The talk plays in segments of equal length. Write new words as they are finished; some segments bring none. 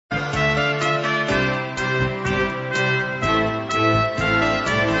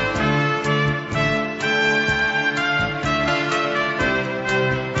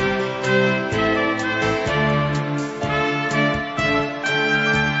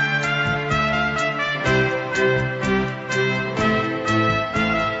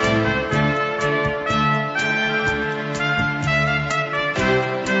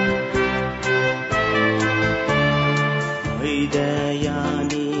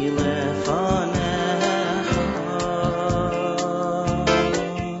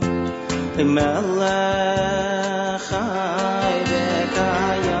melech chai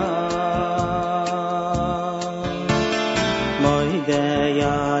v'kayam moidei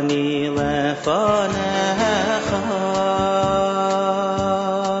ani lefanecha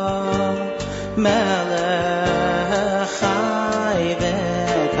melech chai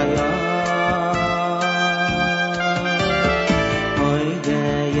v'kayam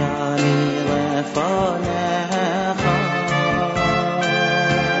moidei ani lefanecha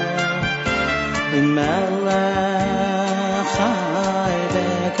melech chai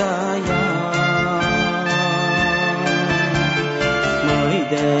v'kayam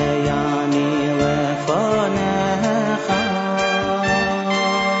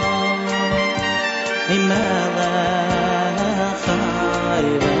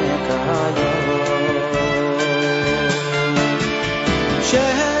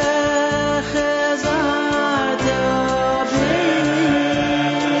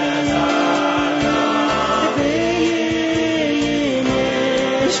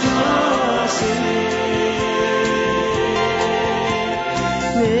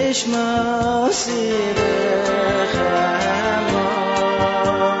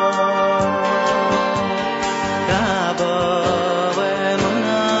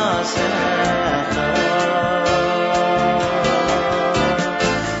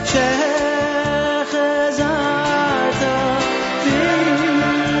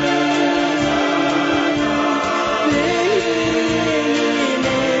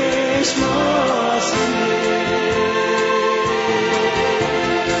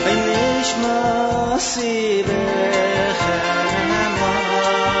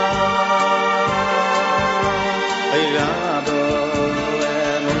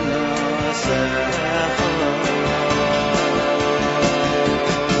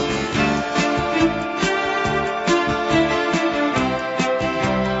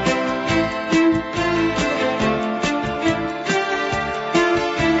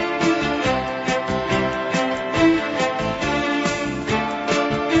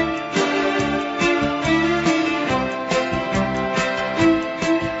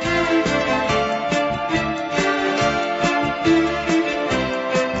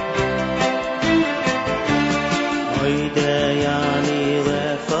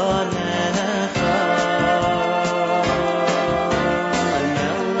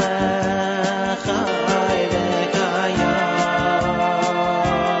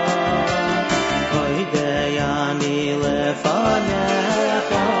moidei ani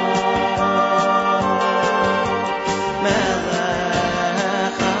lefanecha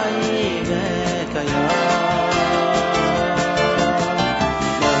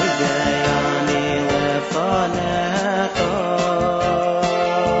melech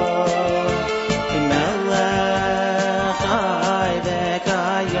chai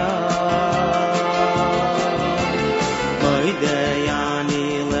v'kayam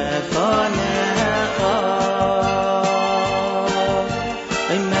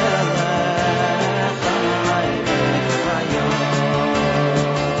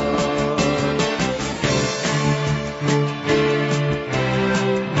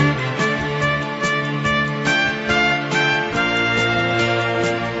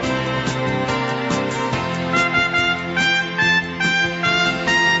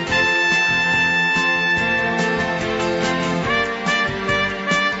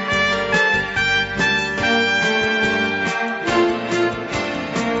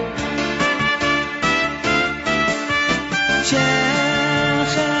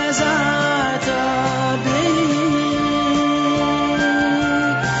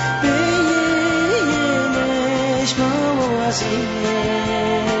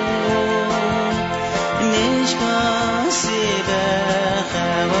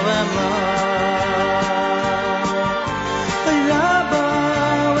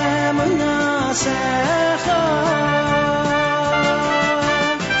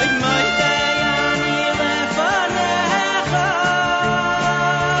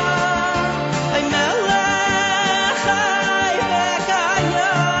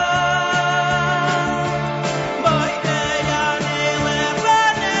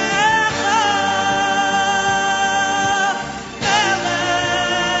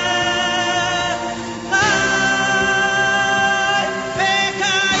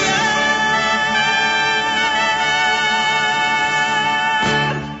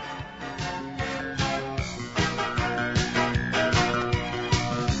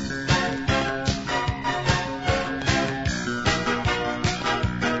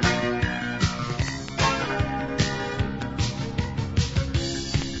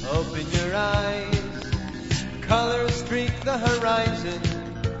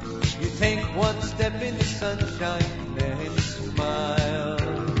take one step in the sunshine and smile.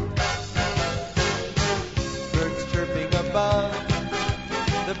 Birds chirping above,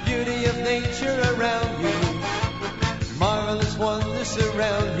 the beauty of nature around you, marvelous wonders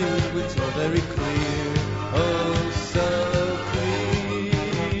around you, it's all very clear, oh so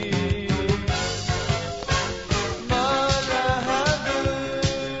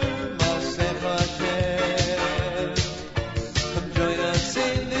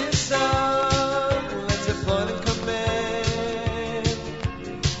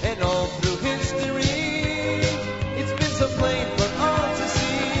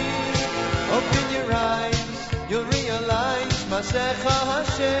Masecha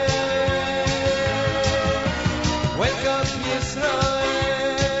Hashem. Wake up,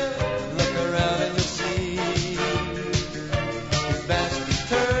 Yisrael. Look around and you'll see His vast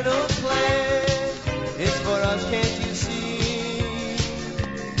eternal plan. It's for us, can't you see?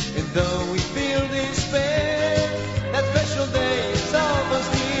 And though we feel despair, that special day is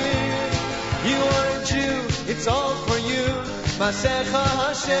almost here. You are a Jew, it's all for you. Masecha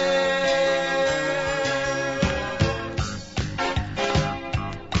Hashem.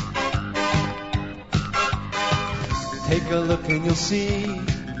 Take a look and you'll see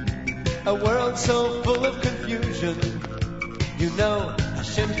a world so full of confusion. You know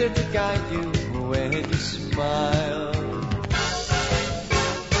Hashem's there to guide you when you smile.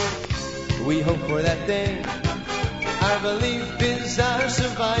 We hope for that day. Our belief is our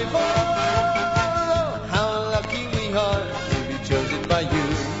survival. How lucky we are to be chosen by you,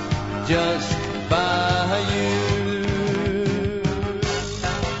 just by you.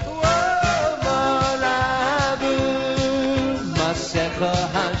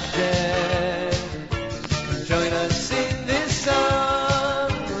 Hashem, join us in this song.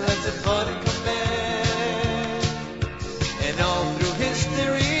 Let's have fun and command. And all through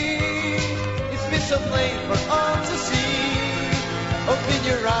history, it's been so plain for all to see. Open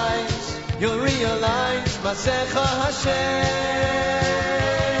your eyes, you'll realize Masecha Hashem.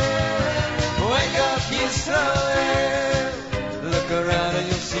 Wake up, Yisrael. Look around and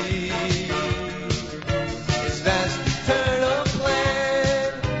you'll see His vast eternal plan.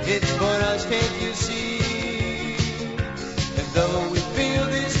 It's for us, can't you see? And though we feel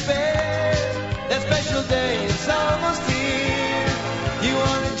despair, that special day is almost here. You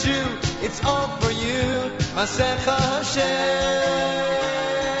are a Jew, it's all for you. Masecha Hashem.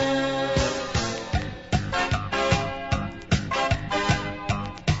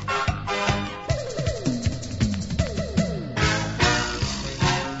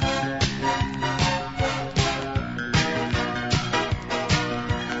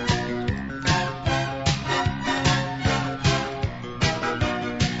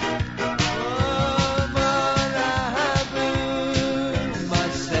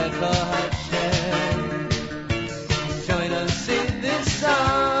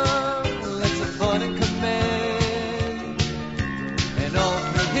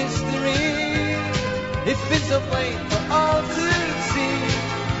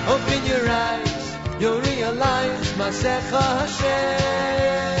 Masecha Hashem.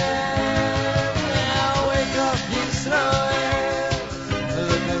 Now wake up, Yisrael.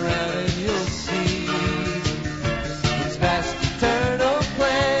 Look around and you'll see His vast eternal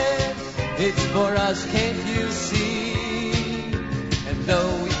plan. It's for us, can't you see? And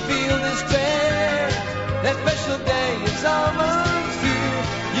though we feel despair, that special day is almost here.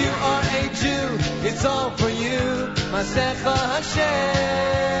 You are a Jew, it's all for you. Masecha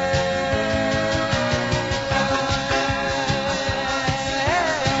Hashem.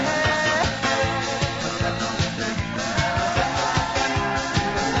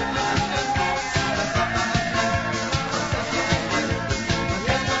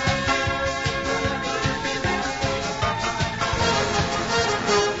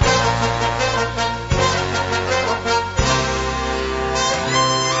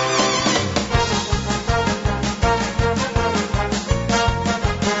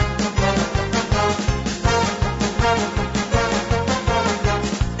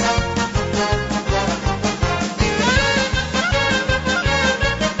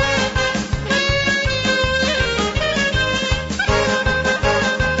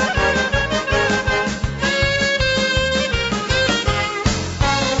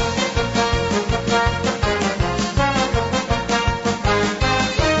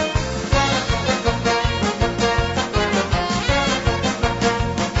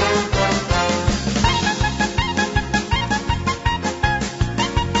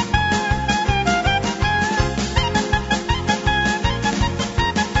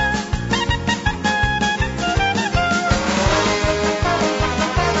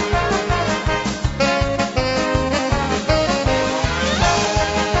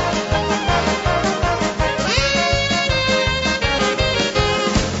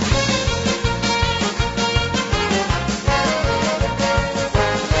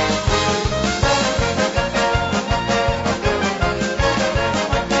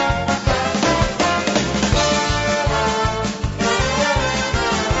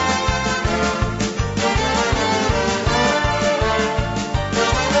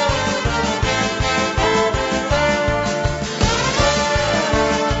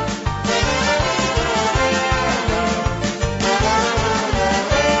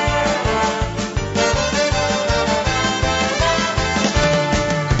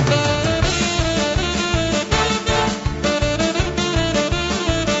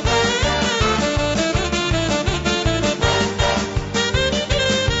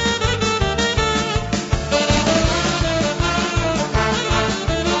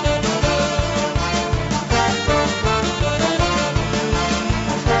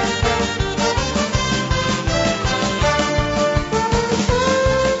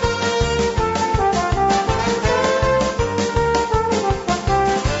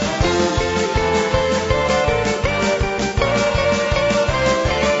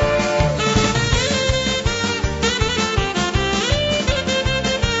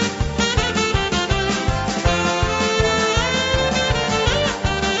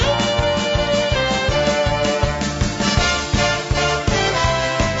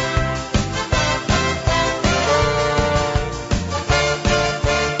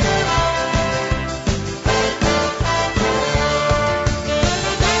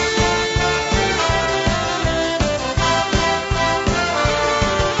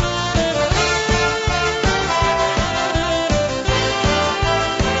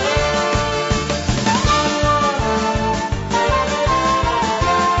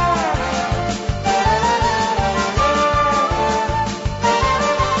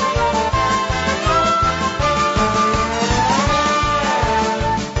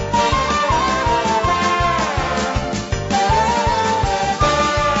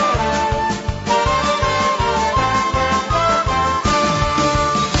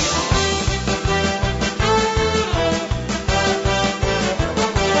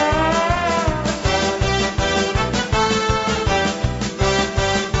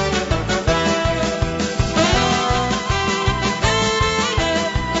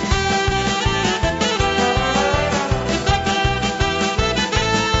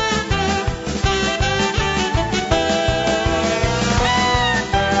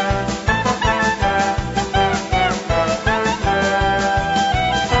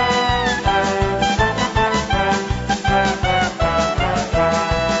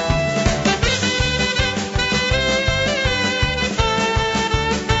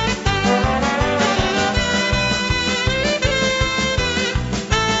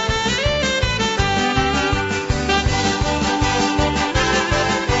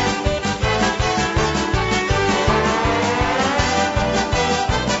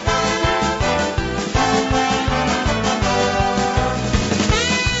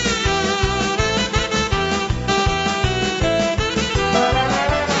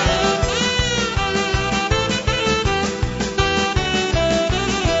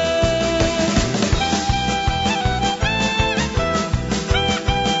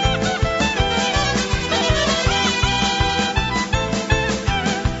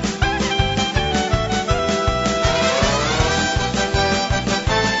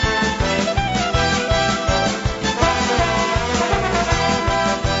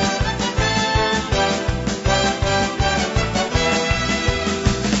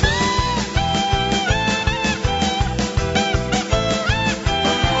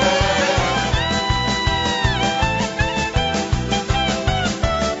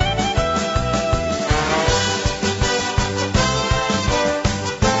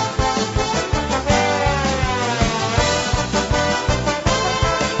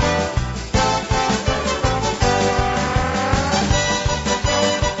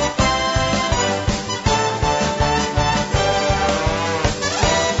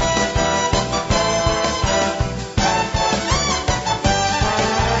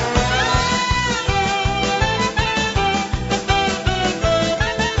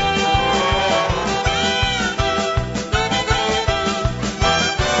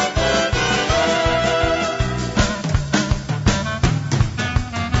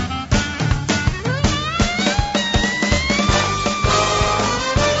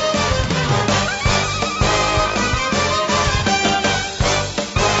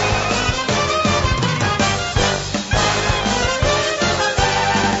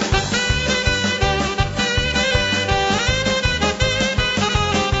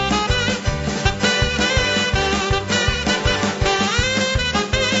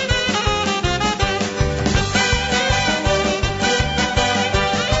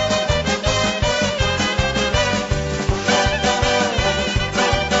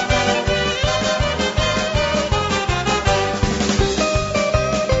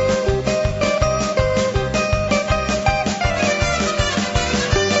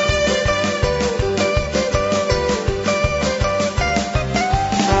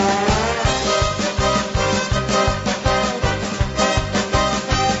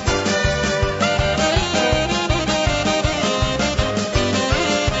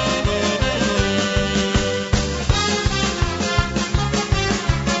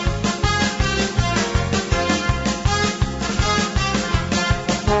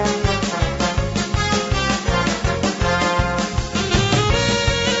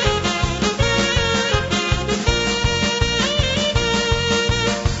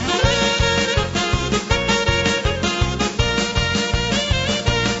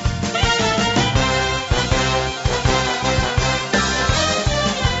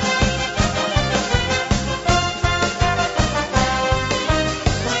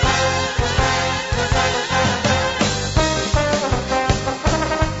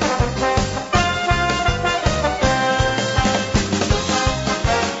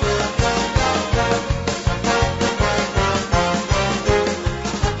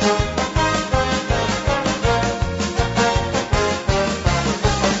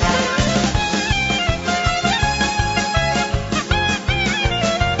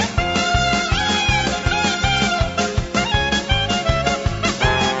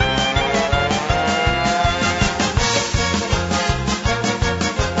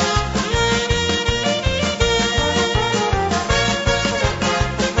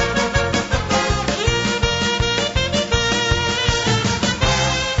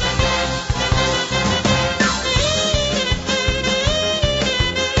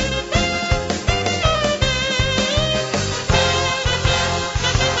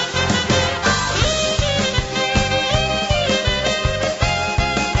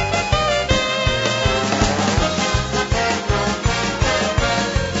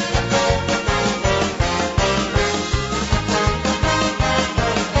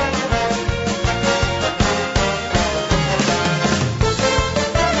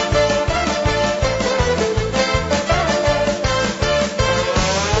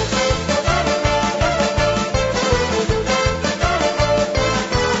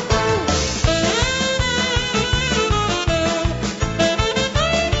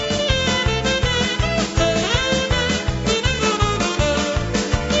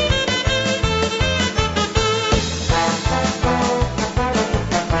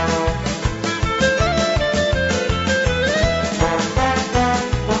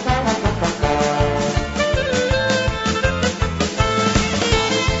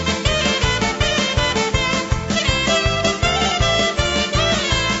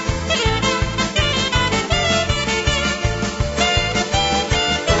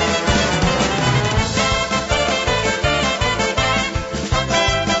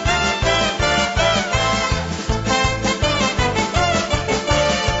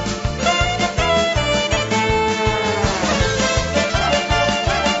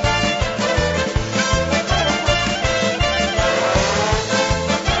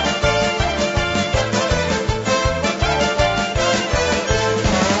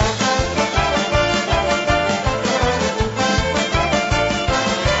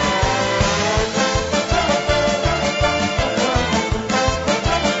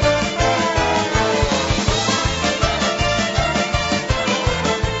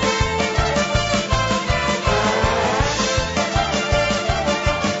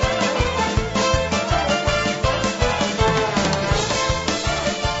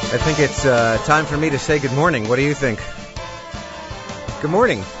 I think it's time for me to say good morning. What do you think? Good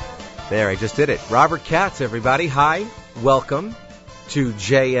morning. There, I just did it. Robert Katz, everybody. Hi. Welcome to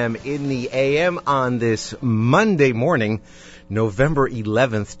JM in the AM on this Monday morning, November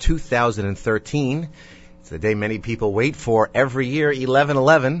 11th, 2013. It's the day many people wait for every year,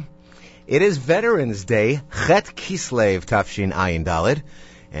 11/11. It is Veterans Day, Chet Kislev Tafshin Ayin Daled.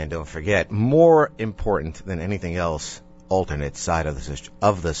 And don't forget, more important than anything else, alternate side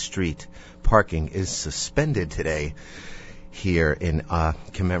of the street parking is suspended today here in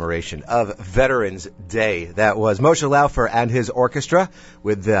commemoration of Veterans Day. That was Moshe Laufer and his orchestra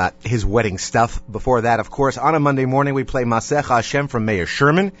with his wedding stuff. Before that, of course, on a Monday morning, we play Masech Hashem from Meir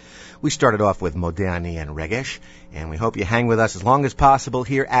Sherman. We started off with Modani and Regesh, and we hope you hang with us as long as possible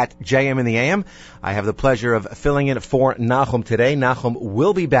here at JM in the AM. I have the pleasure of filling in for Nachum today. Nachum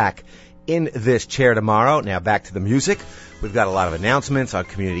will be back in this chair tomorrow. Now back to the music. We've got a lot of announcements on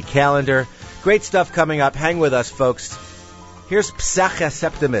community calendar. Great stuff coming up. Hang with us, folks. Here's Psacha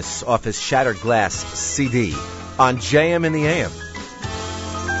Septimus off his Shattered Glass CD on JM in the AM.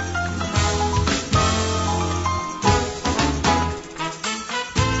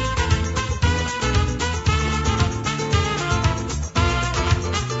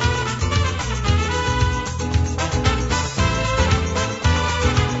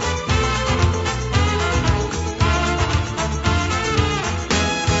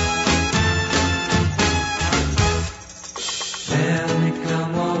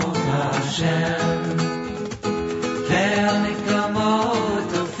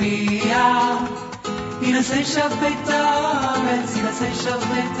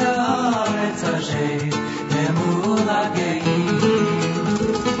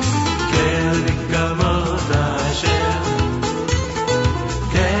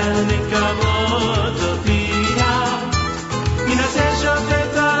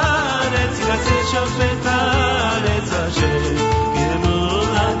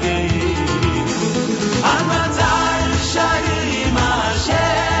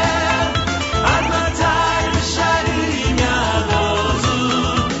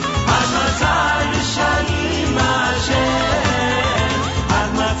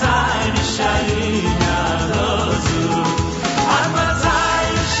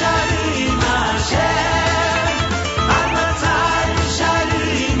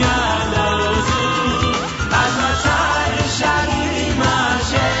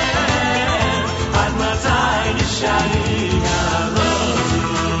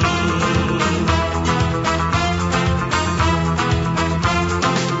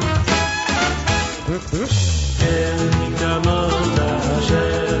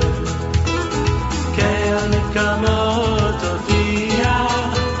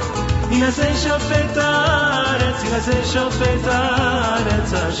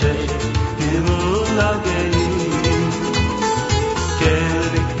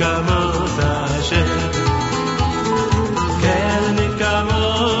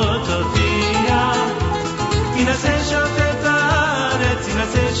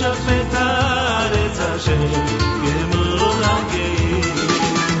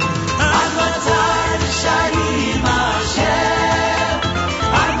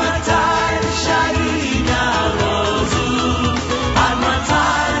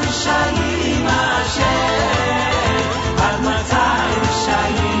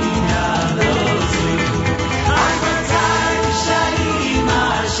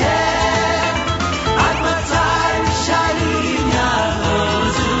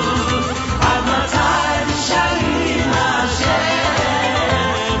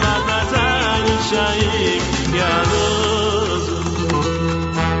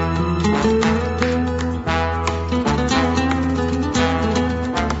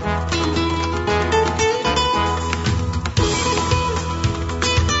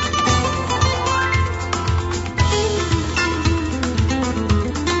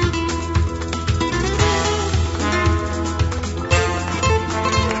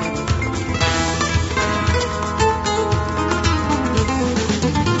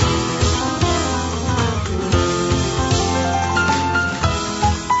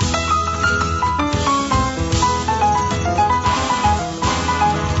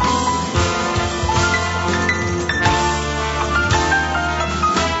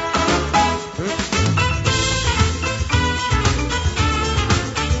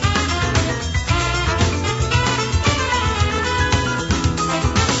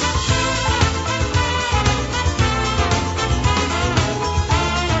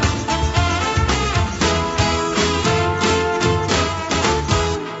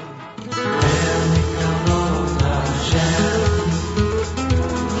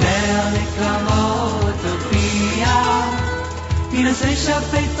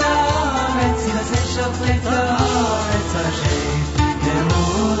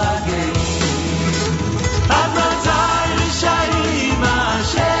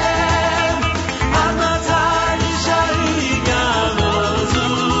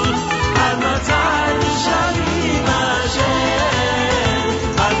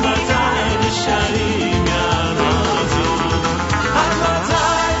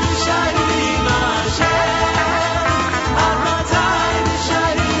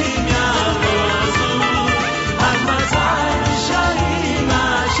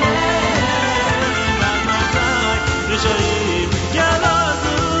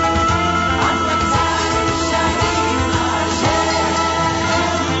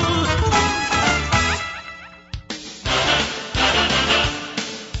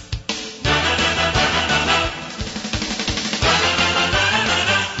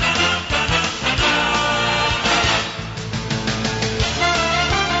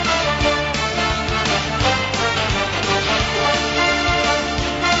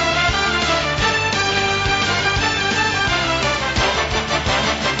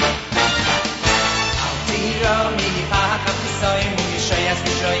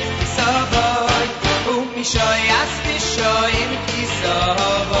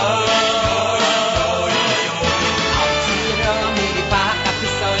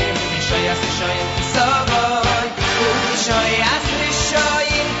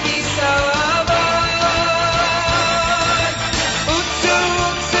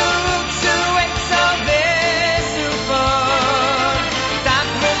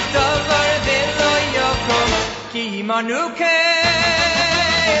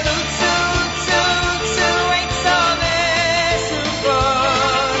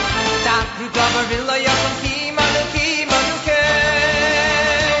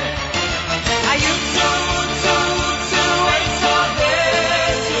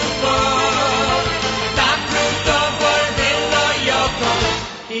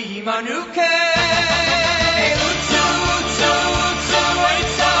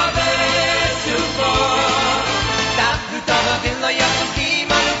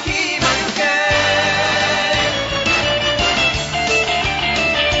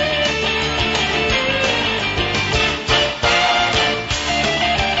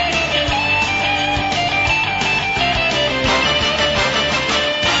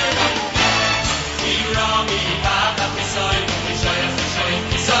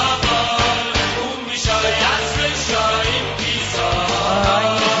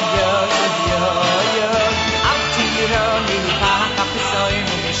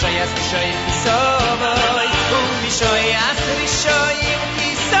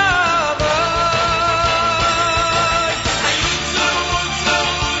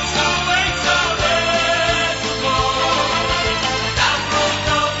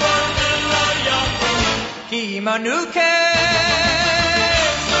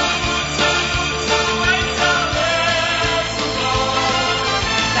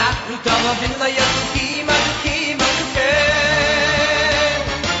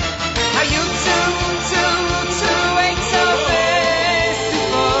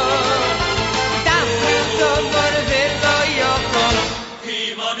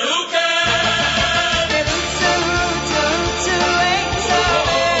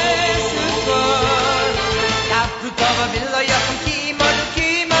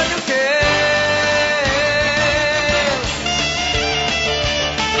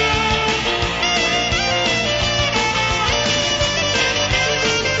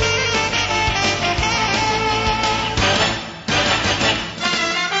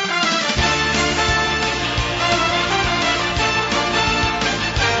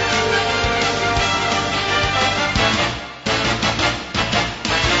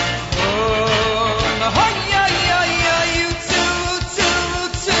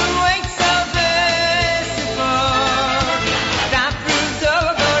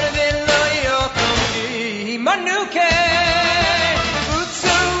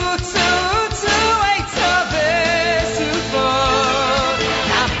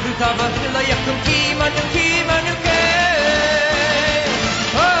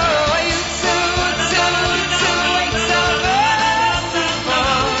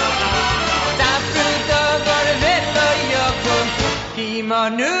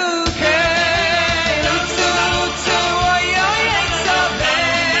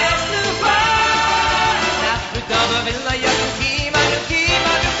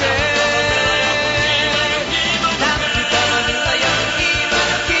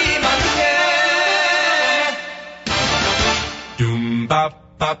 Doom bop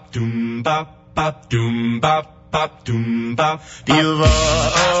bop doom bop bop doom bop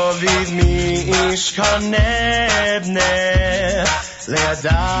Bilvavid mishkan nebne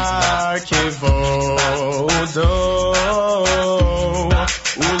le'adar kevodo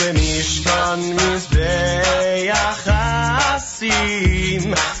ulemishkan mizbeach hasim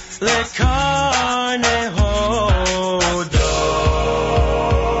lekarne hodo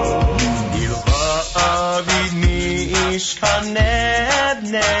Bilvavid mishkan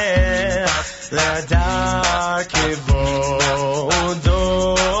nebne le'adar kevodo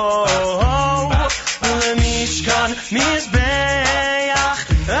ulemishkan mizbeach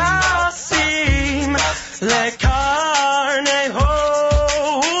hasim lekarne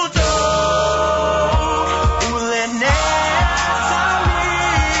hodo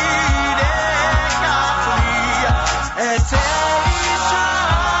ulenetamid ekachli et eisha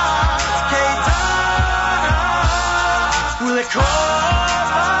keitara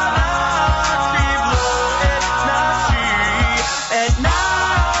ulekorbanat kiblo et nafshi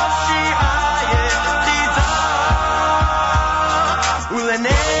hayechida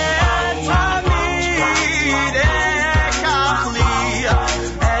ulenetamid ekachli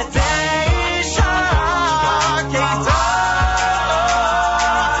et eisha keitara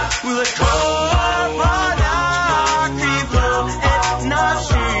ulekorbanat kiblo et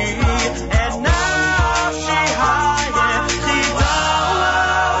nafshi hayechida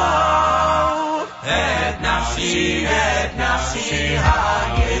et nafshi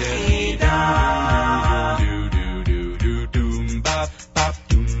hayechida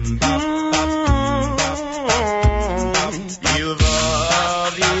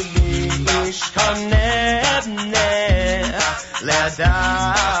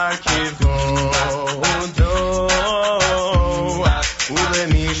Le'adar kevodo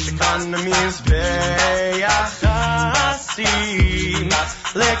ulemishkan mizbeach hasim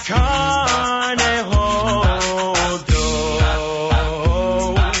lekarne hodo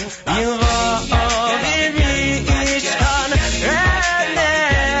Yilvavid mishkan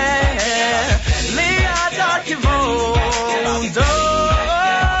le'adar kevodo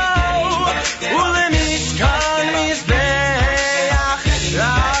ulemishkan mizbeach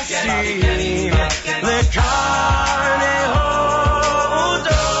hasim lekarne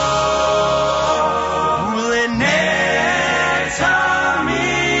hodo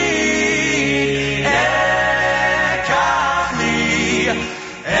ulenetamid ekachli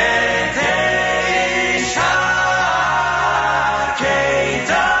et eisha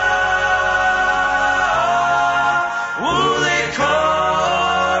keitara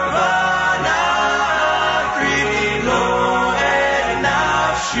ulekorbanat kriblo et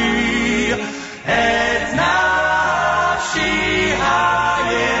nafshi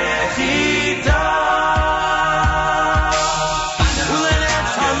hayechida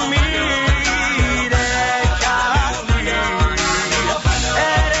ulenetamid ekachli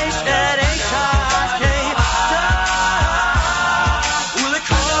et eisha keitara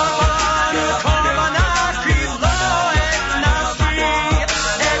ulekorbanat kriblo et nafshi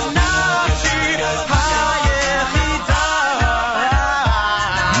hayechida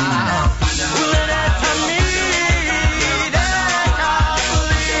ulenetamid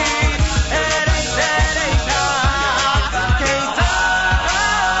ekachli et eisha keitara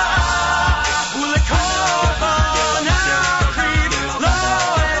ulekorbanat kriblo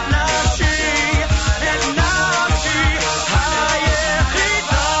et nafshi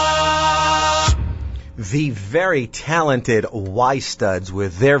hayechida. The very talented Y-Studs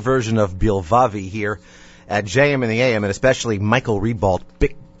with their version of Bilvavi here at JM in the AM, and especially Michael Rebalt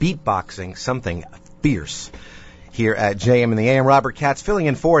beatboxing something fierce here at JM in the AM. Robert Katz filling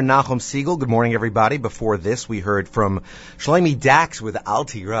in for Nachum Siegel. Good morning, everybody. Before this, we heard from Shlomi Dax with Al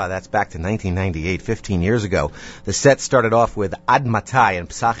Tira. That's back to 1998, 15 years ago. The set started off with Ad Matai and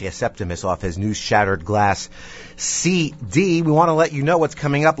Psachia Septimus off his new Shattered Glass CD. We want to let you know what's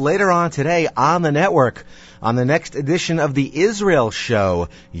coming up later on today on the network. On the next edition of the Israel Show,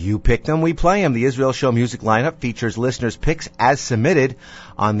 you pick them, we play them. The Israel Show music lineup features listeners' picks as submitted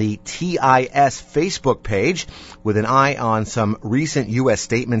on the TIS Facebook page. With an eye on some recent U.S.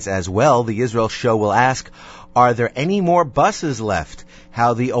 statements as well, the Israel Show will ask, are there any more buses left?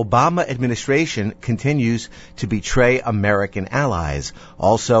 How the Obama administration continues to betray American allies.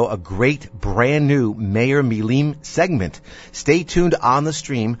 Also, a great brand new Mayor Milim segment. Stay tuned on the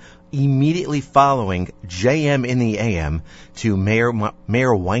stream immediately following JM in the AM to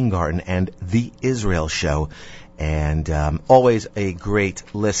Mayor Weingarten and The Israel Show. And always a great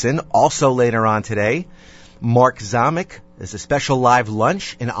listen. Also later on today, Mark Zamek. There's a special live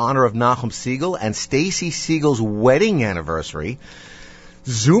lunch in honor of Nachum Siegel and Stacy Siegel's wedding anniversary.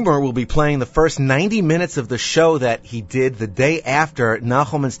 Zoomer will be playing the first 90 minutes of the show that he did the day after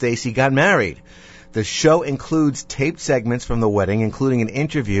Nahum and Stacy got married. The show includes taped segments from the wedding, including an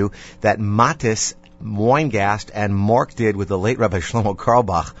interview that Matis Weingast and Mark did with the late Rabbi Shlomo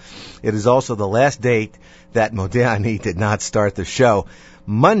Carlebach. It is also the last date that Modeh Ani did not start the show.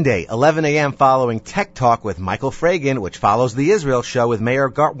 Monday, 11 a.m. following Tech Talk with Michael Fragan, which follows the Israel show with Mayor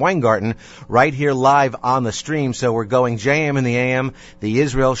Weingarten, right here live on the stream. So we're going JM in the AM, the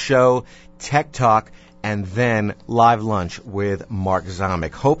Israel show, Tech Talk, and then live lunch with Mark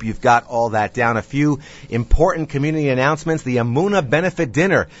Zamek. Hope you've got all that down. A few important community announcements. The Amuna Benefit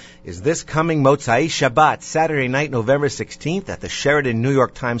Dinner is this coming Motzai Shabbat, Saturday night, November 16th at the Sheraton New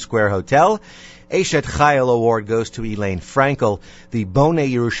York Times Square Hotel. Eshet Chayil Award goes to Elaine Frankel. The Bonei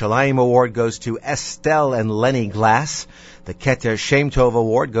Yerushalayim Award goes to Estelle and Lenny Glass. The Keter Shem Tov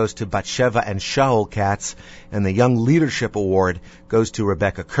Award goes to Batsheva and Shaul Katz. And the Young Leadership Award goes to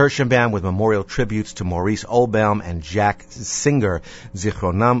Rebecca Kirschenbaum with memorial tributes to Maurice Olbaum and Jack Singer.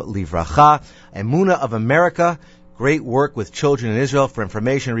 Zichronam Livracha. Emunah of America. Great work with children in Israel. For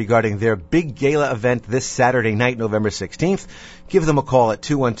information regarding their big gala event this Saturday night, November 16th, give them a call at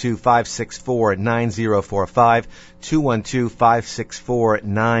 212-564-9045,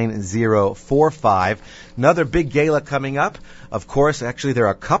 212-564-9045. Another big gala coming up. Of course, actually there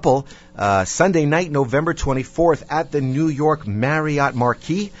are a couple. Sunday night, November 24th at the New York Marriott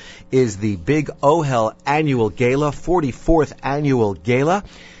Marquis is the Big Ohel Annual Gala, 44th Annual Gala.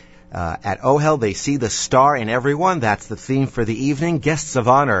 At Ohel, they see the star in everyone. That's the theme for the evening. Guests of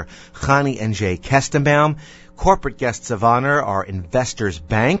honor, Chani and Jay Kestenbaum. Corporate guests of honor are Investors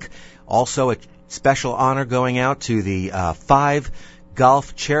Bank. Also a special honor going out to the 5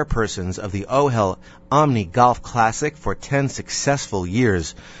 golf chairpersons of the Ohel Omni Golf Classic for 10 successful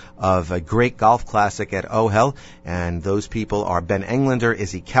years of a great golf classic at Ohel. And those people are Ben Englander,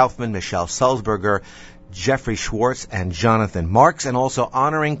 Izzy Kaufman, Michelle Sulzberger, Jeffrey Schwartz, and Jonathan Marks, and also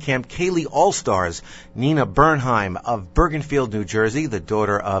honoring Camp Kaylee All-Stars, Nina Bernheim of Bergenfield, New Jersey, the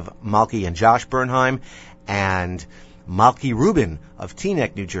daughter of Malky and Josh Bernheim, and Malky Rubin of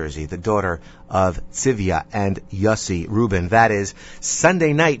Teaneck, New Jersey, the daughter of Tzivia and Yossi Rubin. That is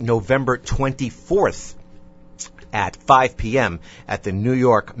Sunday night, November 24th. At 5 p.m. at the New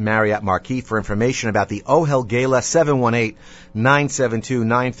York Marriott Marquis. For information about the Ohel Gala,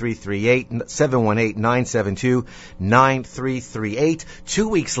 718-972-9338, 718-972-9338. 2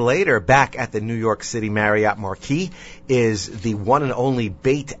 weeks later, back at the New York City Marriott Marquis, is the one and only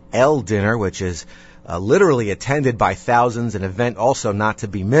Beit El dinner, which is literally attended by thousands, an event also not to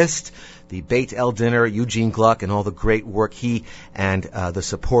be missed. The Beit El dinner, Eugene Gluck, and all the great work he and the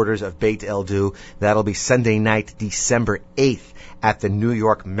supporters of Beit El do. That'll be Sunday night, December 8th at the New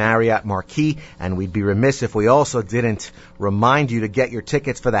York Marriott Marquis. And we'd be remiss if we also didn't remind you to get your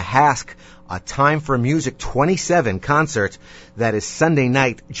tickets for the HASC, a Time for Music 27 concert. That is Sunday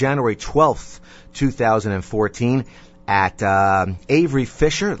night, January 12th, 2014. At Avery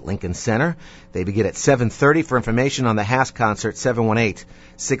Fisher, Lincoln Center. They begin at 7:30. For information on the HASC concert,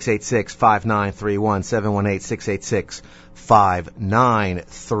 718-686-5931,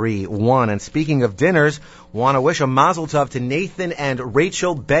 718-686-5931. And speaking of dinners, want to wish a mazel tov to Nathan and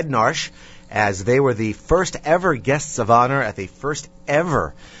Rachel Bednarsh, as they were the first ever guests of honor at the first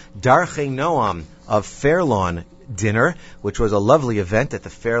ever Darchei Noam of Fairlawn dinner, which was a lovely event at the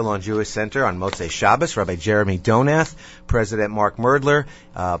Fairlawn Jewish Center on Motzei Shabbos. Rabbi Jeremy Donath, President Mark Merdler,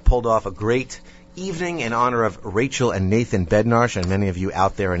 pulled off a great evening in honor of Rachel and Nathan Bednarsh, and many of you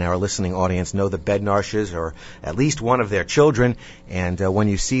out there in our listening audience know the Bednarshes, or at least one of their children, and when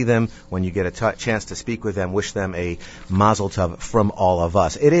you see them, when you get a chance to speak with them, wish them a mazel tov from all of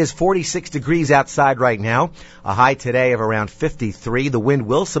us. It is 46 degrees outside right now, a high today of around 53. The wind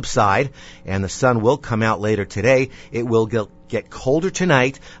will subside, and the sun will come out later today. It will get colder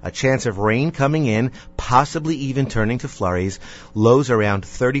tonight, a chance of rain coming in, possibly even turning to flurries. Lows around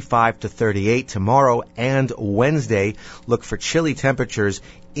 35 to 38 tomorrow and Wednesday. Look for chilly temperatures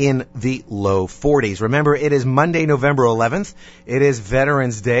in the low 40s. Remember, it is Monday, November 11th. It is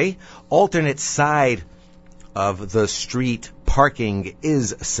Veterans Day. Alternate side of the street parking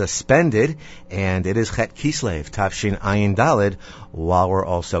is suspended, and it is Chet Kislev, Tafshin Ayin Daled, while we're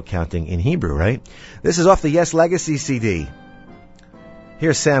also counting in Hebrew, right? This is off the Yes Legacy CD.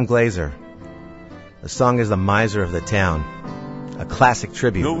 Here's Sam Glazer. The song is The Miser of the Town, a classic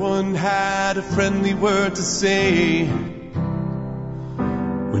tribute. No one had a friendly word to say.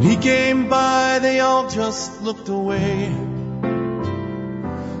 When he came by, they all just looked away.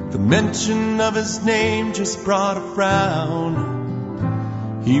 The mention of his name just brought a frown.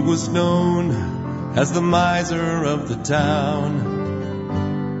 He was known as the miser of the town.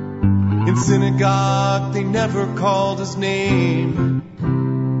 In synagogue, they never called his name.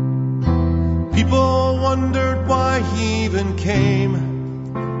 People wondered why he even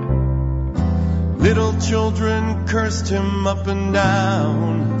came. Little children cursed him up and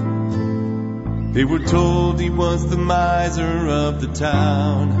down. They were told he was the miser of the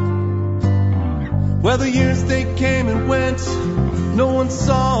town. Well, the years they came and went, no one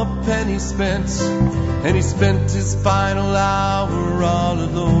saw a penny spent, and he spent his final hour all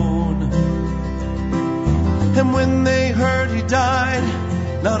alone. And when they heard he died,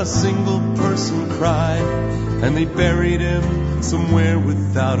 not a single person cried, and they buried him somewhere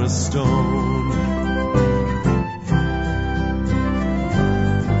without a stone.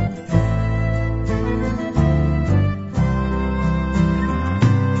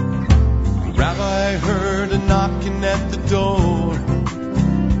 The rabbi heard a knocking at the door.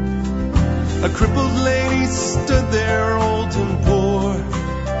 A crippled lady stood there, old and poor.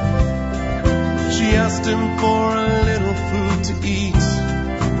 She asked him for a little food to eat,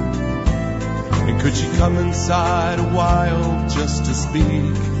 and could she come inside a while just to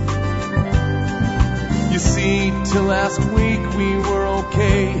speak? You see, till last week we were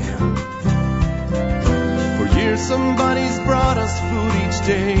okay. For years somebody's brought us food each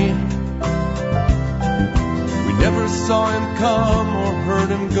day. We never saw him come or heard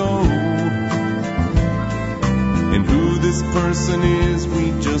him go. And who this person is,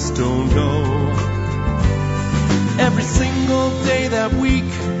 we just don't know. Every single day that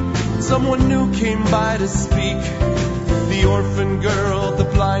week, someone new came by to speak. The orphan girl, the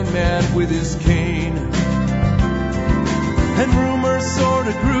blind man with his cane. And rumors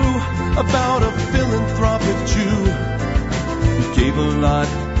sorta grew about a philanthropic Jew who gave a lot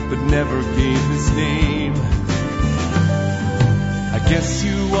but never gave his name. I guess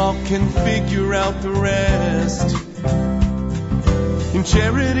you all can figure out the rest. In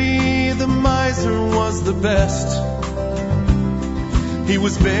charity, the miser was the best. He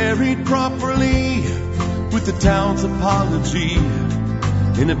was buried properly with the town's apology.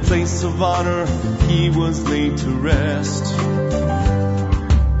 In a place of honor, he was laid to rest.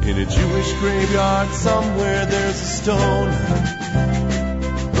 In a Jewish graveyard somewhere there's a stone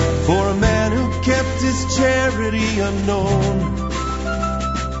for a man who kept his charity unknown.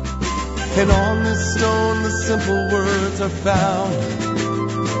 And on this stone the simple words are found: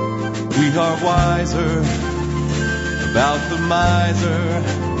 we are wiser about the miser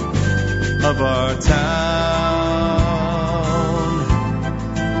of our town.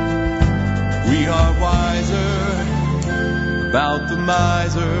 We are wiser about the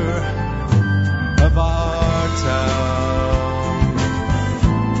miser of our town.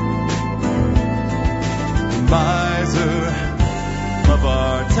 The miser of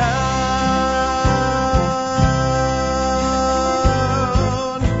our town.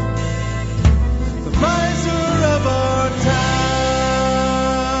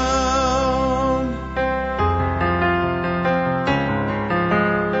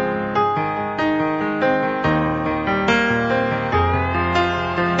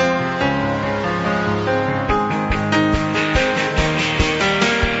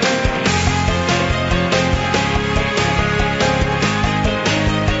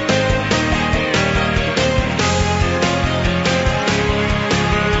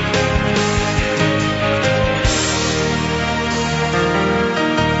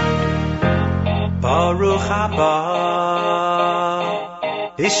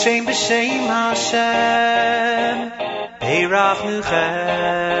 B'shem b'shem Hashem Beirachnuchem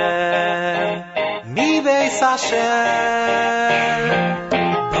Mi beis Hashem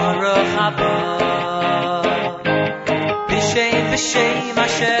Baruch haba B'shem b'shem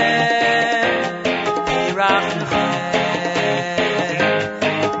Hashem Beirachnuchem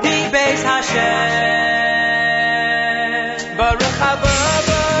Mi beis Hashem Baruch haba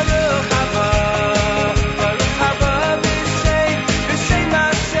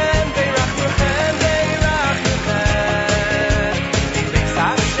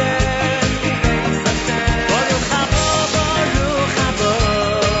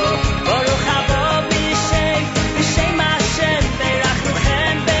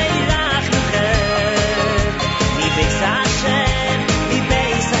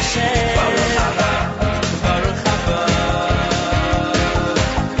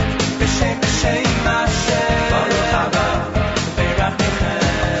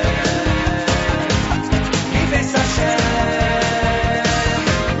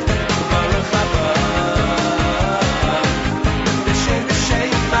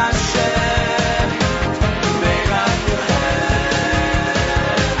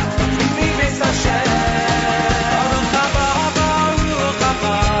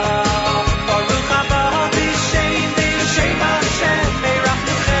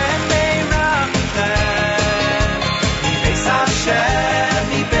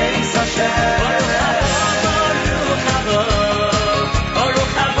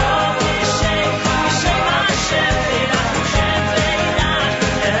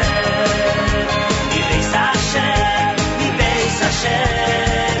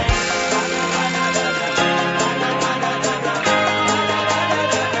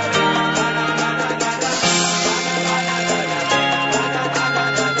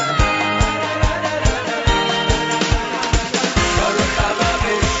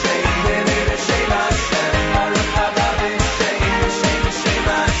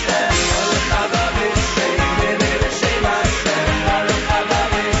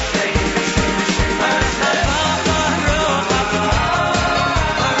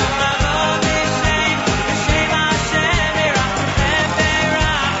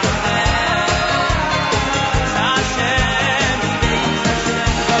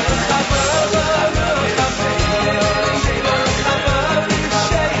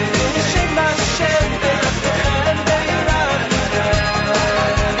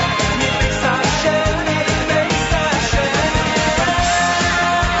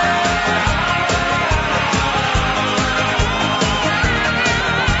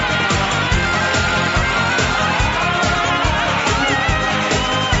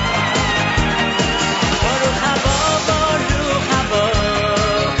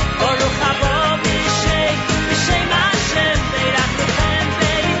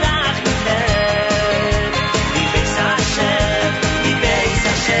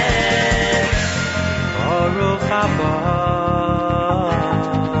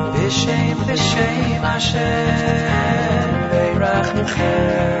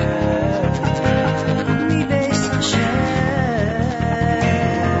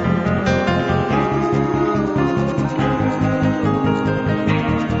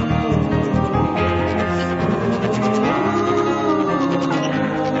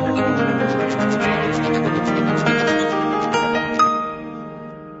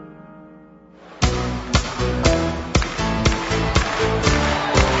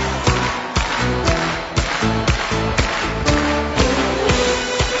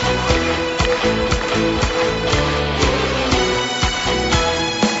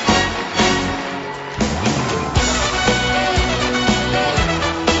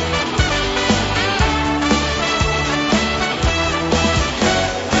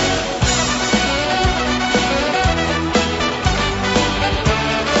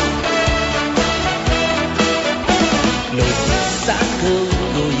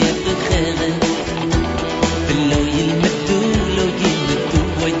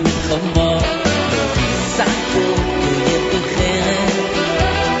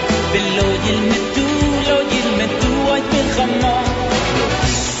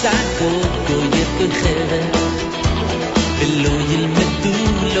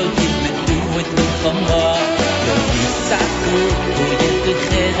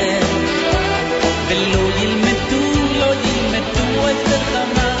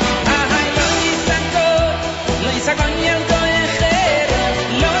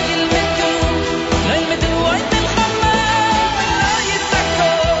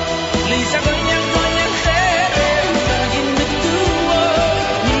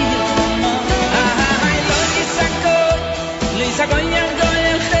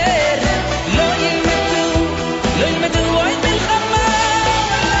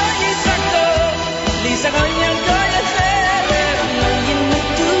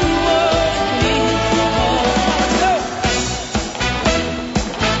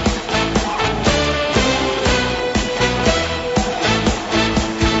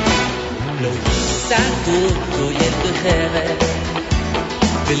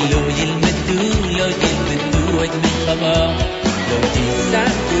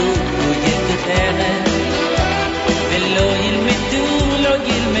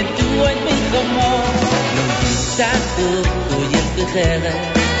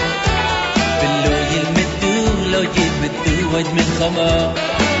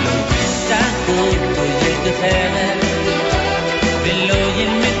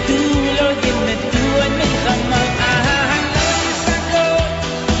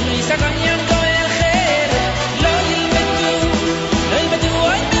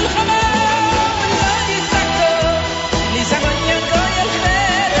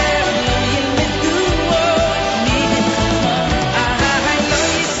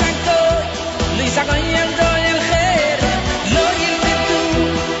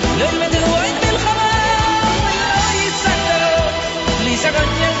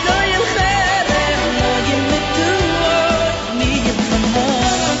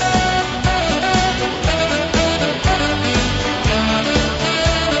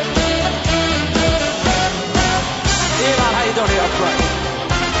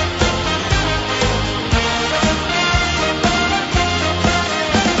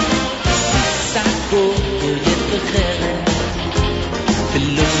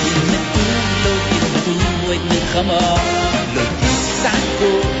Come on,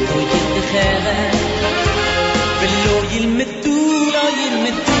 look,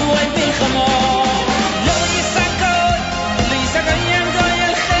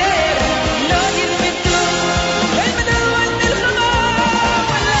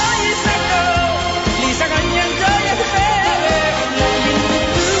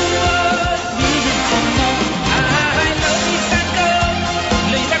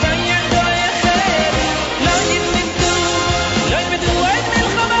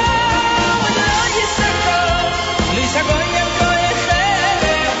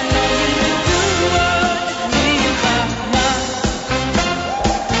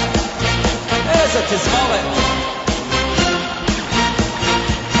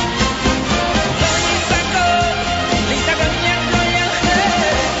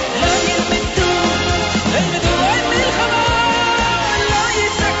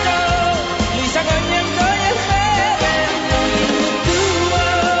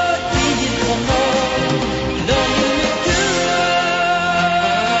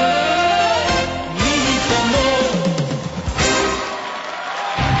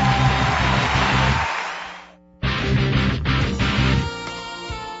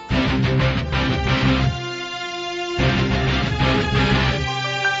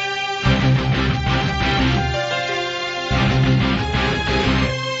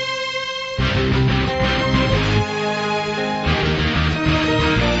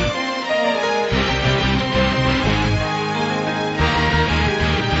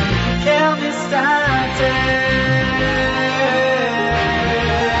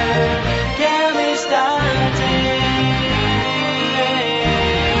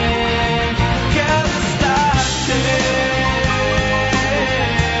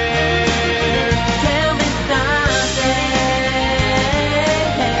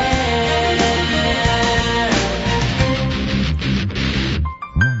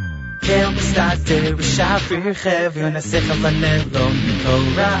 Kel mistater b'shafir chev Yonasech alanelo mikol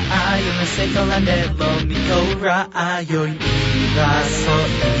ra'ay Yonasech alanelo mikol ra'ay Ilaso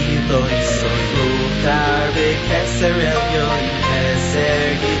iloi soy Utar b'keser elyon Keser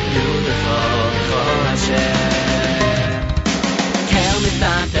yidu l'chol Hashem Kel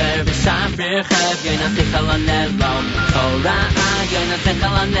mistater b'shafir chev Yonasech alanelo mikol ra'ay Yonasech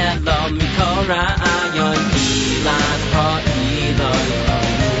alanelo mikol ra'ay Ilaso iloi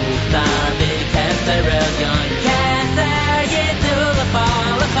Dar be keser elyon Keser yidu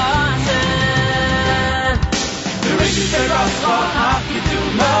l'chol Hashem Reishis Terascha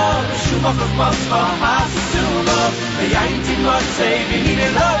HaKiduma Shuma Chachmascha HaSisuma V'yayin Timotzei V'hine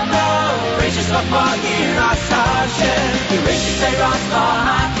Lama Reishis Chachma Yiras Hashem Reishis Terascha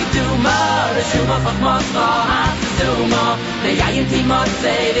HaKiduma Shuma Chachmascha HaSisuma V'yayin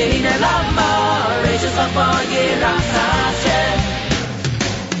Timotzei V'hine Lama Reishis Chachma Yiras Hashem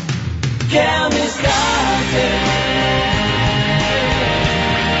Kel Miskater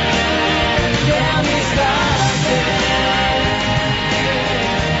Kel Miskater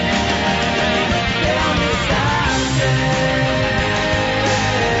Kel Miskater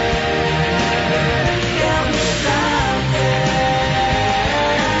Kel Miskater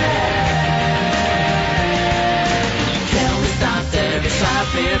Kel Miskater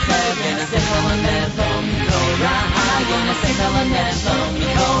B'shafir chev Yonasech alanelo mikol ra'ay Yonasech alanelo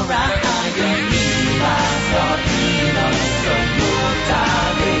mikol ra'ay Ilaso iloi soy Utar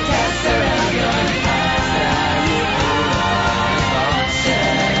b'keser elyon Keser yidu l'chol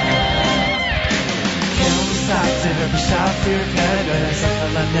Hashem Kel mistater b'shafir chev Yonasech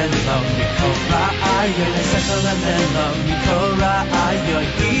alanelo mikol ra'ay Yonasech alanelo mikol ra'ay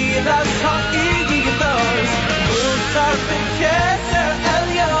Ilaso iloi Utar b'keser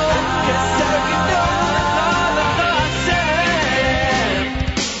elyon Keser yidu l'chol Hashem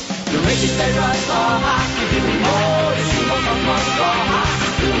Reishis Terascha HaKiduma Shuma Chachmascha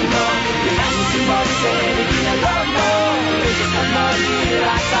HaSisuma V'yayin Timotzei V'hine Lama Reishis Chachma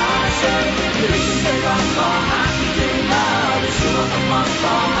Yiras Hashem Reishis Terascha HaKiduma Shuma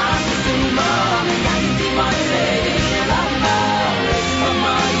Chachmascha HaSisuma V'yayin Timotzei V'hine Lama Reishis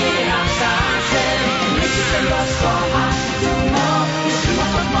Chachma Yiras Hashem Reishis Terascha HaKiduma Shuma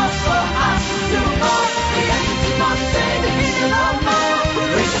Chachmascha HaSisuma V'yayin Timotzei V'hine Lama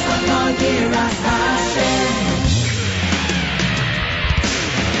Reishis Chachma Yiras Hashem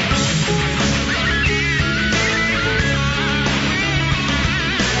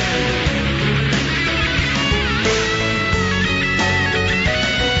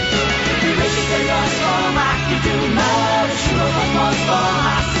Reishis Terascha HaKiduma Shuma Chachmascha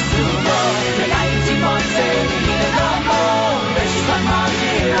HaSisuma V'yayin Timotzei V'hine Lama Reishis Chachma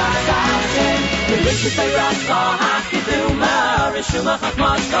Yiras Hashem Reishis Terascha HaKiduma Shuma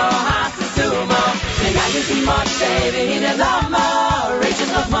Chachmascha HaSisuma V'yayin Timotzei V'hine Lama Reishis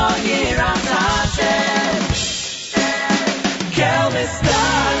Chachma Yiras Hashem Kel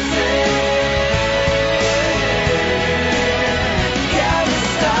Mistater Kel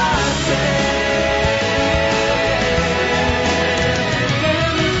Mistater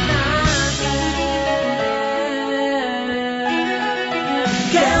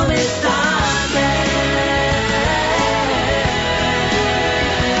Kel Mistater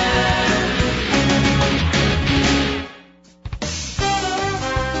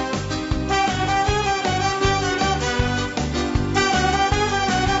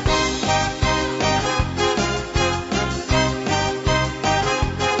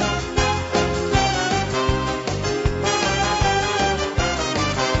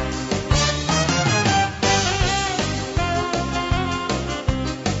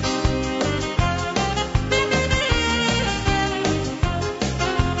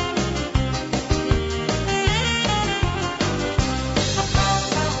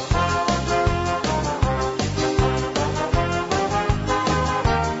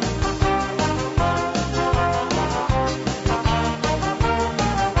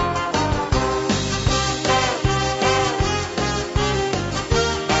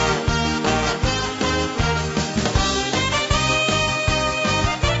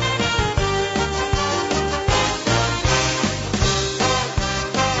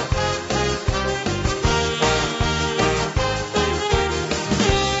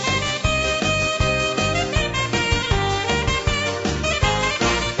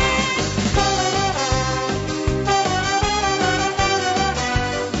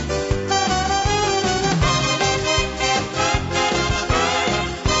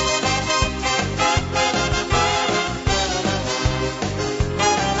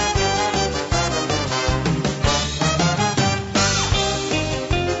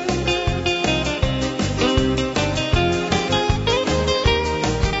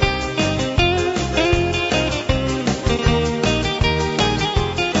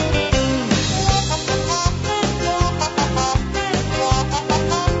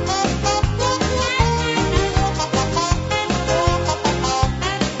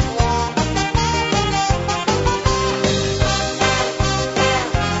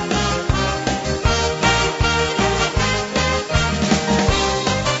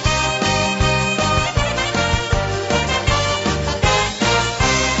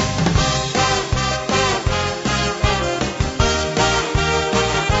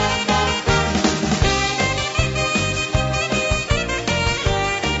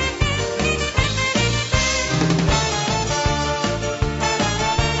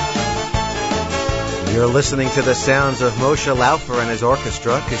You're listening to the sounds of Moshe Laufer and his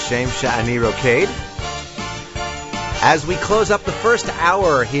orchestra, Kashem Sha'ani Rokaid. As we close up the first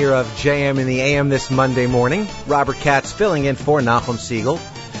hour here of JM in the AM this Monday morning, Robert Katz filling in for Nachum Siegel.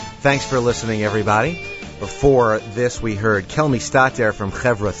 Thanks for listening, everybody. Before this, we heard Kelmi Stater from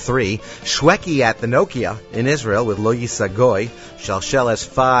Chevra 3, Shweki at the Nokia in Israel with Lo Yisagoy, Shalshel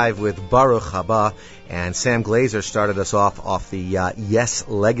S5 with Baruch Haba, and Sam Glazer started us off the Yes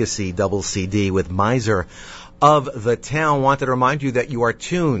Legacy double CD with Miser of the Town. Wanted to remind you that you are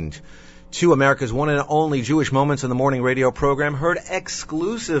tuned to America's one and only Jewish Moments in the Morning radio program, heard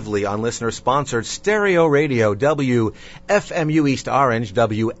exclusively on listener-sponsored stereo radio, WFMU East Orange,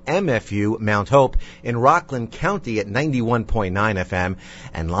 WMFU Mount Hope in Rockland County at 91.9 FM,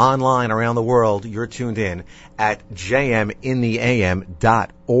 and online around the world, you're tuned in at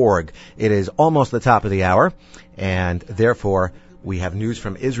jmintheam.org. It is almost the top of the hour, and therefore we have news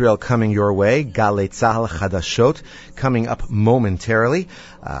from Israel coming your way. Galei Tzahal Chadashot coming up momentarily.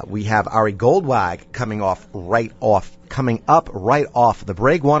 We have Ari Goldwag coming up right off the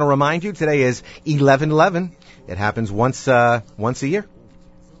break. Want to remind you, today is 11/11. It happens once a year.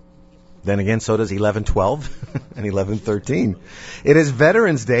 Then again, so does 11/12 and 11/13. It is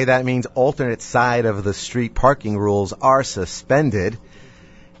Veterans Day. That means alternate side of the street parking rules are suspended.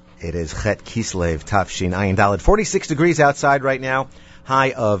 It is Chet Kislev, Tafshin Ayin Daled. 46 degrees outside right now. High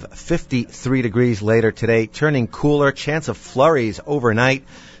of 53 degrees later today. Turning cooler. Chance of flurries overnight.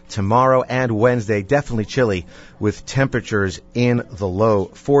 Tomorrow and Wednesday. Definitely chilly with temperatures in the low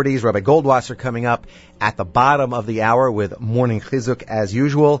 40s. Rabbi Goldwasser coming up at the bottom of the hour with Morning Chizuk as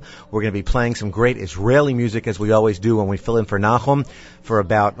usual. We're going to be playing some great Israeli music as we always do when we fill in for Nachum for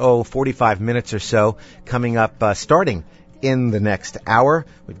about 45 minutes or so. Coming up starting in the next hour.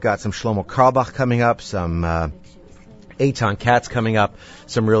 We've got some Shlomo Karlbach coming up, some Eitan Katz coming up,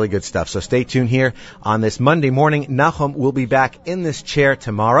 some really good stuff. So stay tuned here on this Monday morning. Nachum will be back in this chair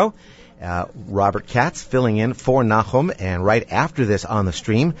tomorrow. Robert Katz filling in for Nachum, and right after this on the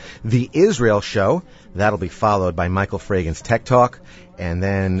stream, the Israel show. That'll be followed by Michael Fragan's Tech Talk, and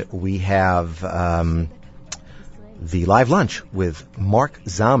then we have the live lunch with Mark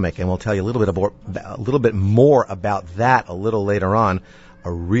Zamek, and we'll tell you a little bit more about that a little later on.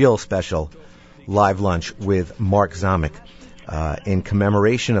 A real special live lunch with Mark Zamek in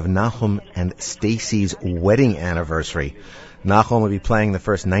commemoration of Nachum and Stacy's wedding anniversary. Nachum will be playing the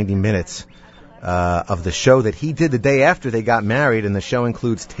first 90 minutes of the show that he did the day after they got married, and the show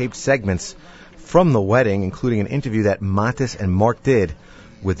includes taped segments from the wedding, including an interview that Matis and Mark did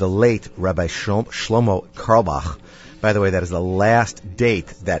with the late Rabbi Shlomo Karlbach. By the way, that is the last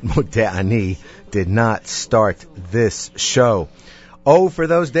date that Modeh Ani did not start this show. Oh, for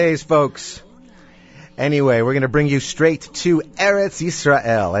those days, folks. Anyway, we're going to bring you straight to Eretz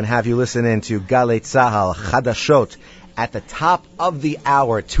Yisrael and have you listen in to Galei Tzahal Chadashot at the top of the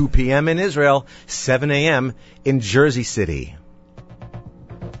hour, 2 p.m. in Israel, 7 a.m. in Jersey City.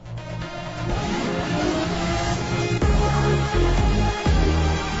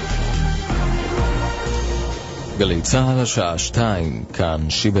 גלי צהל השעה 2, כאן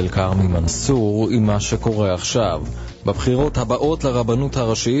שיבל קרמי מנסור עם מה שקורה עכשיו. בבחירות הבאות לרבנות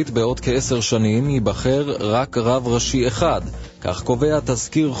הראשית בעוד כ10 שנים ייבחר רק רב ראשי אחד. כך קובע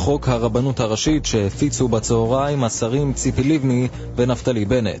תזכיר חוק הרבנות הראשית שהפיצו בצהריים השרים ציפי לבני ונפתלי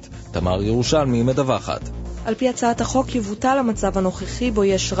בנט. תמר ירושלמי מדווחת. על פי הצעת החוק יבוטל המצב הנוכחי בו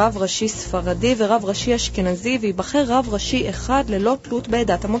יש רב ראשי ספרדי ורב ראשי אשכנזי ויבחר רב ראשי אחד ללא תלות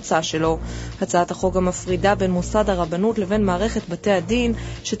בעדת המוצא שלו. הצעת החוק גם מפרידה בין מוסד הרבנות לבין מערכת בתי הדין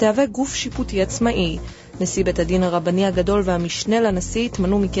שתהווה גוף שיפוטי עצמאי. נשיא בית הדין הרבני הגדול והמשנה לנשיא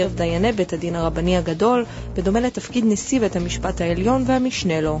התמנו מקרב דייני בית הדין הרבני הגדול, בדומה לתפקיד נשיא בית המשפט העליון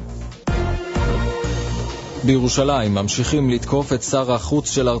והמשנה לו. בירושלים ממשיכים לתקוף את שר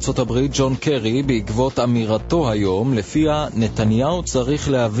החוץ של ארצות הברית ג'ון קרי בעקבות אמירתו היום לפיה נתניהו צריך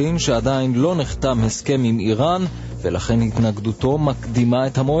להבין שעדיין לא נחתם הסכם עם איראן ולכן התנגדותו מקדימה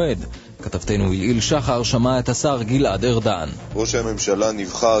את המועד. כתבתנו איל שחר שמע את השר גלעד ארדן. ראש הממשלה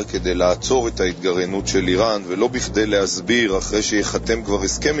נבחר כדי לעצור את ההתגרענות של איראן ולא בכדי להסביר אחרי שיחתם כבר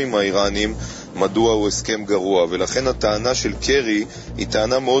הסכם עם האיראנים מדוע הוא הסכם גרוע, ולכן הטענה של קרי היא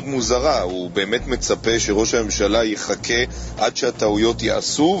טענה מאוד מוזרה. הוא באמת מצפה שראש הממשלה יחכה עד שהטעויות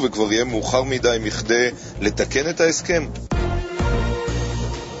יעשו וכבר יהיה מאוחר מדי מכדי לתקן את ההסכם.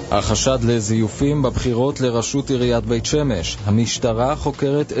 החשד לזיופים בבחירות לראשות עיריית בית שמש. המשטרה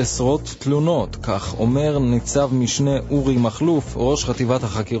חוקרת עשרות תלונות, כך אומר ניצב משנה אורי מחלוף, ראש חטיבת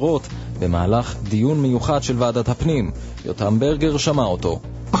החקירות, במהלך דיון מיוחד של ועדת הפנים. יותם ברגר שמע אותו.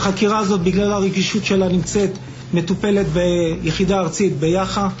 החקירה הזאת בגלל הרגישות שלה נמצאת מטופלת ביחידה ארצית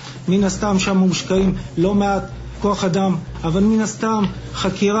ביחד, מן הסתם שם מושקעים לא מעט כוח אדם, אבל מן הסתם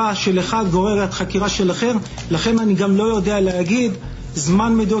חקירה של אחד גוררת חקירה של אחר, לכן אני גם לא יודע להגיד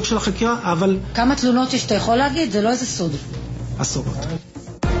זמן מדויק של החקירה, אבל... כמה תלונות יש, אתה יכול להגיד? זה לא איזה סוד. עשרות.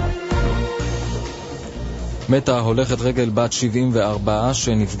 מתה הולכת רגל בת 74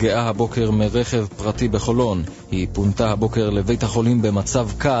 שנפגעה הבוקר מרכב פרטי בחולון. היא פונתה הבוקר לבית החולים במצב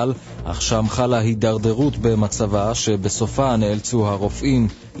קל, אך שם חלה הידרדרות במצבה שבסופה נאלצו הרופאים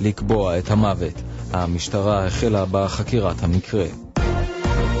לקבוע את המוות. המשטרה החלה בחקירת המקרה.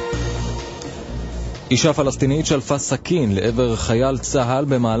 אישה פלסטינית שלפה סכין לעבר חייל צהל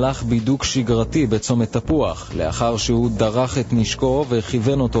במהלך בידוק שגרתי בצומת תפוח. לאחר שהוא דרך את נשקו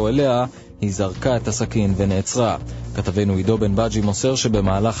וכיוון אותו אליה, היא זרקה את הסכין ונעצרה. כתבנו עידו בן בג'י מוסר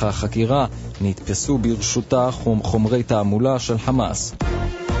שבמהלך החקירה נתפסו ברשותה חומרי תעמולה של חמאס.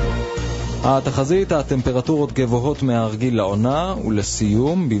 התחזית, הטמפרטורות גבוהות מהרגיל לעונה,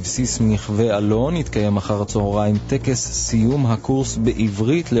 ולסיום, בבסיס מחווה אלון יתקיים אחר הצהריים טקס סיום הקורס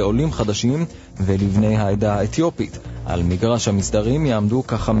בעברית לעולים חדשים ולבני העדה האתיופית. על מגרש המסדרים יעמדו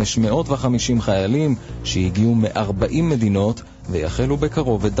כ-550 חיילים שהגיעו מ-40 מדינות ויחלו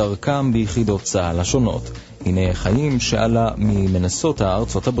בקרוב את דרכם ביחידות צה"ל השונות. הנה חיים שעלה ממנסוטה,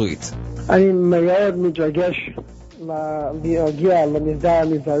 ארצות הברית. אני מאוד מתרגש להגיע למסדר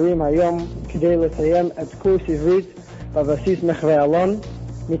המסדרים היום כדי לסיים את קורס עברית בבסיס מחווה אלון.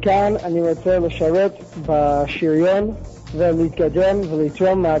 מכאן אני רוצה לשרת בשריון ולהתקדם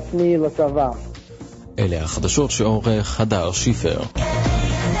ולתרום מעצמי לצבא. אלה החדשות שעורך הדר שיפר.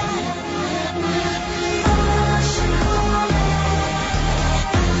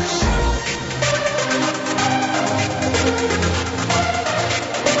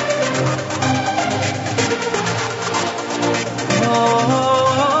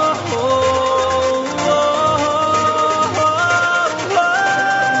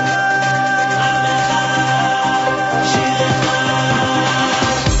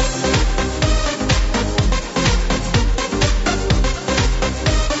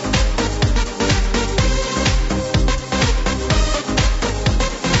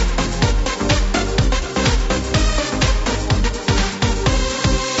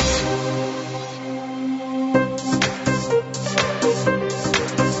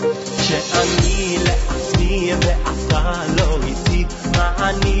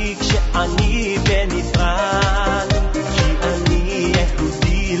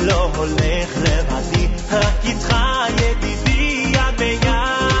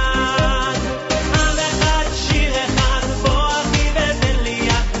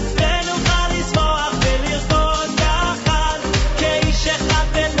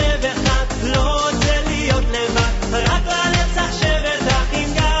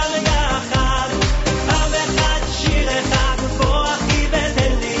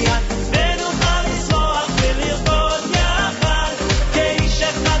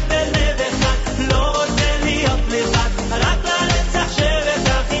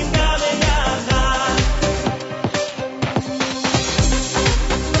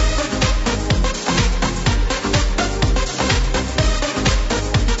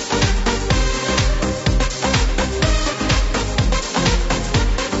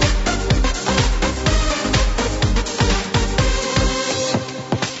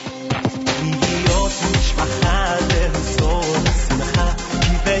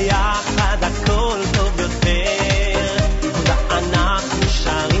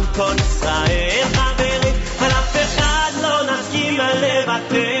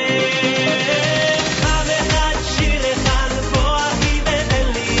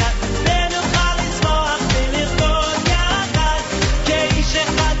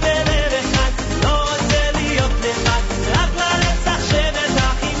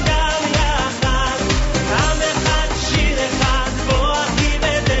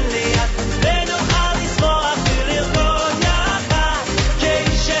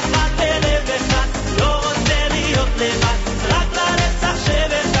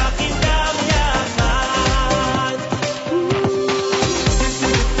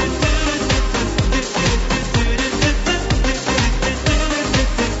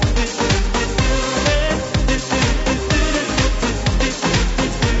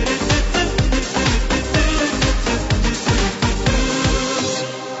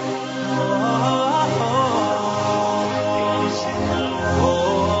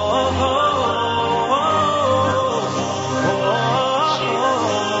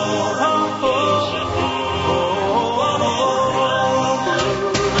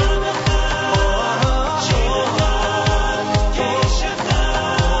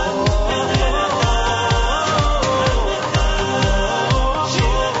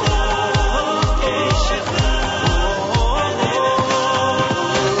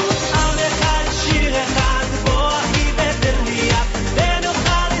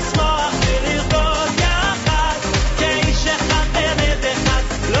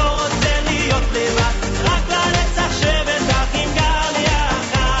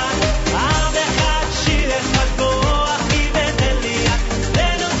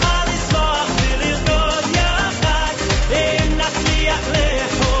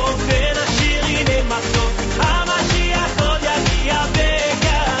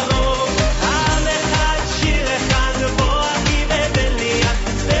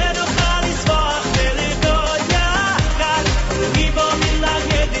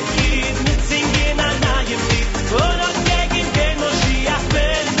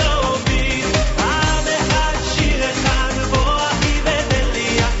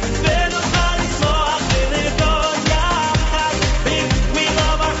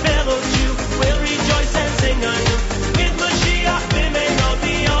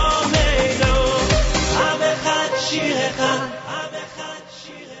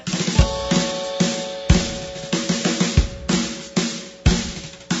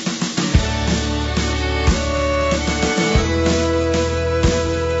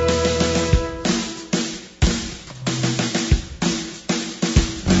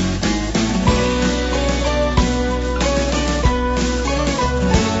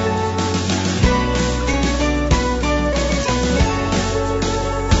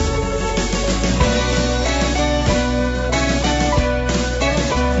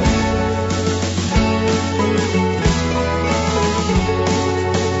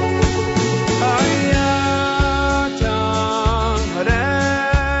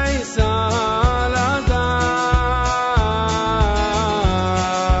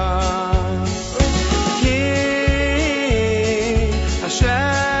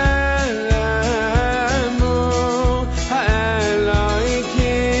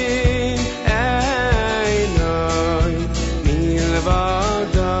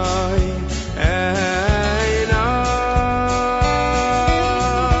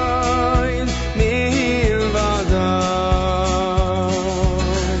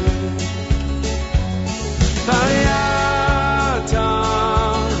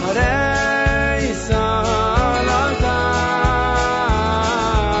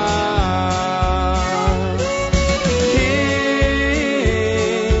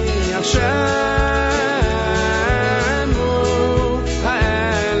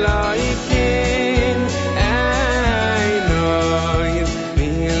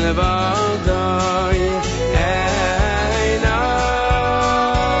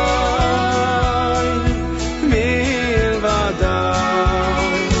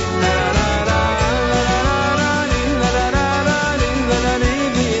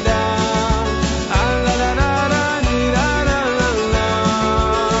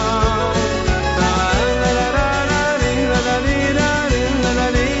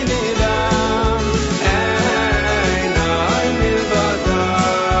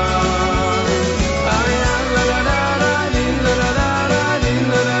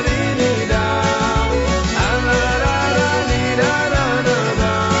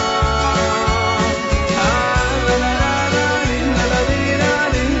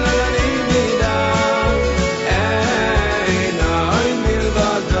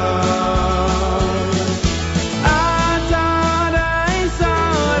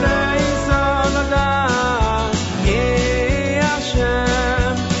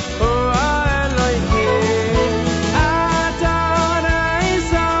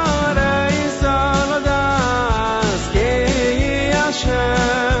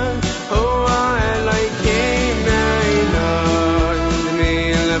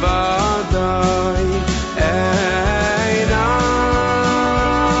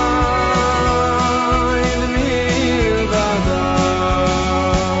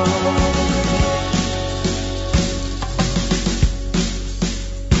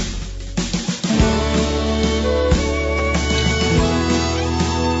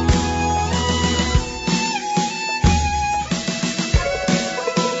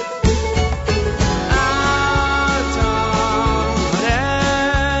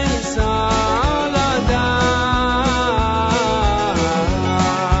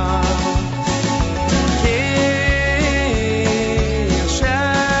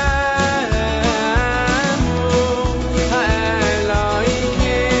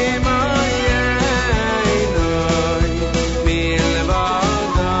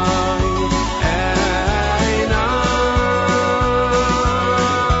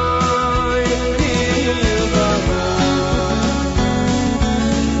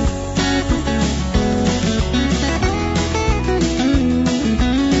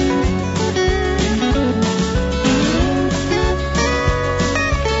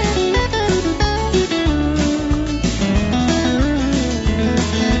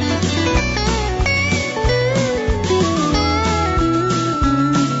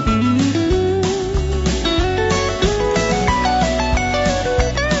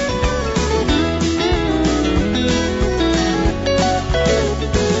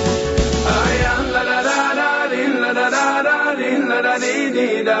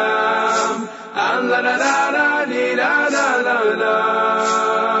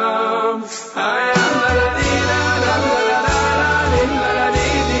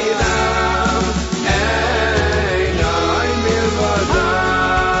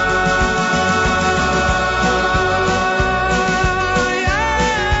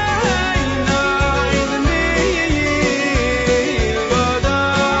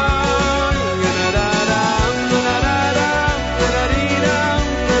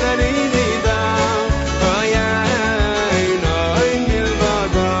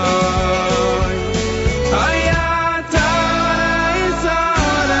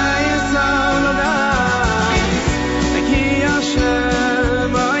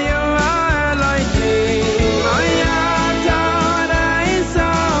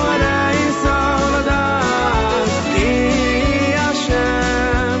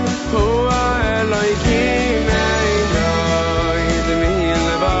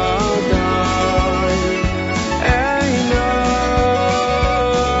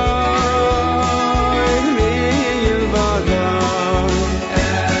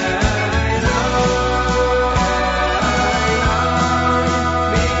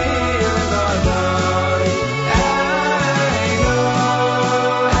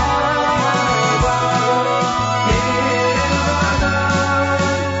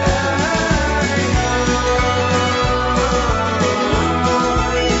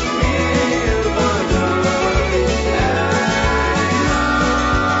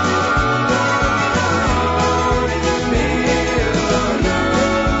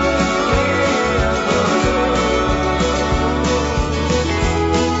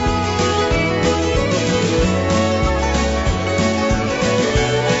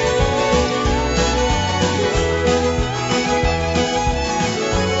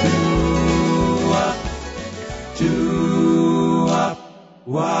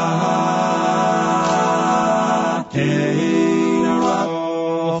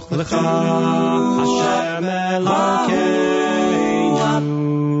 לך השם אלוקינו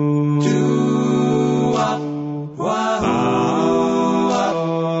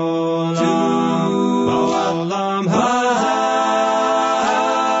בעולם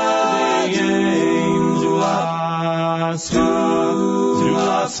הזה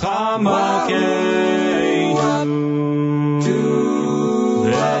זולתך מלכנו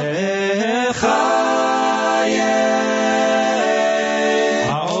לחיי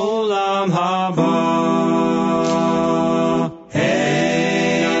העולם הבא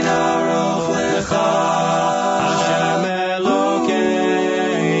אין ארוך לך השם אלוקינו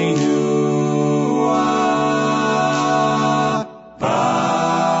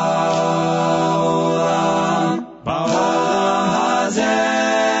בעולם הזה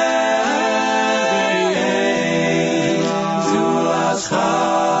זולתך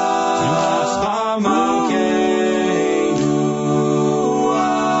מלכנו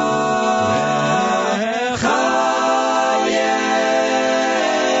לחיי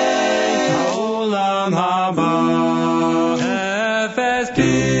העולם הבא אפס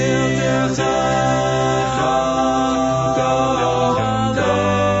פרצך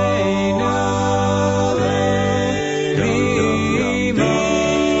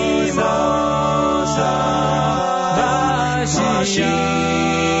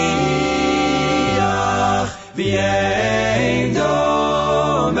ואין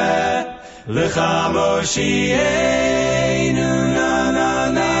דומה לך מושיענו נה נה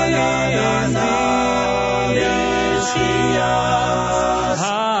נה נה נה ישעיהו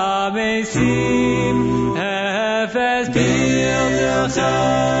המשים אפס פרצך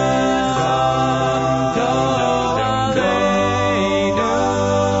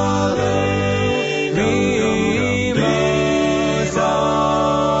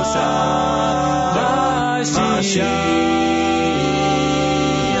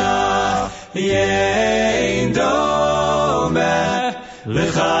אין דומה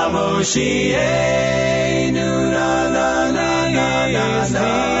לך מושיענו נה נה נה נה נה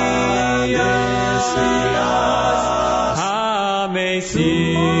ישעיהו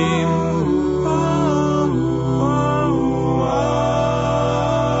המשים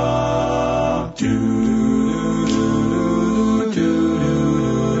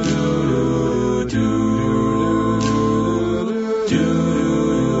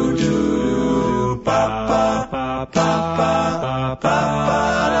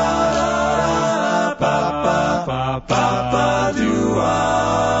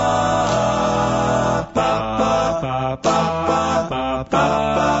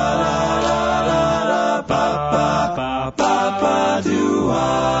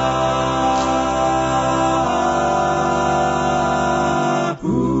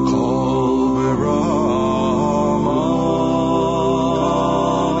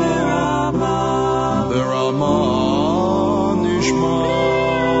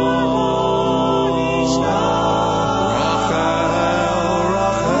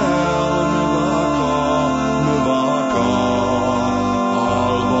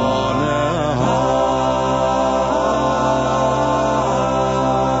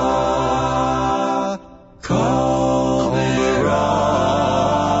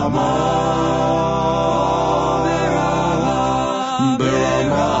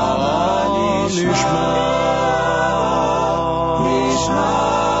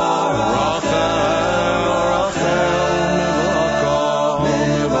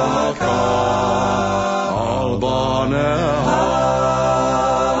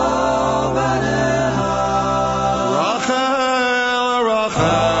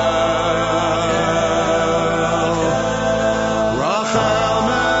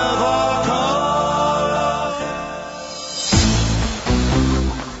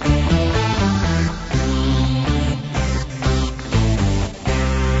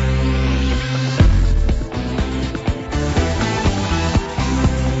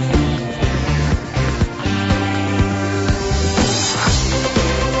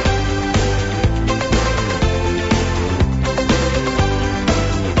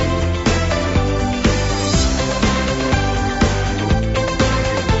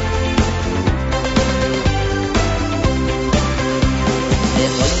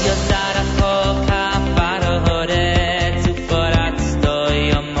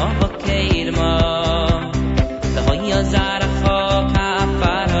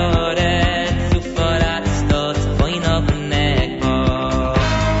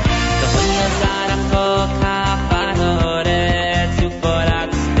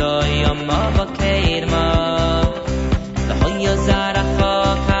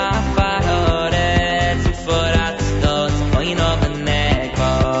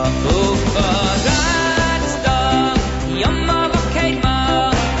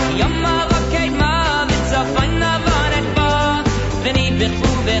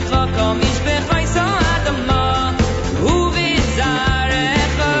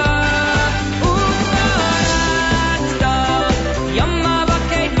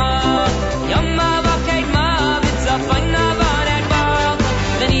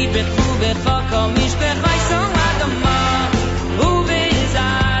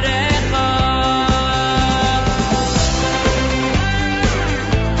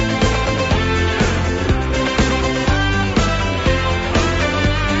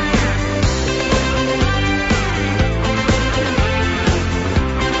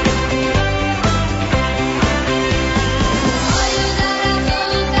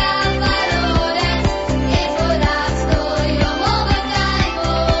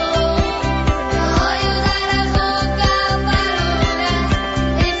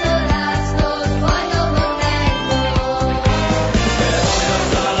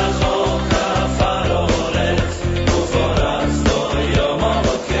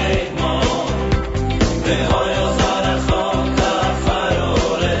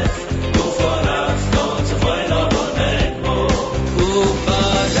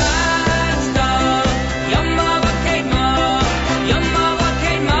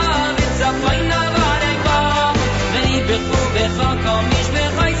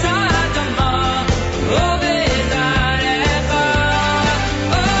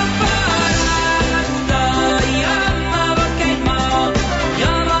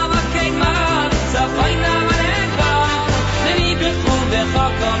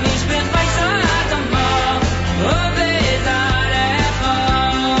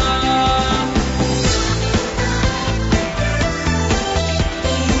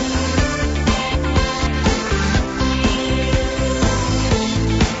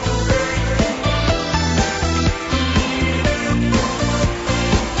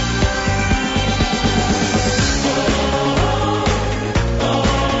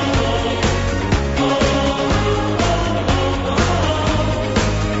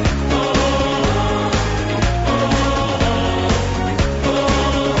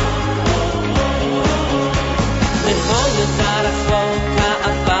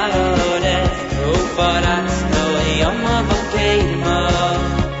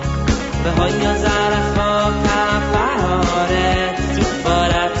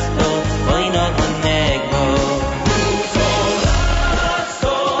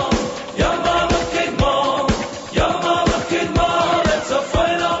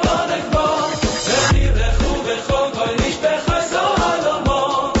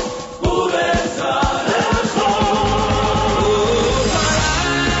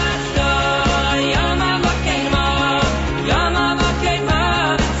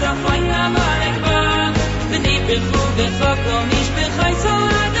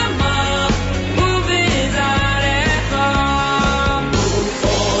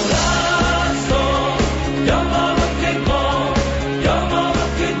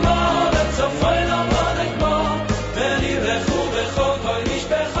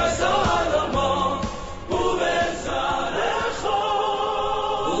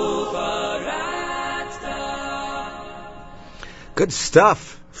Good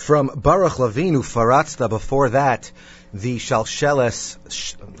stuff from Baruch Lavinu Faratzta. Before that, the Shalsheles,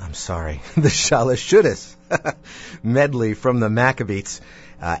 the Shalashudis medley from the Maccabees.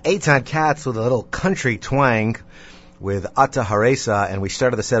 Eitan Katz with a little country twang with Ata Haresa, and we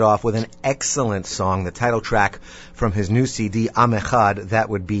started the set off with an excellent song, the title track from his new CD, Am Echad. That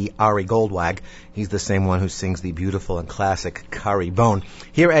would be Ari Goldwag. He's the same one who sings the beautiful and classic Kari Bone.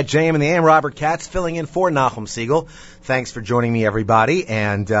 Here at JM in the AM, Robert Katz filling in for Nachum Siegel. Thanks for joining me, everybody.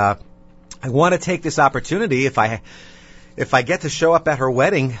 And I want to take this opportunity, if I get to show up at her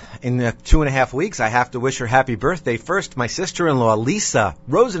wedding in 2.5 weeks, I have to wish her happy birthday. First, my sister-in-law, Lisa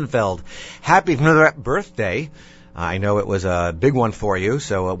Rosenfeld. Happy birthday. I know it was a big one for you,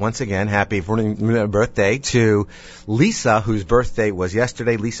 so once again, happy birthday to Lisa, whose birthday was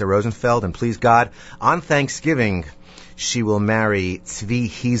yesterday, Lisa Rosenfeld, and please God, on Thanksgiving, she will marry Tzvi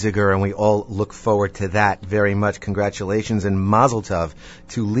Hieseger, and we all look forward to that very much. Congratulations and mazel tov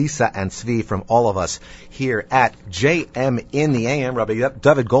to Lisa and Tzvi from all of us here at JM in the AM. Rabbi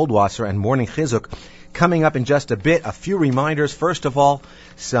David Goldwasser and Morning Chizuk. Coming up in just a bit, a few reminders. First of all,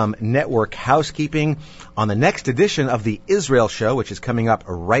 some network housekeeping. On the next edition of the Israel Show, which is coming up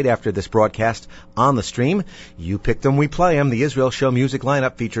right after this broadcast on the stream, you pick them, we play them. The Israel Show music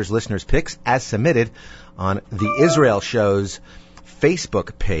lineup features listeners' picks as submitted on the Israel Show's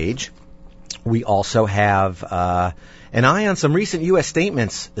Facebook page. We also have an eye on some recent U.S.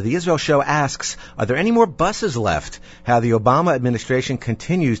 statements. The Israel Show asks, are there any more buses left? How the Obama administration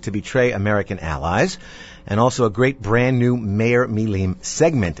continues to betray American allies. And also a great brand new Mayor Milim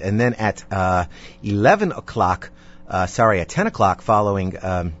segment. And then at 10 o'clock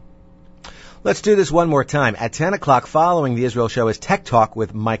following... Let's do this one more time. At 10 o'clock following the Israel Show is Tech Talk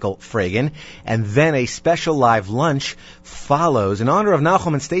with Michael Fragan, and then a special live lunch follows. In honor of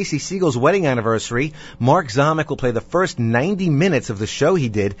Nachum and Stacy Siegel's wedding anniversary, Mark Zamek will play the first 90 minutes of the show he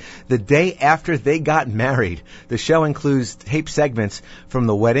did the day after they got married. The show includes tape segments from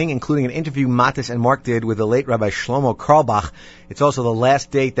the wedding, including an interview Matis and Mark did with the late Rabbi Shlomo Karlbach. It's also the last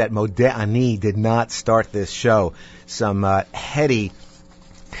date that Modeh Ani did not start this show. Some heady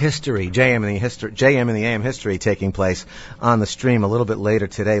history, JM in the AM history taking place on the stream a little bit later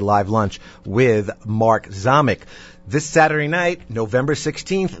today, live lunch with Mark Zamek. This Saturday night, November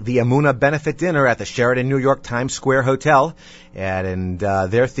 16th, the Amuna Benefit Dinner at the Sheraton New York Times Square Hotel. And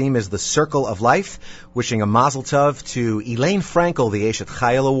their theme is the Circle of Life. Wishing a mazel tov to Elaine Frankel, the Eshet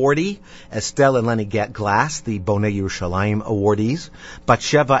Chayil awardee, Estelle and Lenny Glass, the Bonei Yerushalayim awardees,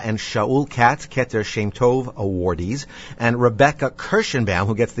 Batsheva and Shaul Katz, Keter Shem Tov awardees, and Rebecca Kirschenbaum,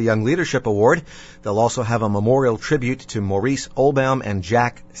 who gets the Young Leadership Award. They'll also have a memorial tribute to Maurice Olbaum and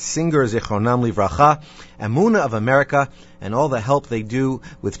Jack Singer, Zichronam Livracha, Amuna of America, and all the help they do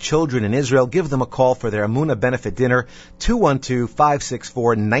with children in Israel. Give them a call for their Amuna Benefit Dinner,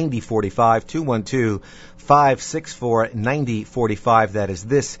 212-564-9045, 212-564-9045. That is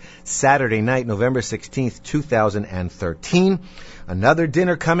this Saturday night, November 16th, 2013. Another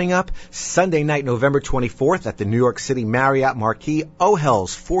dinner coming up Sunday night, November 24th at the New York City Marriott Marquis,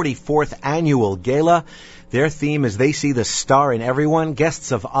 OHEL's 44th Annual Gala. Their theme is They See the Star in Everyone.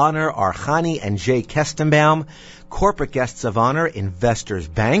 Guests of honor are Chani and Jay Kestenbaum. Corporate guests of honor, Investors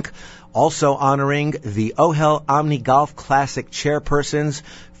Bank. Also honoring the OHEL Omni Golf Classic chairpersons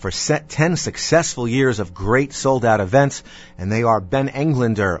for 10 successful years of great sold-out events. And they are Ben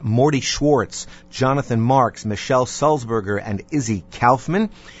Englander, Morty Schwartz, Jonathan Marks, Michelle Sulzberger, and Izzy Kaufman.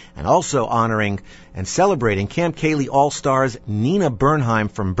 And also honoring and celebrating Camp Kaylee All-Stars, Nina Bernheim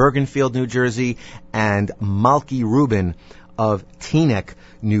from Bergenfield, New Jersey, and Malky Rubin of Teaneck,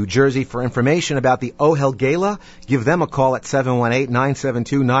 New Jersey. For information about the OHEL Gala, give them a call at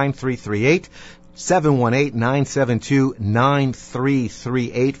 718-972-9338,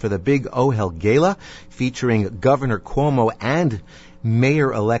 718-972-9338 for the big OHEL Gala, featuring Governor Cuomo and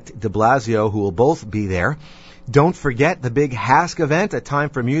Mayor-elect de Blasio, who will both be there. Don't forget the big HASC event, A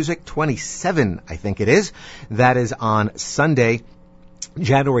Time for Music, 27, I think it is. That is on Sunday,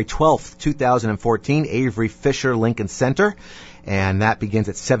 January 12th, 2014, Avery Fisher Lincoln Center. And that begins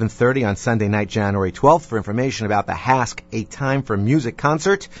at 7:30 on Sunday night, January 12th. For information about the HASC A Time for Music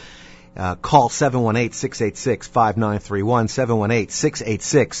concert, call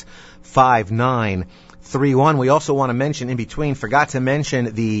 718-686-5931, 718-686-5931. We also want to mention in between, forgot to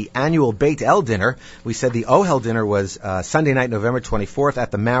mention the annual Beit El dinner. We said the OHEL dinner was Sunday night, November 24th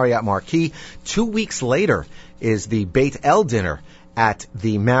at the Marriott Marquis. 2 weeks later is the Beit El dinner at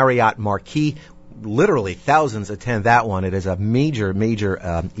the Marriott Marquis. literally thousands attend that one. It is a major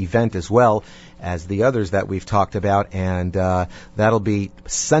event as well as the others that we've talked about, and that'll be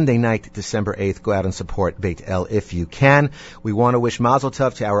Sunday night, December 8th. Go out and support Beit El if you can. We want to wish Mazel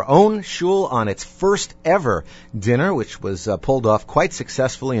Tov to our own shul on its first ever dinner, which was pulled off quite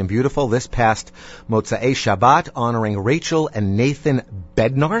successfully and beautiful this past Motzei Shabbat, honoring Rachel and Nathan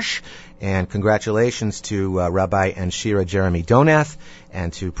Bednarsh. And congratulations to Rabbi and Shira Jeremy Donath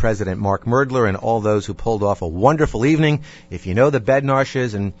and to President Mark Merdler and all those who pulled off a wonderful evening. If you know the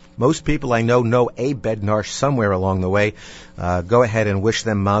Bednarshes, and most people I know a Bednarsh somewhere along the way, go ahead and wish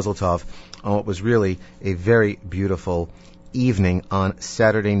them Mazel Tov on what was really a very beautiful evening on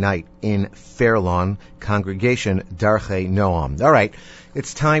Saturday night in Fairlawn, Congregation Darchei Noam. All right,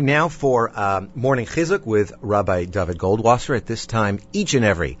 it's time now for Morning Chizuk with Rabbi David Goldwasser. At this time, each and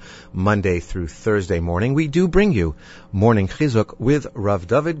every Monday through Thursday morning, we do bring you Morning Chizuk with Rav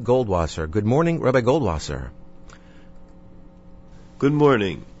David Goldwasser. Good morning, Rabbi Goldwasser. Good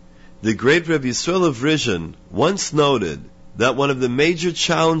morning. The great Rabbi Yisrael of Rizhin once noted that one of the major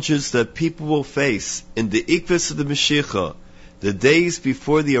challenges that people will face in the Ikvus of the Mashiach, the days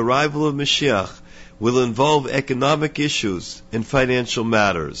before the arrival of Mashiach, will involve economic issues and financial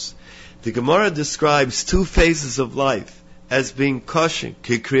matters. The Gemara describes two phases of life as being koshin,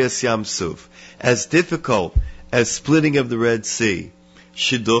 kikriyas yamsuf, as difficult as splitting of the Red Sea.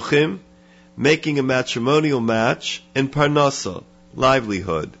 Shidduchim, making a matrimonial match, and parnasa,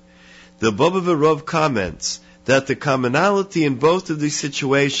 livelihood. The Baba V'Rov comments that the commonality in both of these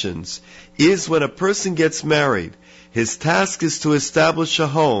situations is when a person gets married, his task is to establish a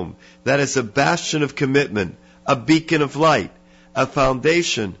home that is a bastion of commitment, a beacon of light, a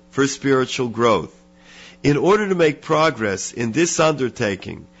foundation for spiritual growth. In order to make progress in this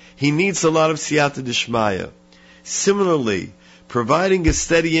undertaking, he needs a lot of siyata d'shmaya. Similarly, providing a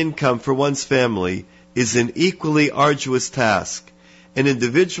steady income for one's family is an equally arduous task. An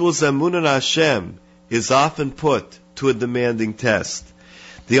individual's emunah in Hashem is often put to a demanding test.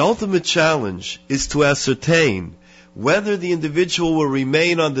 The ultimate challenge is to ascertain whether the individual will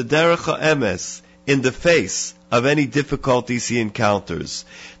remain on the derech ha'emes in the face of any difficulties he encounters.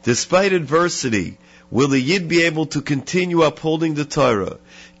 Despite adversity, will the Yid be able to continue upholding the Torah,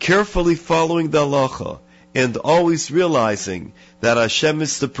 carefully following the halacha, and always realizing that Hashem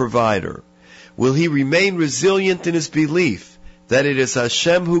is the provider? Will he remain resilient in his belief that it is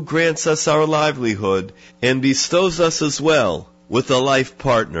Hashem who grants us our livelihood and bestows us as well with a life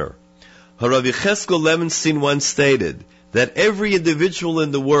partner? Harav Yecheskel Levenstein once stated that every individual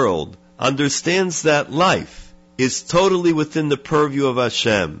in the world understands that life is totally within the purview of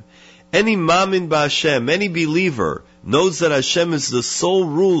Hashem. Any Mamin B'Hashem, any believer, knows that Hashem is the sole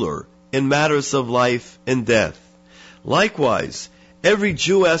ruler in matters of life and death. Likewise, every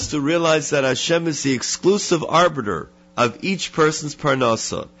Jew has to realize that Hashem is the exclusive arbiter of each person's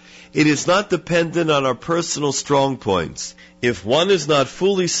parnasa. It is not dependent on our personal strong points. If one has not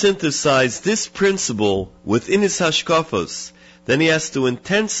fully synthesized this principle within his hashkafos, then he has to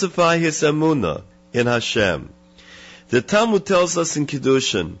intensify his emunah in Hashem. The Talmud tells us in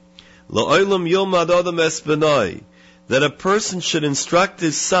Kiddushin, La'olam yomad adam es benoi, that a person should instruct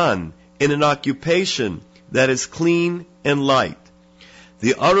his son in an occupation that is clean and light.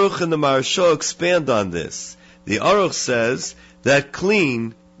 The Aruch and the Maharsha expand on this. The Aruch says that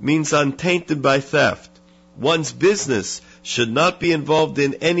clean means untainted by theft. One's business should not be involved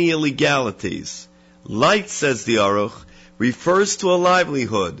in any illegalities. Light, says the Aruch, refers to a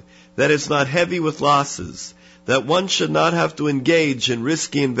livelihood that is not heavy with losses, that one should not have to engage in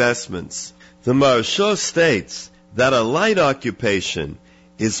risky investments. The Maharsha states that a light occupation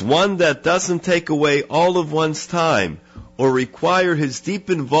is one that doesn't take away all of one's time or require his deep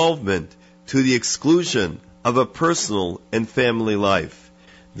involvement to the exclusion of a personal and family life.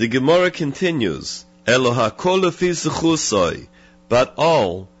 The Gemara continues, Elohakol lefi zechusoi, but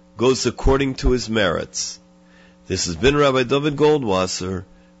all goes according to his merits. This has been Rabbi David Goldwasser,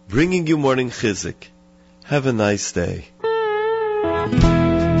 bringing you Morning Chizuk. Have a nice day.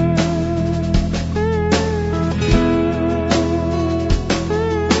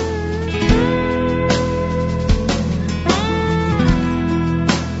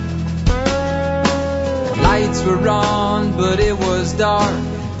 Lights were on, but it was dark.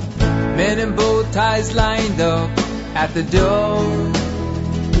 Men in bow ties lined up at the door.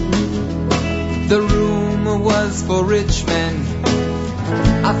 The room was for rich men.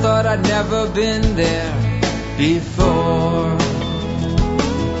 I thought I'd never been there before.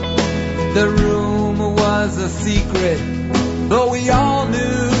 The room was a secret, but we all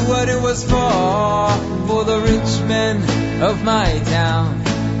knew what it was for. For the rich men of my town,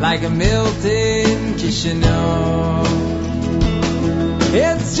 like a Milton Kishinev.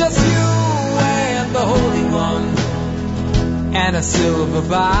 It's just you and the Holy One and a silver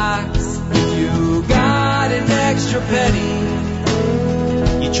box. If you got an extra penny,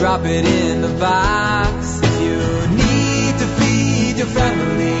 you drop it in the box. If you need to feed your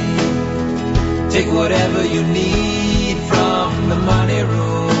family, take whatever you need from the money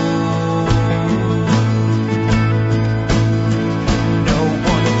room. No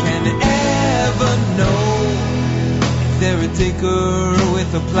one can ever know if they're a taker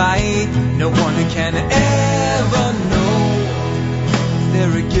with a plight. No one can ever know if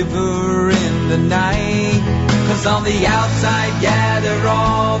they're a giver in the night. 'Cause on the outside, yeah, they're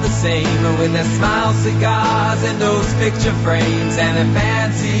all the same, with their smile cigars and those picture frames and their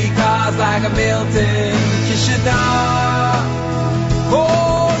fancy cars like a Milton Kishinev.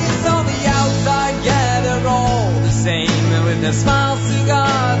 Oh, yes, on the outside, yeah, they're all the same, with their smile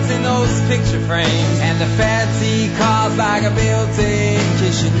cigars and those picture frames and the fancy cars like a Milton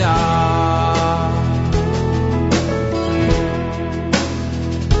Kishinev.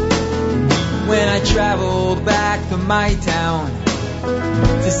 When I traveled back to my town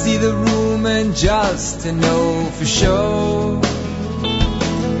to see the room and just to know for sure,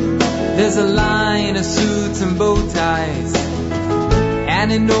 there's a line of suits and bow ties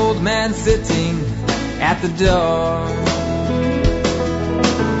and an old man sitting at the door.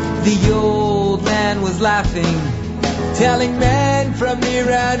 The old man was laughing, telling men from near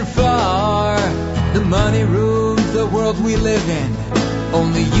and far, the money room's the world we live in,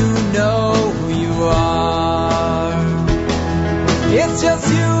 only you know who you are. It's just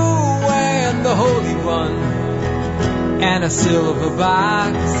you and the Holy One and a silver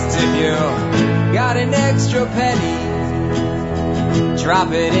box. If you got an extra penny,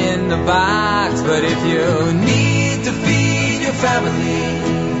 drop it in the box. But if you need to feed your family,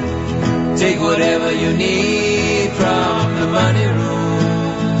 take whatever you need from the money room.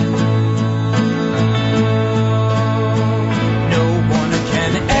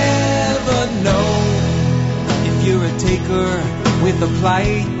 You're a taker with a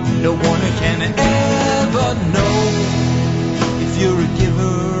plight. No one can ever know if you're a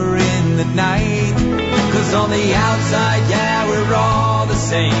giver in the night. 'Cause on the outside, yeah, we're all the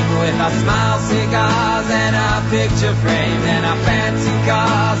same, with our smile cigars and our picture frame and our fancy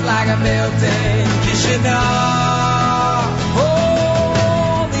cars like a Milton Kishinev.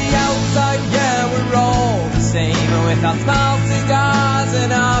 Oh, on the outside, yeah, we're all the same, with our smile cigars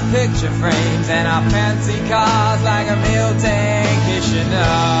and our picture frames and our fancy cars like a Milton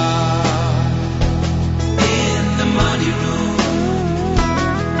Kishinev. In the money room,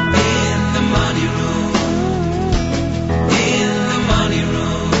 in the money room, in the money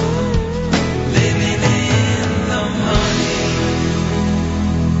room, living in the money room.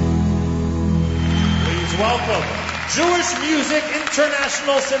 Please welcome Jewish music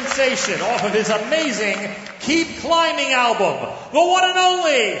international sensation off of his amazing Keep Climbing album, the one and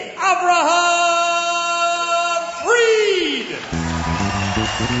only Abraham Fried.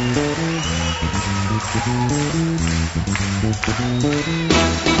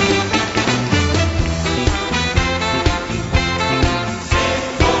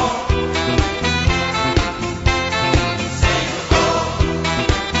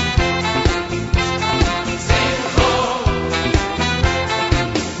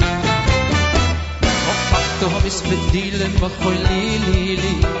 Misbedilen macholi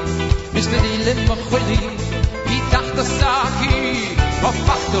lili, misbedilen macholi, itach tasaki.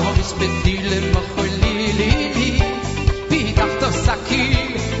 Opachto misbedilen macholi lili, itach tasaki.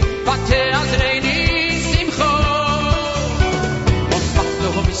 Vate azreini simcho. Opachto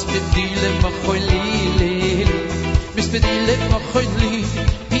misbedilen macholi lili, misbedilen macholi,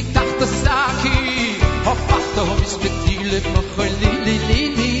 itach tasaki. Opachto misbedilen macholi lili,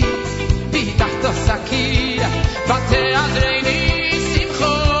 itach tasaki. Vate azreini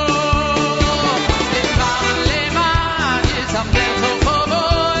simcho. Leman leman yizamder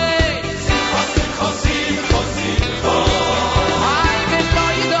chochovoy. Simcho simcho simcho simcho. Ay velo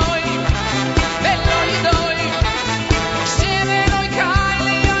yidoim, shemenoi kai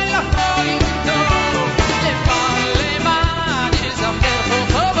le'ay lafoi vito. Leman leman yizamder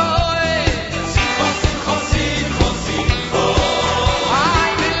chochovoy. Simcho simcho simcho simcho.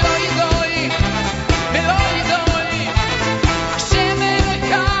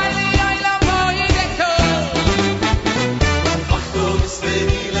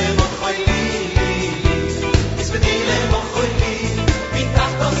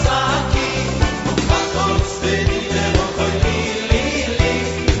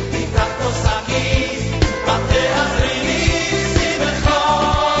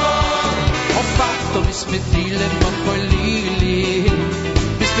 Bismillah Mocholili,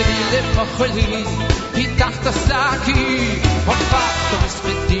 Bismillah Mocholili, Hitachta Saki, Hopachta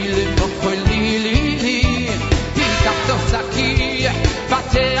Bismillah Mocholili, Hitachta Saki,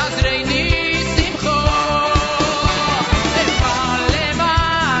 Bate Azreini Simcho,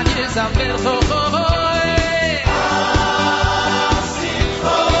 Leman Yizamel Chochoy.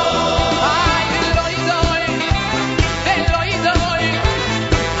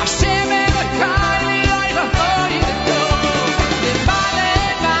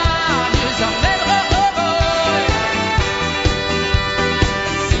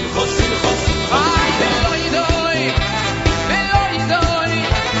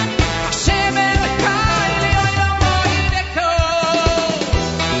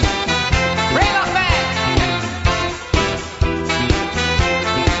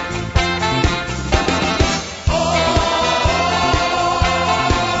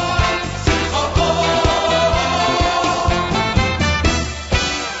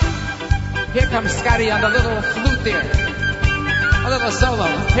 Here comes Scotty on the little flute there. A little solo.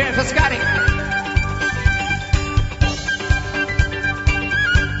 Here for Scotty.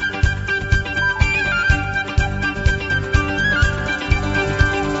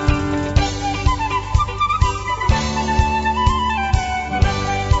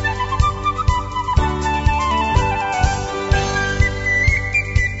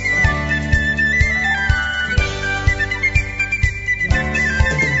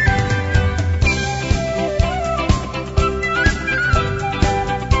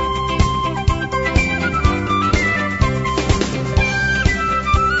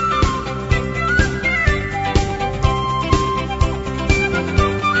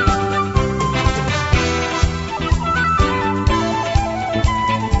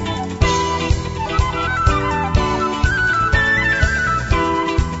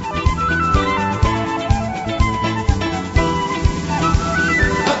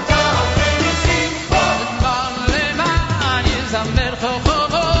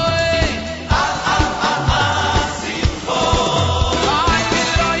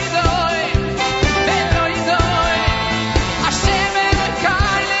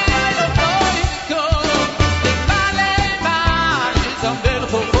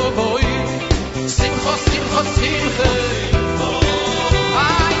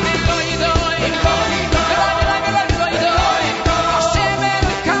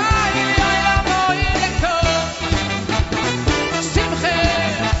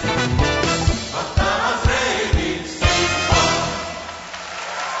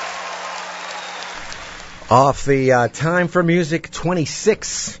 Off the Time for Music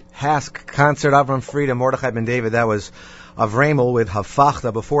 26 Hask concert, Avram Frieda, Mordechai Ben David. That was Avremel with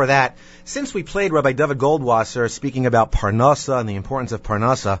Hafachta. Before that, since we played Rabbi David Goldwasser speaking about Parnasa and the importance of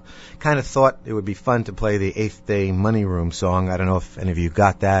Parnasa, kind of thought it would be fun to play the Eighth Day Money Room song. I don't know if any of you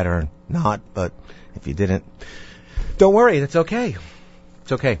got that or not, but if you didn't, don't worry, it's okay.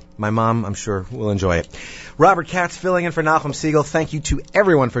 It's okay. My mom, I'm sure, will enjoy it. Robert Katz filling in for Nachum Siegel. Thank you to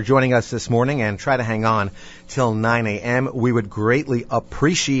everyone for joining us this morning, and try to hang on till 9 a.m. We would greatly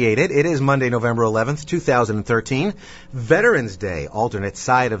appreciate it. It is Monday, November 11th, 2013. Veterans Day. Alternate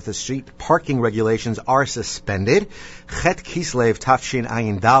side of the street parking regulations are suspended. Chet Kislev Tafshin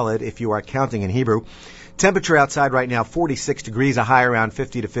Ayin Daled, if you are counting in Hebrew. Temperature outside right now, 46 degrees, a high around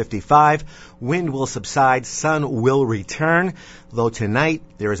 50 to 55. Wind will subside, sun will return, though tonight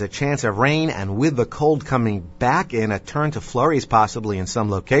there is a chance of rain, and with the cold coming back in, a turn to flurries possibly in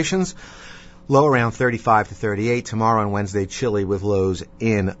some locations. Low around 35 to 38. Tomorrow and Wednesday, chilly with lows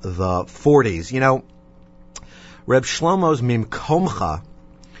in the 40s. You know, Reb Shlomo's Mimkomcha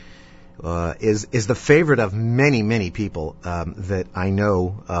is the favorite of many, many people that I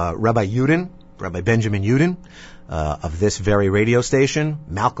know. Rabbi Benjamin Yudin of this very radio station,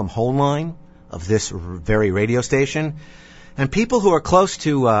 Malcolm Holnline of this very radio station, and people who are close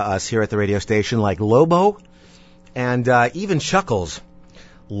to us here at the radio station like Lobo and even Chuckles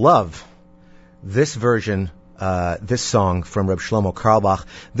love this version, this song from Reb Shlomo Carlebach.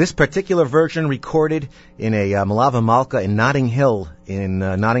 This particular version recorded in a Malava Malka in Notting Hill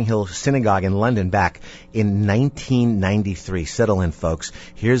Synagogue in London back in 1993. Settle in, folks.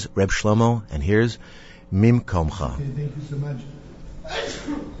 Here's Reb Shlomo, and here's Mimkomcha. Okay, thank you so much.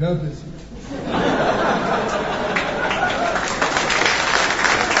 God bless you.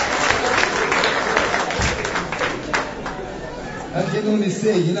 I can only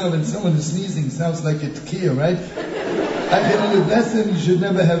say, when someone is sneezing, sounds like it's clear, right? I can only bless him. You should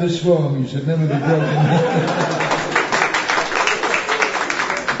never have a shvorm. You should never be broken.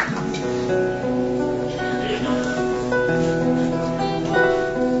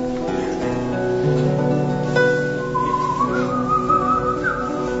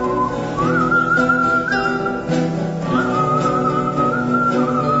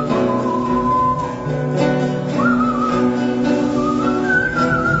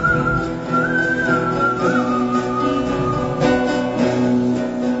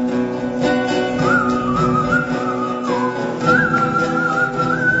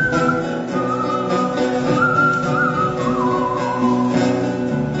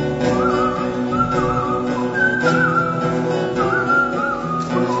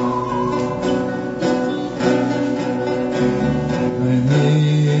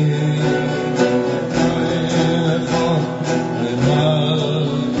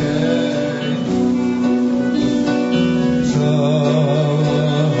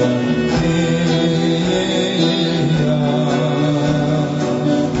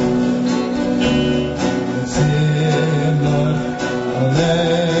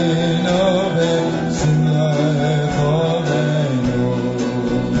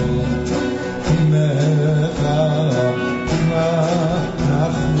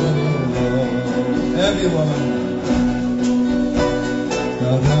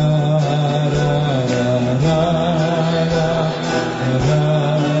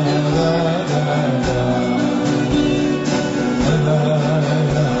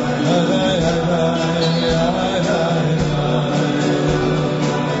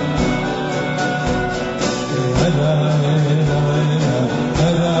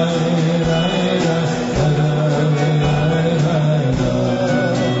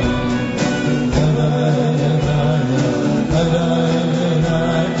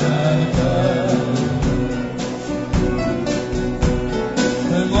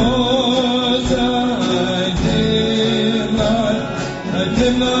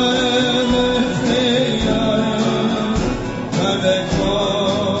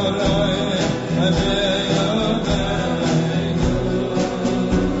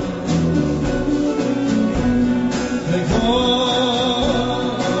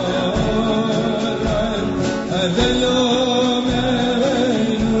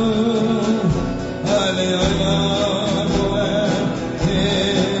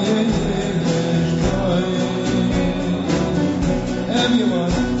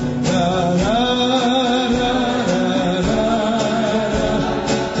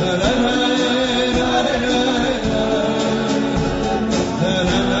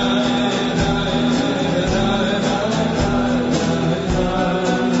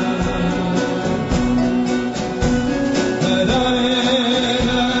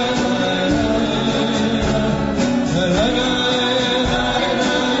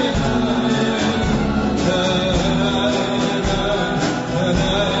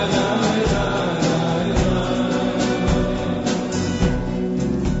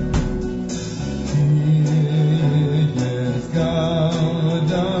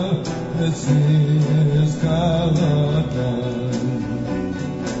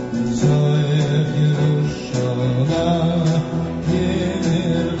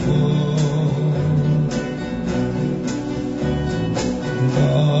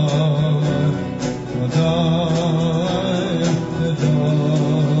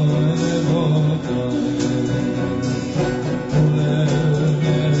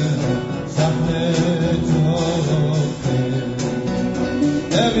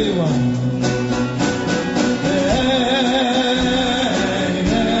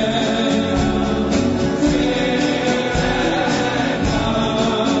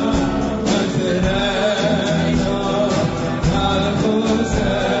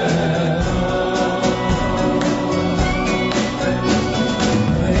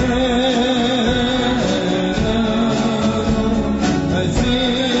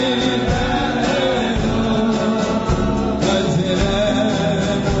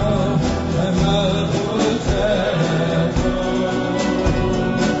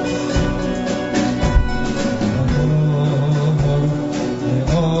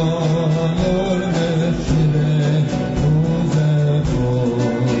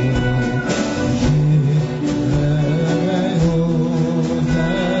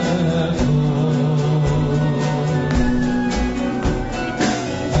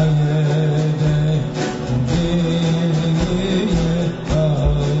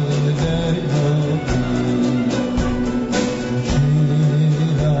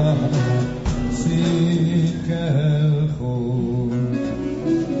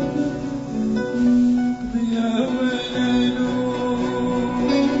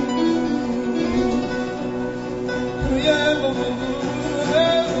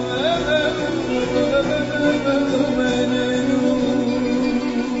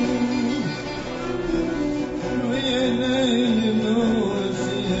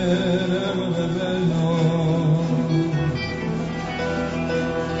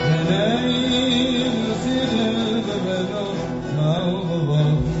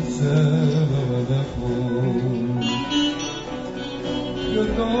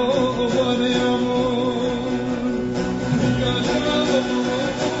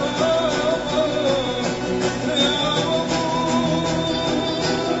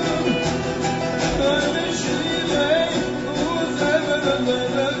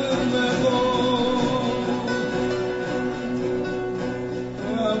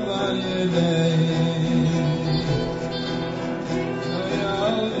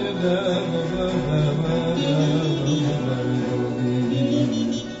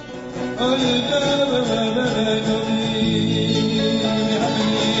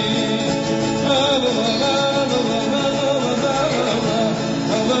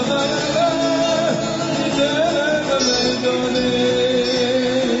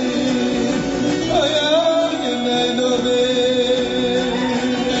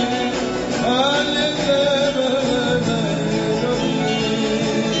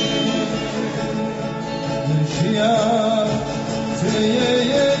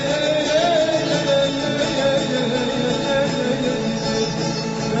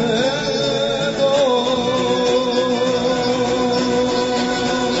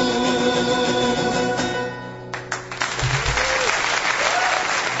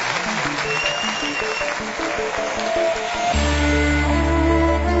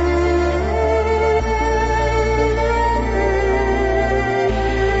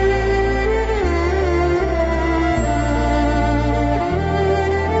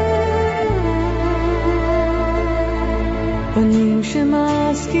 פנים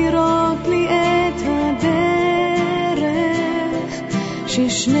שמזכירות לי את הדרך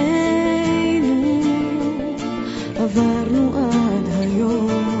ששנינו עברנו עד היום,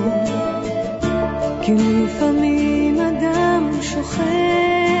 כי לפעמים אדם שוכח,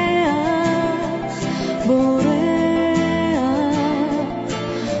 בורח,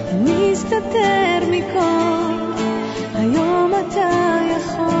 מסתתר מכל. היום אתה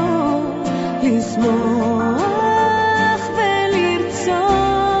יכול לשמוח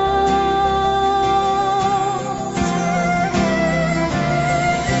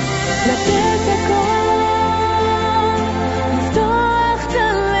לתת הכל, לפתוח את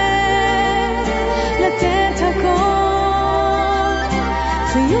הלב, לתת הכל,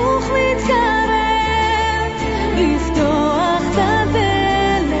 חיוך מתקרב, לפתוח את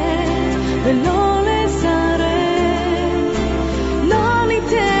הדלת ולא לסרב, לא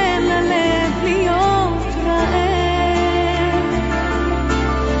ניתן ללב להיות רעב,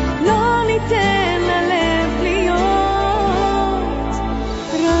 לא ניתן ללב להיות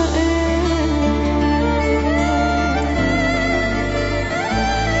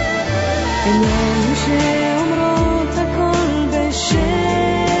עיניים שאומרות הכל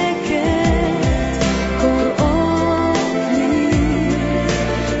בשקט, קוראות לי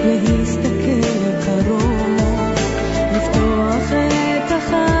להסתכל קרוב, לפתוח את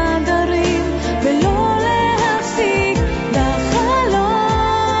החדרים ולא להפסיק לחלום,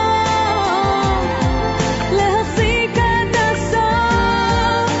 להחזיק את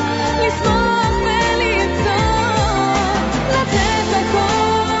הסוף, לשמוח ולרצות,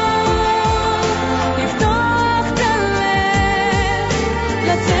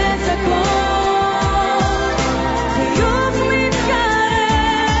 לתת הכל,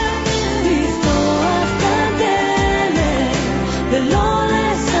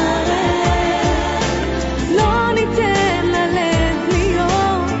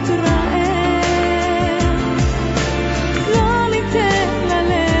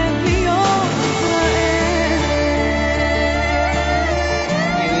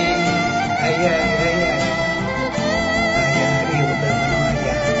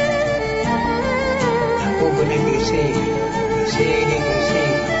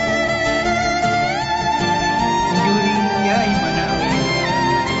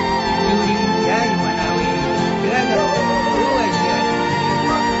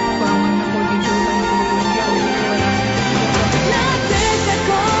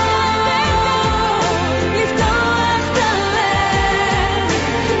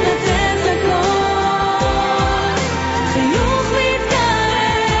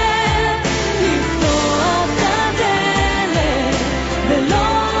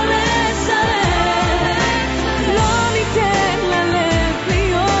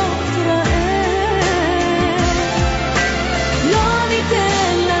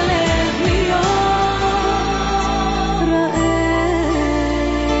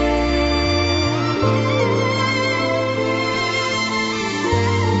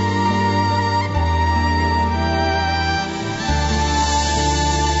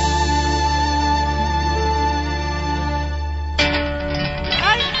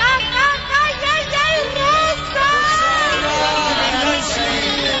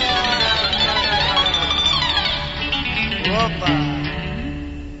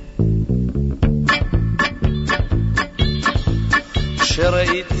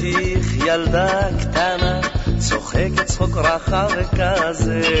 ראיתיך ילדה קטנה צוחקת צחוק רחב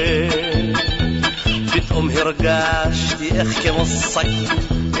כזה, פתאום הרגשתי איך כמו שק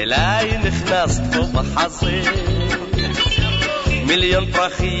אליי נכנסת פה בחזה, מיליון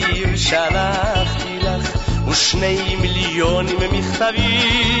פרחים שלחתי לך, ו2 מיליונים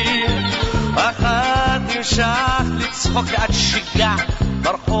מכתבים. אחת המשך לצחוק עד שיגע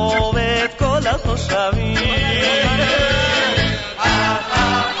ברחוב את כל התושבים.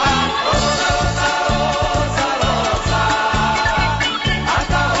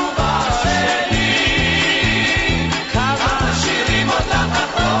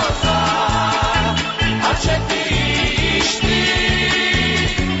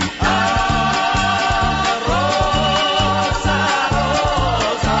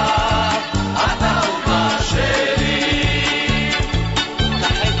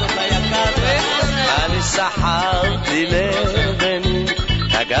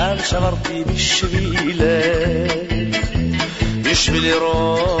 שברתי בשבילך, בשביל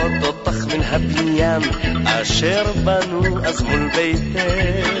לראות אותך מן הבניין אשר בנו אז מול ביתך.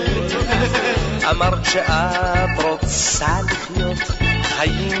 אמרת שאת רוצה לחיות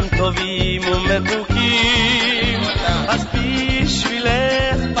חיים טובים ומתוקים, אז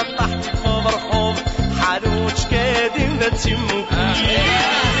בשבילך פתחתי פה ברחוב חנות שקדים וצימוקים.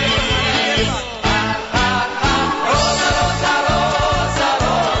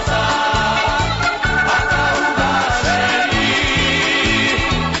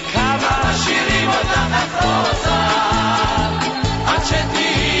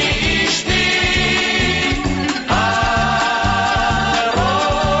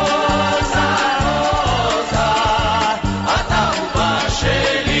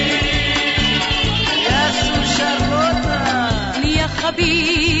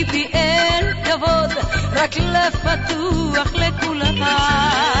 רק לב פתוח לכולם,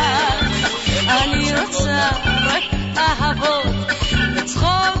 אני רוצה רק אהבות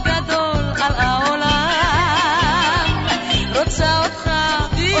וצחוק גדול על העולם. רוצה אותך,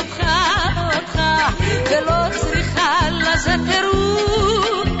 אותך, אותך, ולא צריכה לזה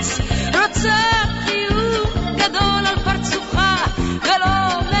תירוץ. רוצה חיוך גדול על פרצופך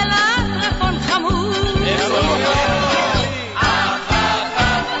ולא מלטלפון חמוץ.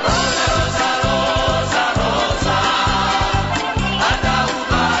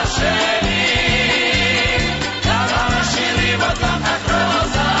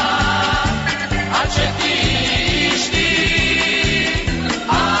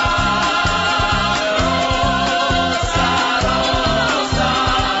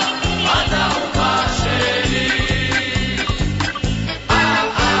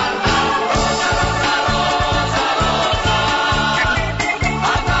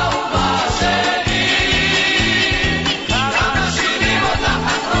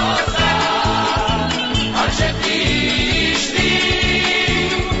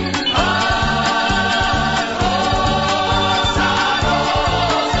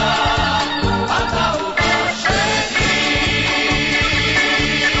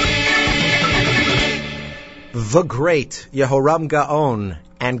 The great Yehoram Gaon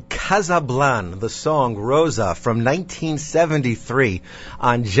and Casablan, the song Rosa from 1973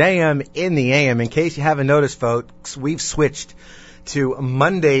 on JM in the AM. In case you haven't noticed, folks, we've switched to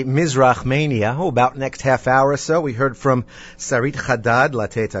Monday Mizrach Mania. About next half hour or so, we heard from Sarit Chadad,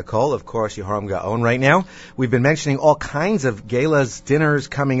 Lateta Kol, of course, Yehoram Gaon right now. We've been mentioning all kinds of galas, dinners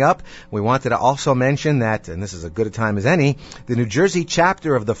coming up. We wanted to also mention that, and this is as good a time as any, the New Jersey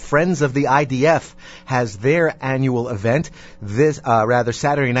chapter of the Friends of the IDF has their annual event this,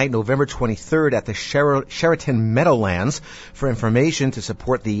 Saturday night, November 23rd at the Sheraton Meadowlands. For information to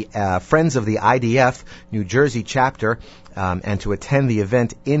support the Friends of the IDF New Jersey chapter, and to attend the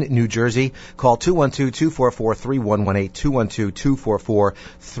event in New Jersey, call 212-244-3118,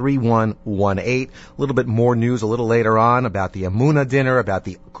 212-244-3118. A little bit more news a little later on about the Amuna dinner, about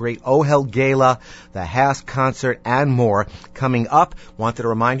the great Ohel Gala, the Haas concert, and more coming up. Wanted to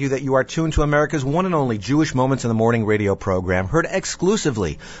remind you that you are tuned to America's one and only Jewish Moments in the Morning radio program, heard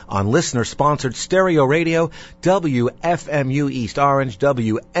exclusively on listener-sponsored stereo radio, WFMU East Orange,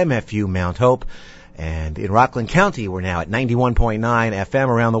 WMFU Mount Hope. And in Rockland County, we're now at 91.9 FM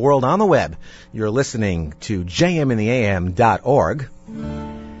around the world on the web. You're listening to jmintheam.org.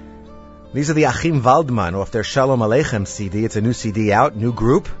 These are the Achim Waldman off their Shalom Aleichem CD. It's a new CD out, new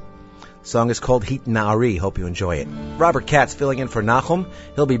group. The song is called Hit Na'ari. Hope you enjoy it. Robert Katz filling in for Nachum.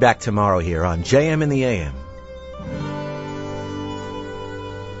 He'll be back tomorrow here on JM in the AM.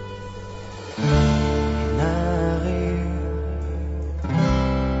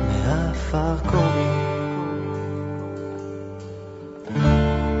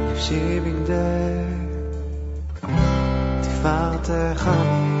 לבשי בגדי תפארתך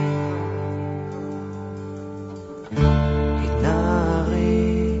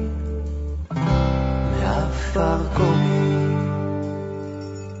התנערי מעפר קומי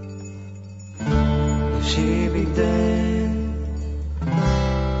בידי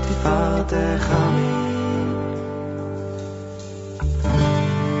תפארתך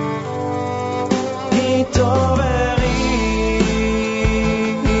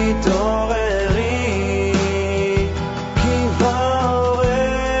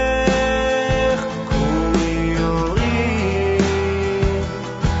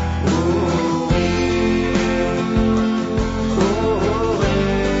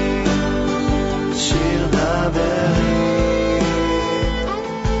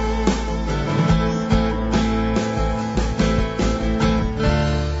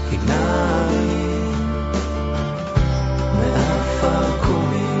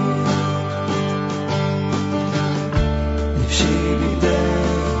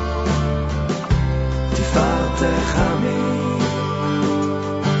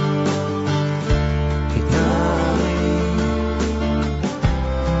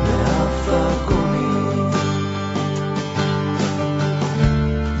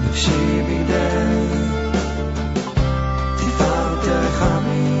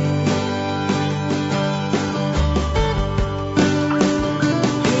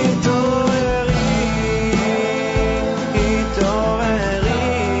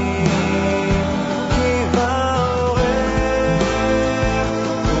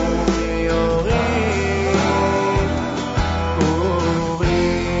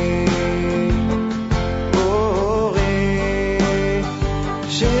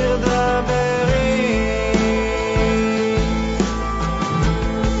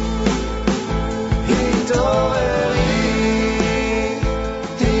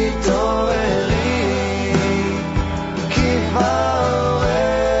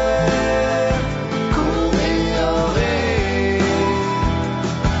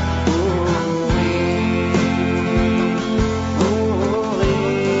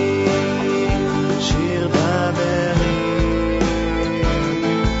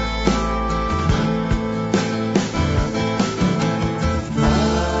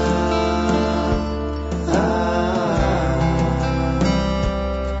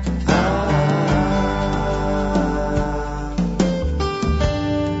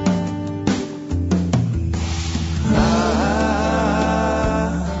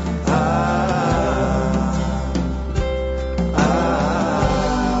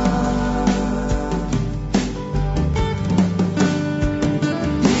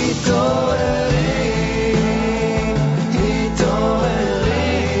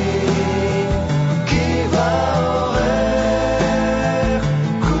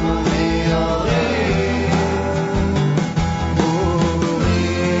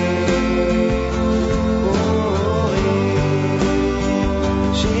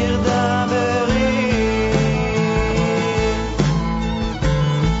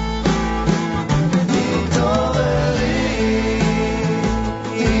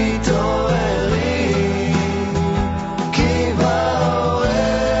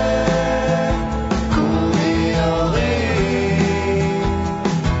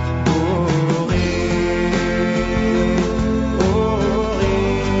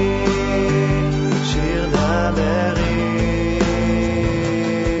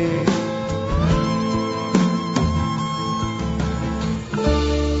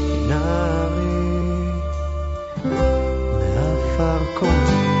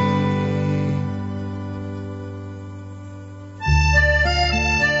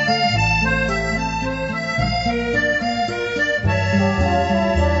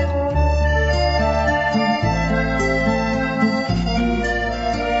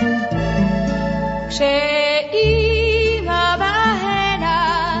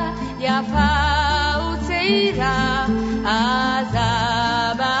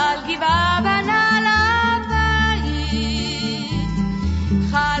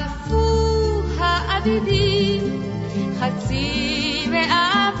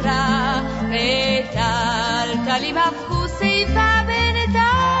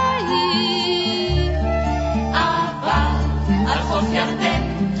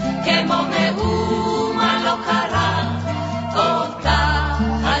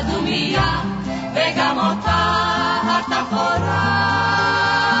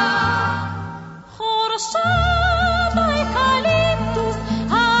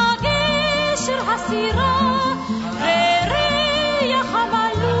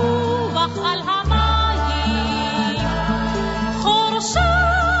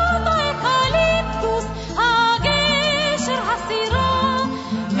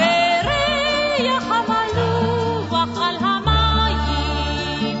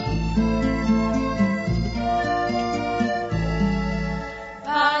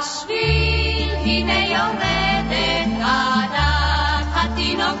בשביל הנה יורד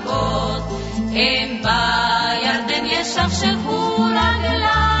הם בירדן ישכשכו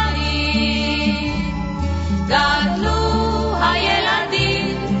רגליים, גדלו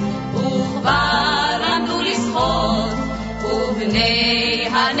הילדים וכבר למדו לשחות, ובני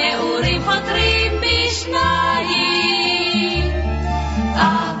הנעורים חותרים בשניים.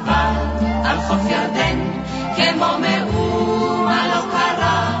 אבל על חוף ירדן כמו מאומה לא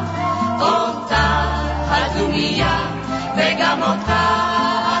קרה, אותה הדומייה וגם אותה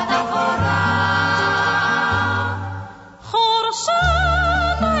התפורה.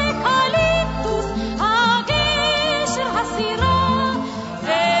 חורשת האקליפטוס, הגשר הסירה,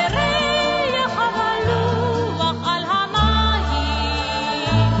 וריח המלוח על המים.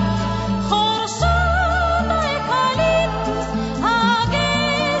 חורשת האקליפטוס,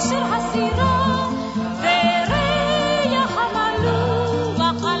 הגשר הסירה, וריח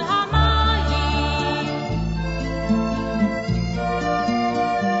המלוח על המים.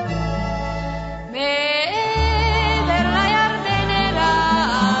 מעבר לירדן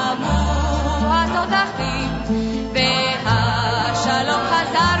הרמו התותחים, והשלום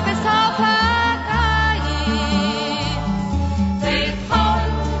חזר בסוף הקיץ. וכל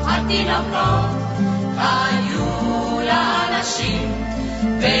התינוקות היו לאנשים,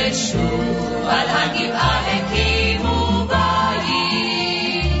 ושוב על הגבעה הקימו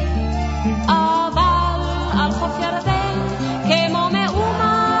בית. אבל על חוף ירדן כמו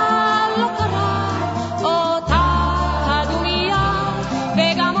מאומה לא קרה, אותה הדומייה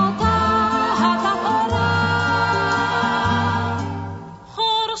וגם אותה התפאורה.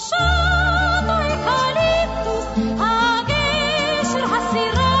 חורשת האקליפטוס, הגשר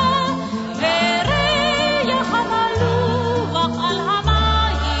הסירה, וריח המלוח על המים.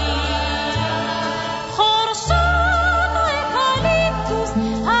 חורשת האקליפטוס,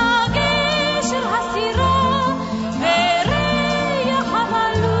 הגשר הסירה, וריח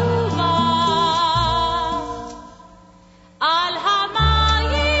המלוח על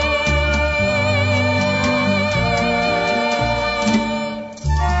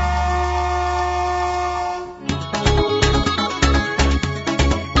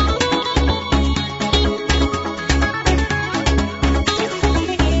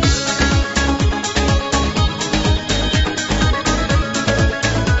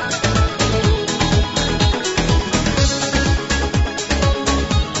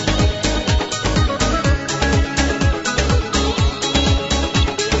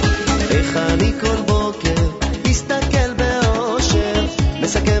איך אני כל בוקר מסתכל באושר,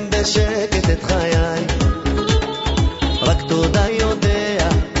 מסכם בשקט את חיי, רק תודה יודע,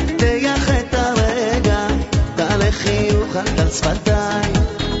 תייח את הרגע, תעלה חיוך על שפתיי.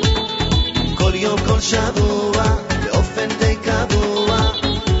 כל יום כל שבוע באופן די קבוע,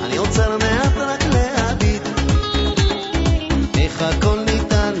 אני עוצר מעט רק להביט, איך הכל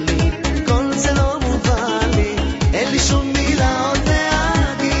ניתן לי, כל זה לא מובן לי, אין לי שום מילה עוד להגיד.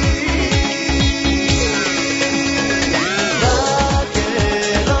 רק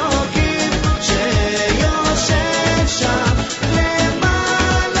אלוקים שיושב שם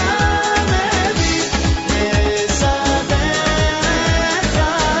למעלה מביט, מסדר את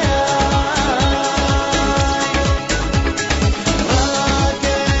חיי. רק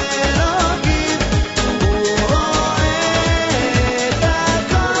אלוקים, הוא רואה את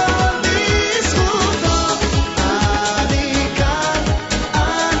הכל בזכותו, אני כאן,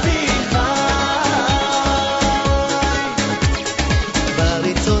 אני חי.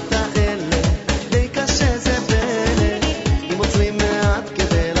 בריצות האלה די קשה זה פלא, אם עוצרים מעט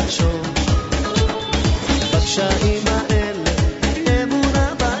כדי לחשוב, בקשיים האלה אמונה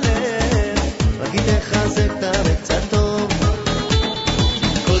בלב, רק היא תחזק את הלב קצת טוב.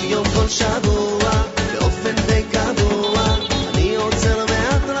 כל יום כל שבוע באופן די קבוע, אני עוצר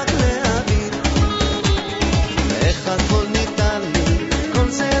מעט רק להביט, ואיך הכל ניתן לי,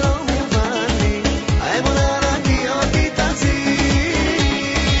 כל זה לא מובן לי, האמונה רק היא אותי תציל.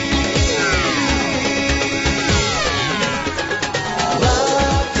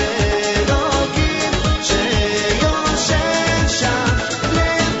 רק אלוקים שיושב שם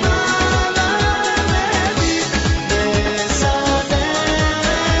למעלה מביט, מסדר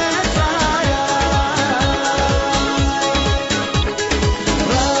את חיי.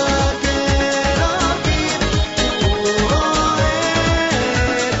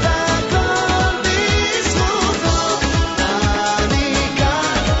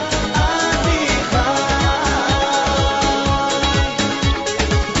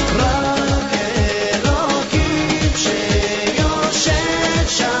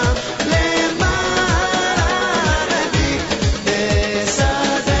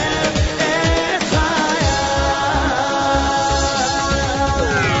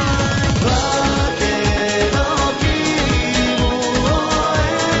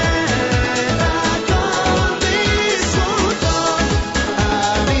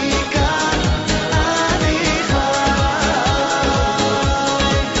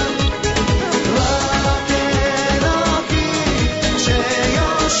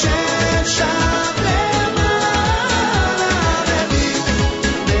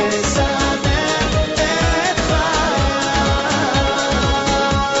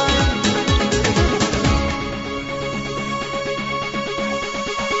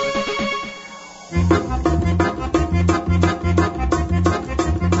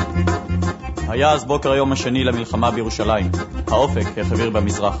 היה אז בוקר היום השני למלחמה בירושלים. האופק החביר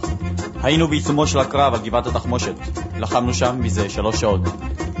במזרח. היינו בעיצומו של הקרב על גבעת התחמושת. לחמנו שם מזה 3 שעות.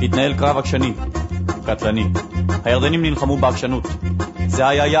 התנהל קרב עקשני, קטלני. הירדנים נלחמו בעקשנות. זה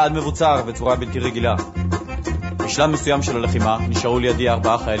היה יעד מבוצר וצורה בלתי רגילה. בשלב מסוים של הלחימה נשארו לידי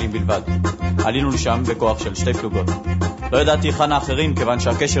 4 חיילים בלבד. עלינו לשם בכוח של 2 פלוגות. לא ידעתי היכן האחרים כיוון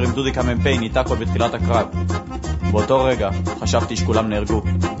שהקשר עם דודיק המ"פ ניתק עוד בתחילת הקרב. באותו רגע חשבתי שכולם נהרגו.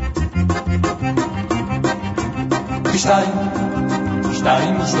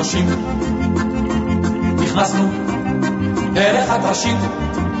 ב2:30 נכנסנו דרך הקרשים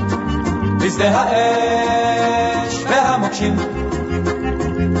בשדה האש והמוקשים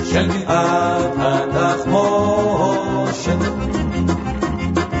של גבעת התחמושת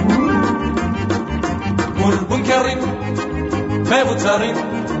מול בונקרים מבוצרים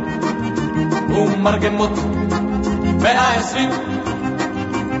ומרגמות 120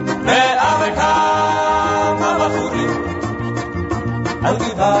 ואחרי כמה בחורים על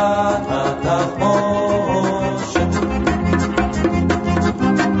גבעת התחמושת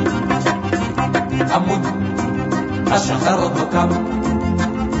עמוד השחר עוד לא קם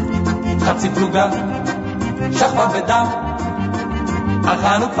חצי פלוגה שכבה בדם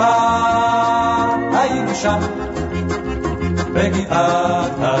אכלנו כבר היינו שם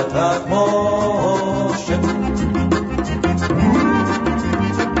בגבעת התחמושת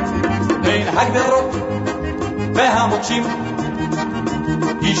בין הגדרות והמוקשים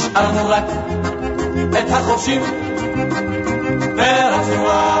השארנו רק את החופשים ורצנו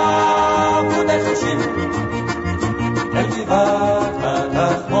עמודי חושים אל גבעת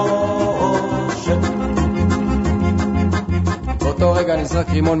התחמושת. באותו רגע נזרק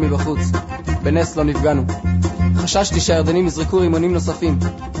רימון מבחוץ. בנס לא נפגענו. חששתי שהירדנים יזרקו רימונים נוספים.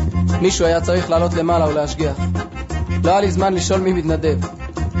 מישהו היה צריך לעלות למעלה ולהשגיח. לא היה לי זמן לשאול מי מתנדב.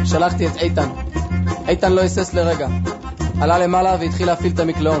 שלחתי את איתן. איתן לא היסס לרגע. עלה למעלה והתחיל להפעיל את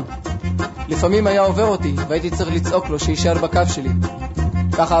המקלעון. לפעמים היה עובר אותי והייתי צריך לצעוק לו שישאר בקו שלי.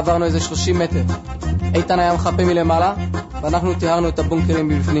 ככה עברנו איזה 30 מטר. איתן היה מחפה מלמעלה ואנחנו תיארנו את הבונקרים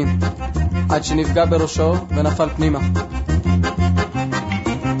מבפנים עד שנפגע בראשו ונפל פנימה.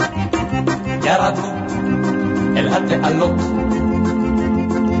 ירדנו אל התעלות,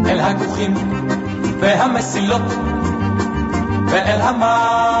 אל הגוחים והמסילות ואל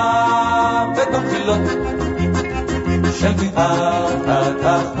המוות בחילות של גבעת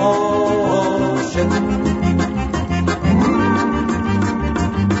התחמושת.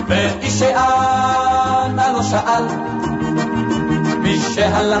 ואיש שענה לא שאל, מי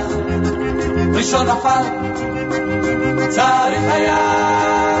שהלך ראשון נפל. צריך היה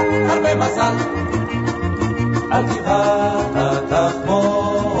הרבה מזל על גבעת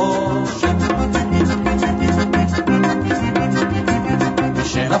התחמושת. מי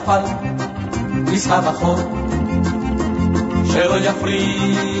שנפל נסחב אחור, שלא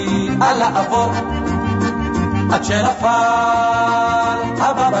יפריע לעבור עד שנפל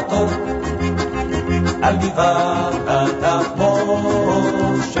הבא בתור על גבעת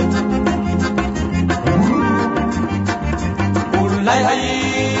התחמושת. אולי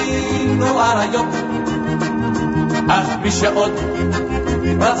היינו אריות, אך מי שעוד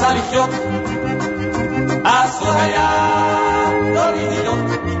רצה לחיות אסור היה לא להיות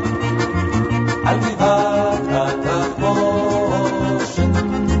על גבעת התחמושת.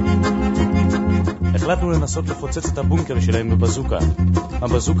 החלטנו לנסות לפוצץ את הבונקר שלהם בבזוקה.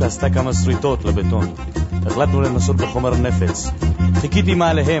 הבזוקה עשתה כמה שריטות לבטון. החלטנו לנסות בחומר נפץ. חיכיתי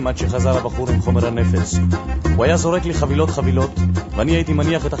מעליהם עד שחזר הבחור עם חומר הנפץ. הוא היה זורק לי חבילות, ואני הייתי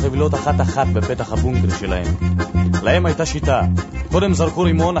מניח את החבילות אחת בפתח הבונקר שלהם. להם הייתה שיטה. קודם זרקו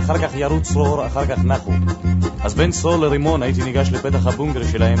רימון, אחר כך ירו צרור, אחר כך נחו. אז בין צרור לרימון הייתי ניגש לפתח הבונקר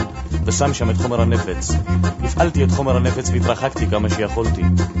שלהם ושם שם את חומר הנפץ. הפעלתי את חומר הנפץ והתרחקתי כמה שיכולתי.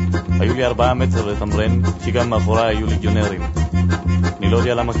 היו לי 4 מטר לתמרן, כי גם מאחוריי היו ליגיונרים. אני לא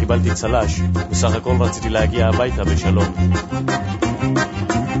יודע למה קיבלתי צלש, בסך הכל רציתי להגיע הביתה בשלום.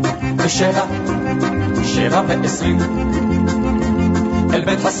 ב7:20 אל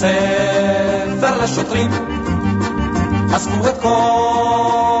בית הספר לשוטרים אספו את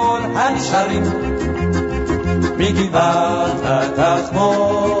כל הנשארים מגבעת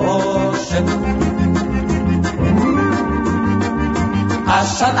התחמושת.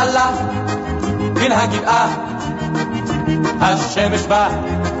 עשן עלה מן הגבעה, השמש בא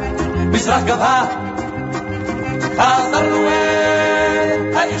מזרח גבהה, חזרנו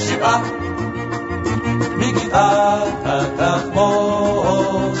אל העיר שבעה מגבעת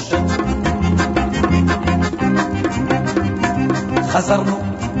התחמושת. חזרנו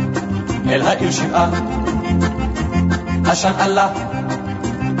אל העיר שבעה, עשן עלה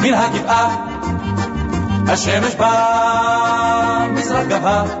מן הגבעה, השמש במזרח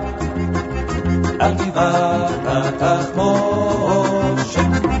גבה על גבעת התחמושת,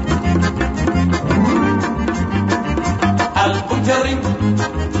 על בונקרים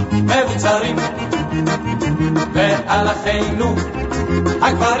מבוצרים ועל אחינו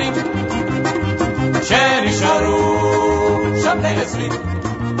הגברים שנשארו שם נעזרים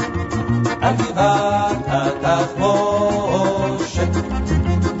על גבעת התחמושת.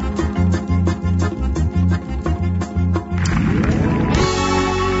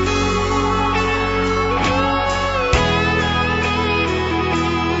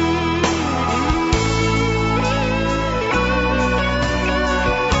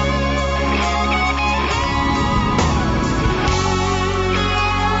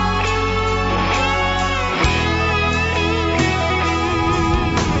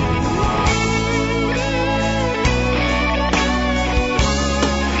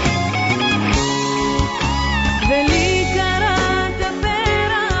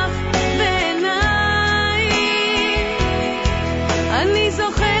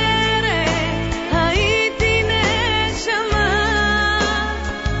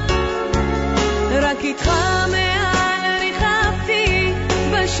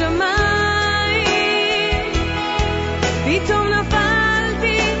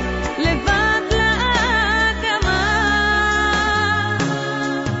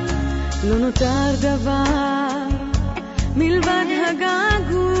 נותר דבר מלבד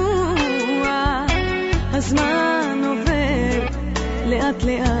הגעגוע, הזמן עובר לאט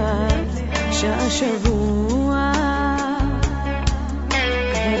לאט, שעה שבוע,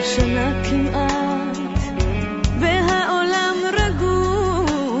 כבר שנה כמעט והעולם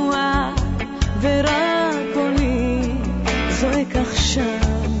רגוע, ורק קולי זועק עכשיו,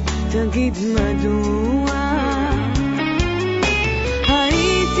 תגיד מדוע.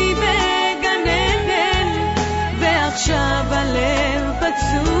 עכשיו הלב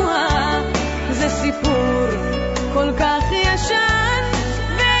פצוע, זה סיפור כל כך ישן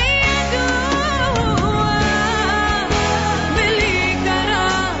וידוע, ולי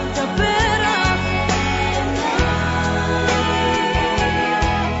קראת הפרח,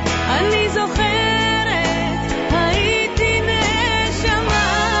 אני זוכרת הייתי נשמה,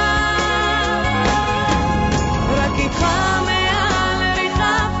 רק איתך מעל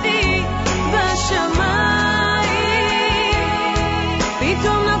ריחפתי בשמיים,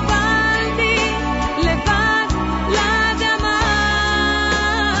 פתאום נפלתי לבד לאדמה.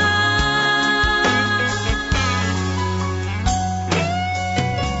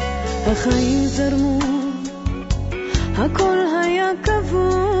 החיים זרמו, הכל היה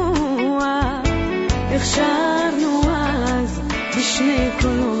קבוע, הכשרנו אז בשני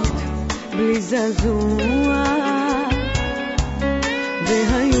קולות בלי זעזוע,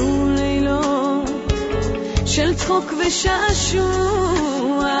 והיו לילות של צחוק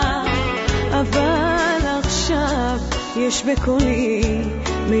ושעשוע, אבל עכשיו יש בקולי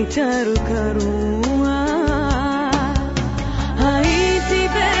מיתר קרוע. הייתי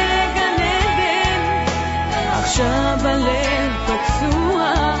בגן עדן, עכשיו הלב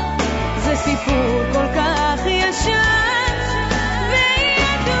פצוע, זה סיפור כל כך ישן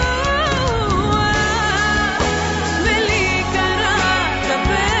וידוע, ולי קראת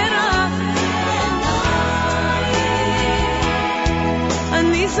הפרח,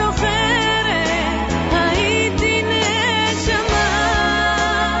 אני זוכרת הייתי נשמה,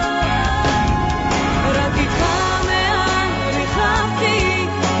 רק איתך מעל ריחפתי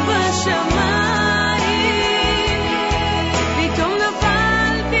בשמיים, פתאום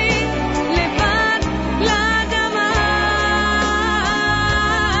נפלתי לבד לאדמה.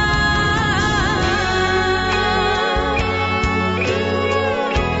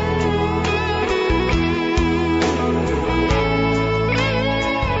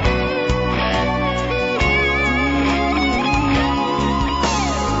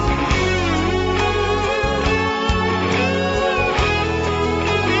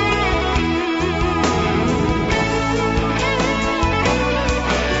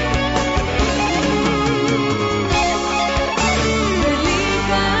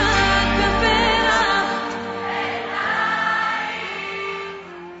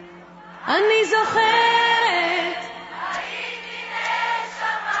 אני זוכרת הייתי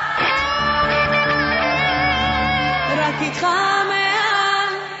נשמה, רק איתך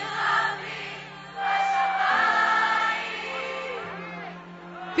מעל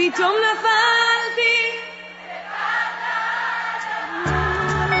פתאום נפלתי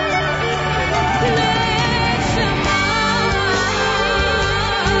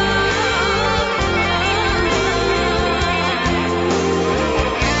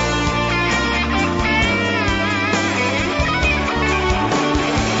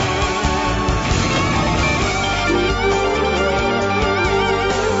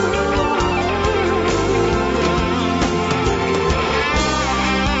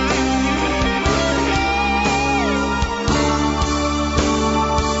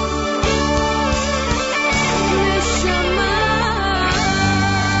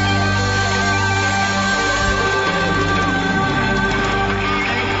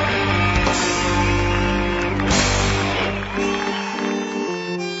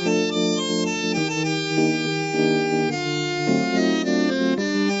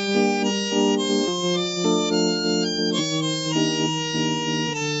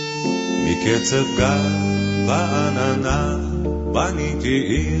מקצב גל ועננה בניתי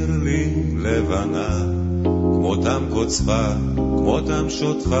עיר לי לבנה, כמותם קוצפה, כמותם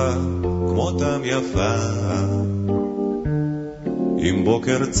שוטפה, כמותם יפה. אם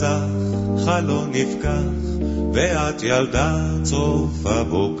בוקר צח חלון נפקח ואת ילדה צופה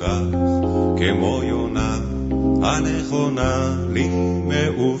בו כך, כמו יונה הנכונה לי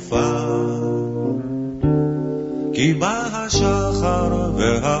מעופה. כי בא השחר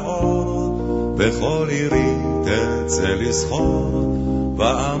והאור בכל עירי תצא לסחור,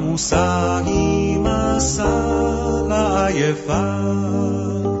 ועמוסה היא מסע לעייפה.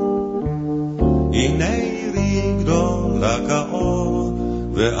 הנה עירי גדולה כאור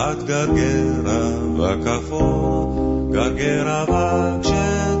ואת גרגרה בכפור, גרגרה בה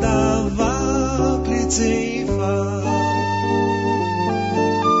כשדבק לי ציפה.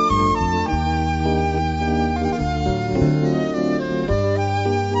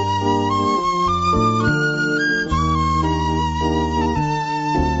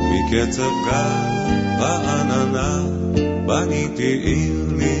 מקצב גל ועננה בניתי עיר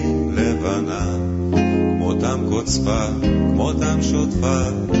לי לבנה, כמותם קוצפה, כמותם שוטפה,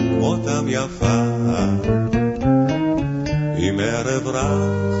 כמותם יפה. עם ערב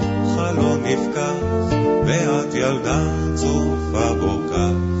רך חלון נפקח ואת ילדה צופה בו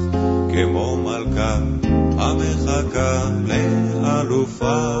כך, כמו מלכה המחכה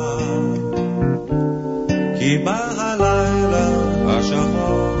לאלופה. כי בא הלילה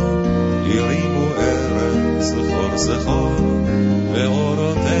השחור הרימו ארץ סחור סחור,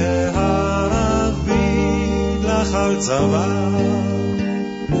 ואורותיה רבים לך על צבא.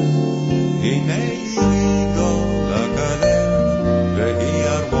 הנה עירי גדולה כלב והיא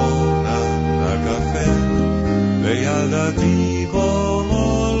ארמונה הכפר, וילדתי בו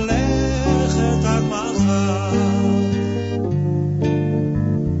מולכת עד מחר.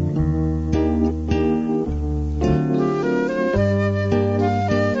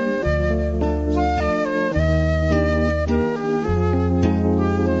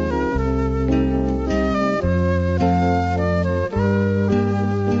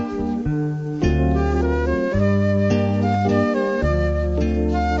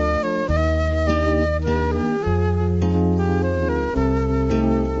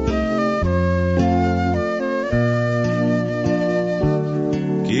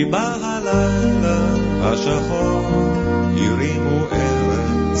 השחור הרימו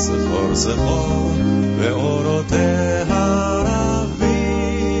ארץ סחור סחור, ואורותיה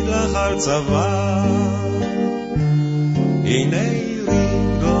רבים לך על צבא. הנה עירי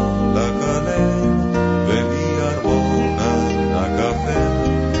גדולה כלב והיא ארמונה הכפר,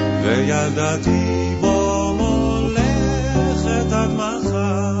 וילדתי בו מולכת עד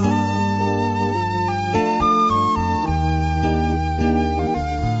מחר.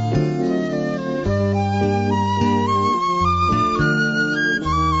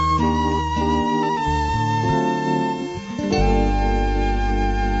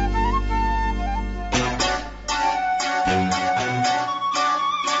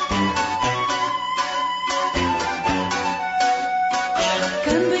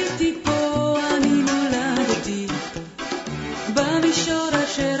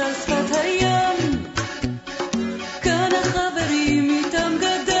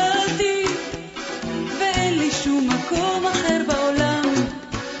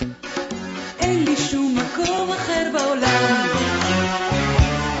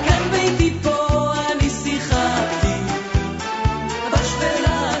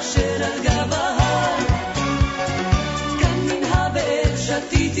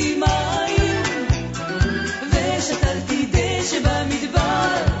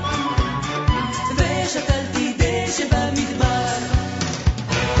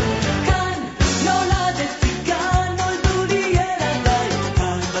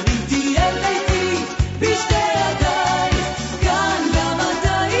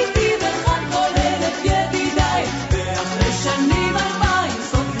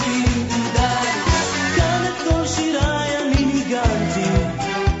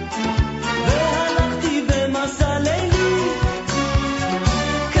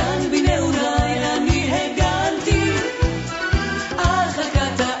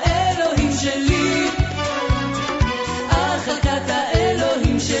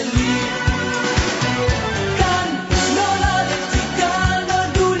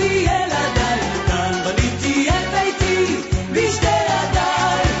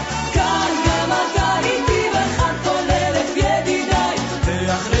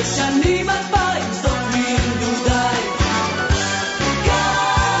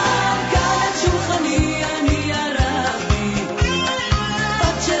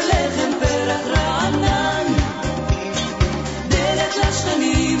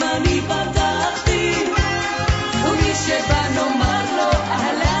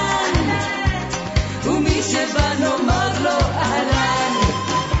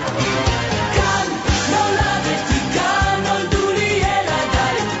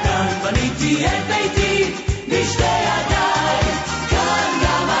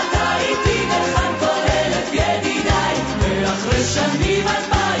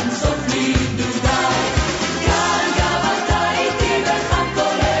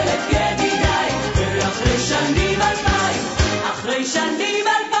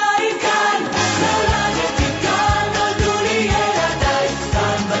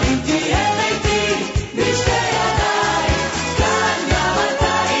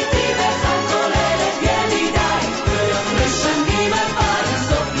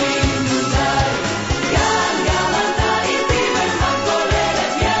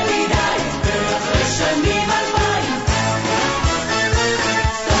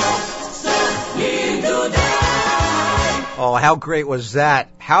 Oh, how great was that?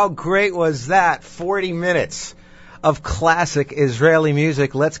 How great was that? 40 minutes of classic Israeli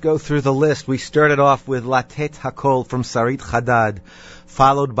music. Let's go through the list. We started off with Latet Hakol from Sarit Chadad,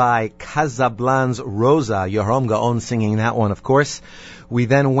 followed by Casablanca's Rosa, Yoram Gaon singing that one, of course. We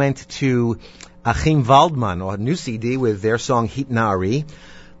then went to Achim Waldman, or a new CD, with their song Hit Na'ari.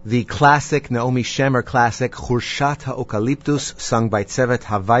 The classic, Naomi Shemer classic, Churshat HaEucalyptus, sung by Tzevet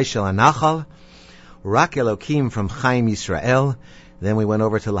Havai Shel HaNachal. Rak Elokim from Chaim Yisrael. Then we went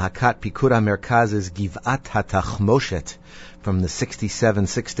over to Lahakat Pikud HaMerkaz's Givat HaTachmoshet from the 67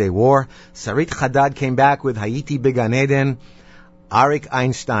 Six-Day War. Sarit Chadad came back with Hayiti Began Eden. Arik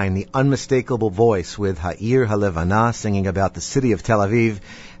Einstein, the unmistakable voice, with Ha'ir HaLevana, singing about the city of Tel Aviv.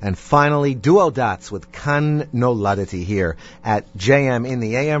 And finally, Duo Dots with Kan Noladati here at JM in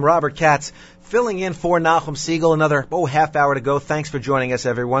the AM. Robert Katz filling in for Nachum Siegel. Another half hour to go. Thanks for joining us,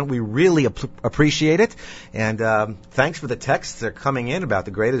 everyone. We really appreciate it. And thanks for the texts that are coming in about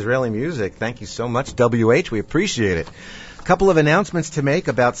the great Israeli music. Thank you so much, WH. We appreciate it. A couple of announcements to make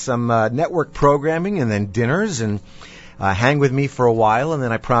about some network programming and then dinners, and hang with me for a while, and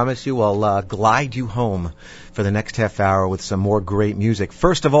then I promise you I'll glide you home for the next half hour with some more great music.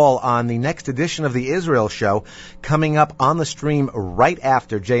 First of all, on the next edition of the Israel Show, coming up on the stream right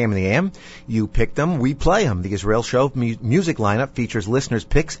after JM in the AM, you pick them, we play them. The Israel Show music lineup features listeners'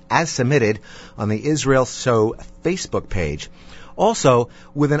 picks as submitted on the Israel Show Facebook page. Also,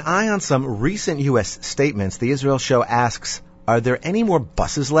 with an eye on some recent U.S. statements, the Israel Show asks, are there any more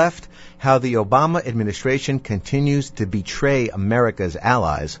buses left? How the Obama administration continues to betray America's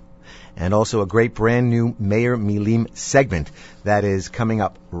allies. And also a great brand new Meir Milim segment that is coming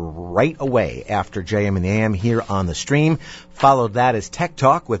up right away after JM and the AM here on the stream. Followed that is Tech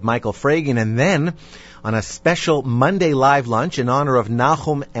Talk with Michael Fragan, and then on a special Monday live lunch in honor of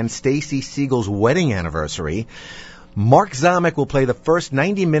Nachum and Stacy Siegel's wedding anniversary, Mark Zamek will play the first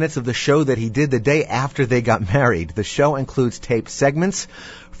 90 minutes of the show that he did the day after they got married. The show includes taped segments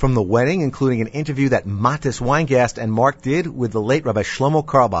from the wedding, including an interview that Matis Weingast and Mark did with the late Rabbi Shlomo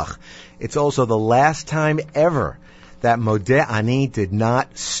Carlebach. It's also the last time ever that Modeh Ani did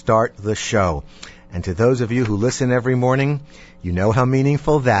not start the show. And to those of you who listen every morning, you know how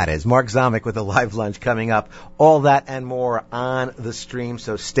meaningful that is. Mark Zamek with a live lunch coming up. All that and more on the stream,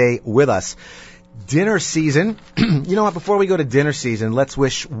 so stay with us. Dinner season. You know what? Before we go to dinner season, let's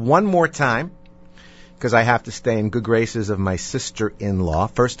wish one more time, because I have to stay in good graces of my sister-in-law.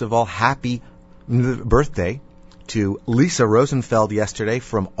 First of all, happy birthday to Lisa Rosenfeld yesterday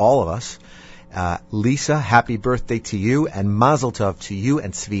from all of us. Lisa, happy birthday to you, and Mazel Tov to you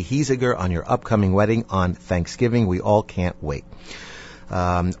and Tzvi Hieseger on your upcoming wedding on Thanksgiving. We all can't wait.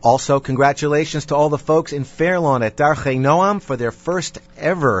 Also, congratulations to all the folks in Fairlawn at Darchei Noam for their first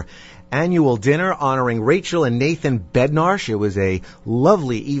ever annual dinner honoring Rachel and Nathan Bednarsh. It was a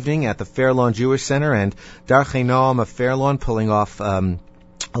lovely evening at the Fairlawn Jewish Center, and Darchei Noam of Fairlawn pulling off a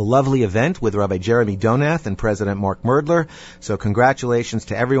lovely event with Rabbi Jeremy Donath and President Mark Merdler. So congratulations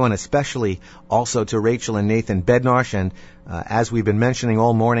to everyone, especially also to Rachel and Nathan Bednarsh. And as we've been mentioning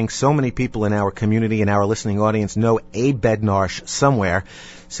all morning, so many people in our community and our listening audience know a Bednarsh somewhere.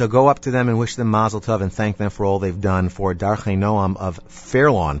 So go up to them and wish them Mazel Tov and thank them for all they've done for Darchei Noam of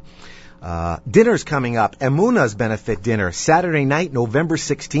Fairlawn. Dinner's coming up. Emuna's benefit dinner, Saturday night, November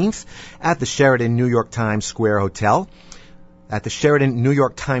 16th, at the Sheraton New York Times Square Hotel. At the Sheraton New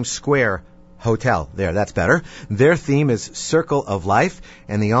York Times Square Hotel. There, that's better. Their theme is Circle of Life,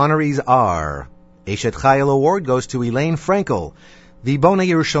 and the honorees are Eshet Chayil Award goes to Elaine Frankel. The Bona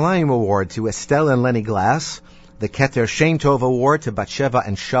Yerushalayim Award to Estelle and Lenny Glass. The Keter Shem Tov Award to Batsheva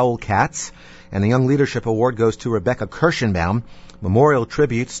and Shaul Katz. And the Young Leadership Award goes to Rebecca Kirschenbaum. Memorial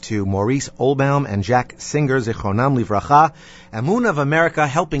tributes to Maurice Olbaum and Jack Singer, Zichronam Livracha. Emunah of America,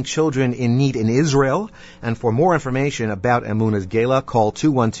 helping children in need in Israel. And for more information about Emunah's Gala, call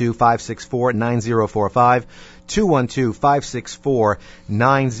 212-564-9045.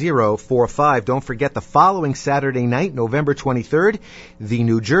 212-564-9045. Don't forget, the following Saturday night, November 23rd, the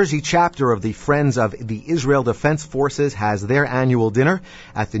New Jersey chapter of the Friends of the Israel Defense Forces has their annual dinner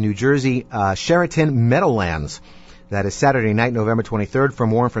at the New Jersey Sheraton Meadowlands. That is Saturday night, November 23rd. For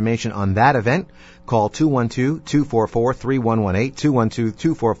more information on that event, call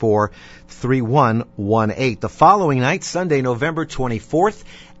 212-244-3118, 212-244-3118. The following night, Sunday, November 24th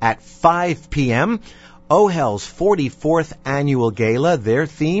at 5 p.m., OHEL's 44th Annual Gala. Their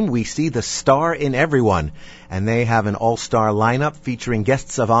theme, We See the Star in Everyone. And they have an all-star lineup featuring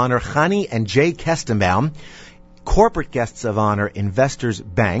guests of honor, Chani and Jay Kestenbaum. corporate guests of honor, Investors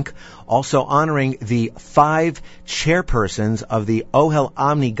Bank, also honoring the 5 chairpersons of the Ohel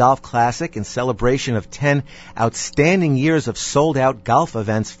Omni Golf Classic in celebration of 10 outstanding years of sold-out golf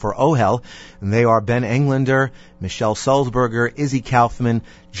events for Ohel. And they are Ben Englander, Michelle Sulzberger, Izzy Kaufman,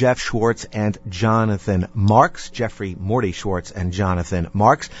 Jeff Schwartz, and Jonathan Marks. Jeffrey Morty Schwartz and Jonathan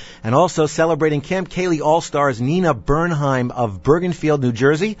Marks. And also celebrating Camp Kaylee All-Stars Nina Bernheim of Bergenfield, New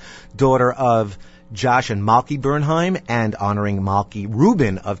Jersey, daughter of Josh and Malky Bernheim, and honoring Malky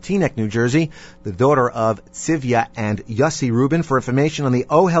Rubin of Teaneck, New Jersey, the daughter of Tzivya and Yossi Rubin. For information on the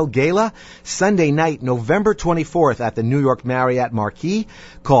Ohel Gala, Sunday night, November 24th at the New York Marriott Marquis,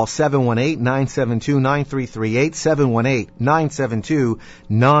 call 718-972-9338,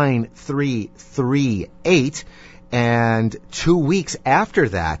 718-972-9338. And 2 weeks after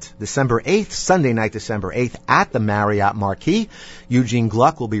that, December 8th, Sunday night, December 8th, at the Marriott Marquis, Eugene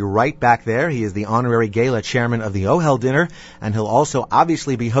Gluck will be right back there. He is the honorary gala chairman of the Ohel dinner, and he'll also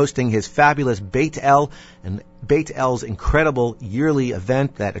obviously be hosting his fabulous Beit El, and Beit El's incredible yearly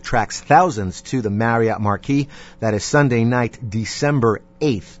event that attracts thousands to the Marriott Marquis. That is Sunday night, December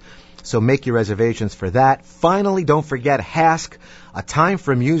 8th. So make your reservations for that. Finally, don't forget HASC, A Time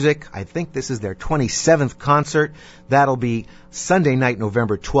for Music. I think this is their 27th concert. That'll be Sunday night,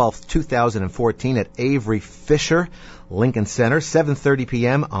 November 12th, 2014 at Avery Fisher Lincoln Center, 7:30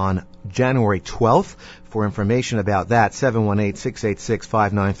 p.m. on January 12th. For information about that,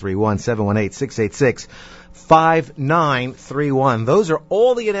 718-686-5931, 718-686-5931. Those are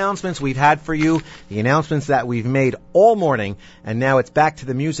all the announcements we've had for you, the announcements that we've made all morning, and now it's back to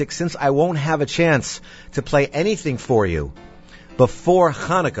the music. Since I won't have a chance to play anything for you before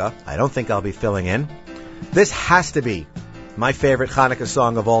Hanukkah, I don't think I'll be filling in. This has to be my favorite Hanukkah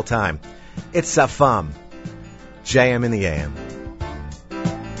song of all time. It's Safam, JM in the AM.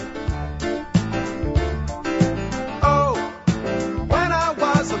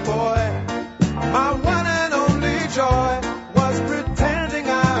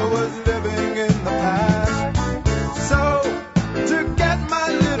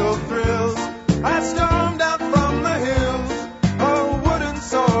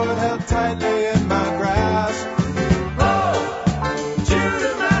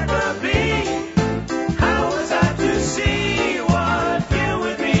 See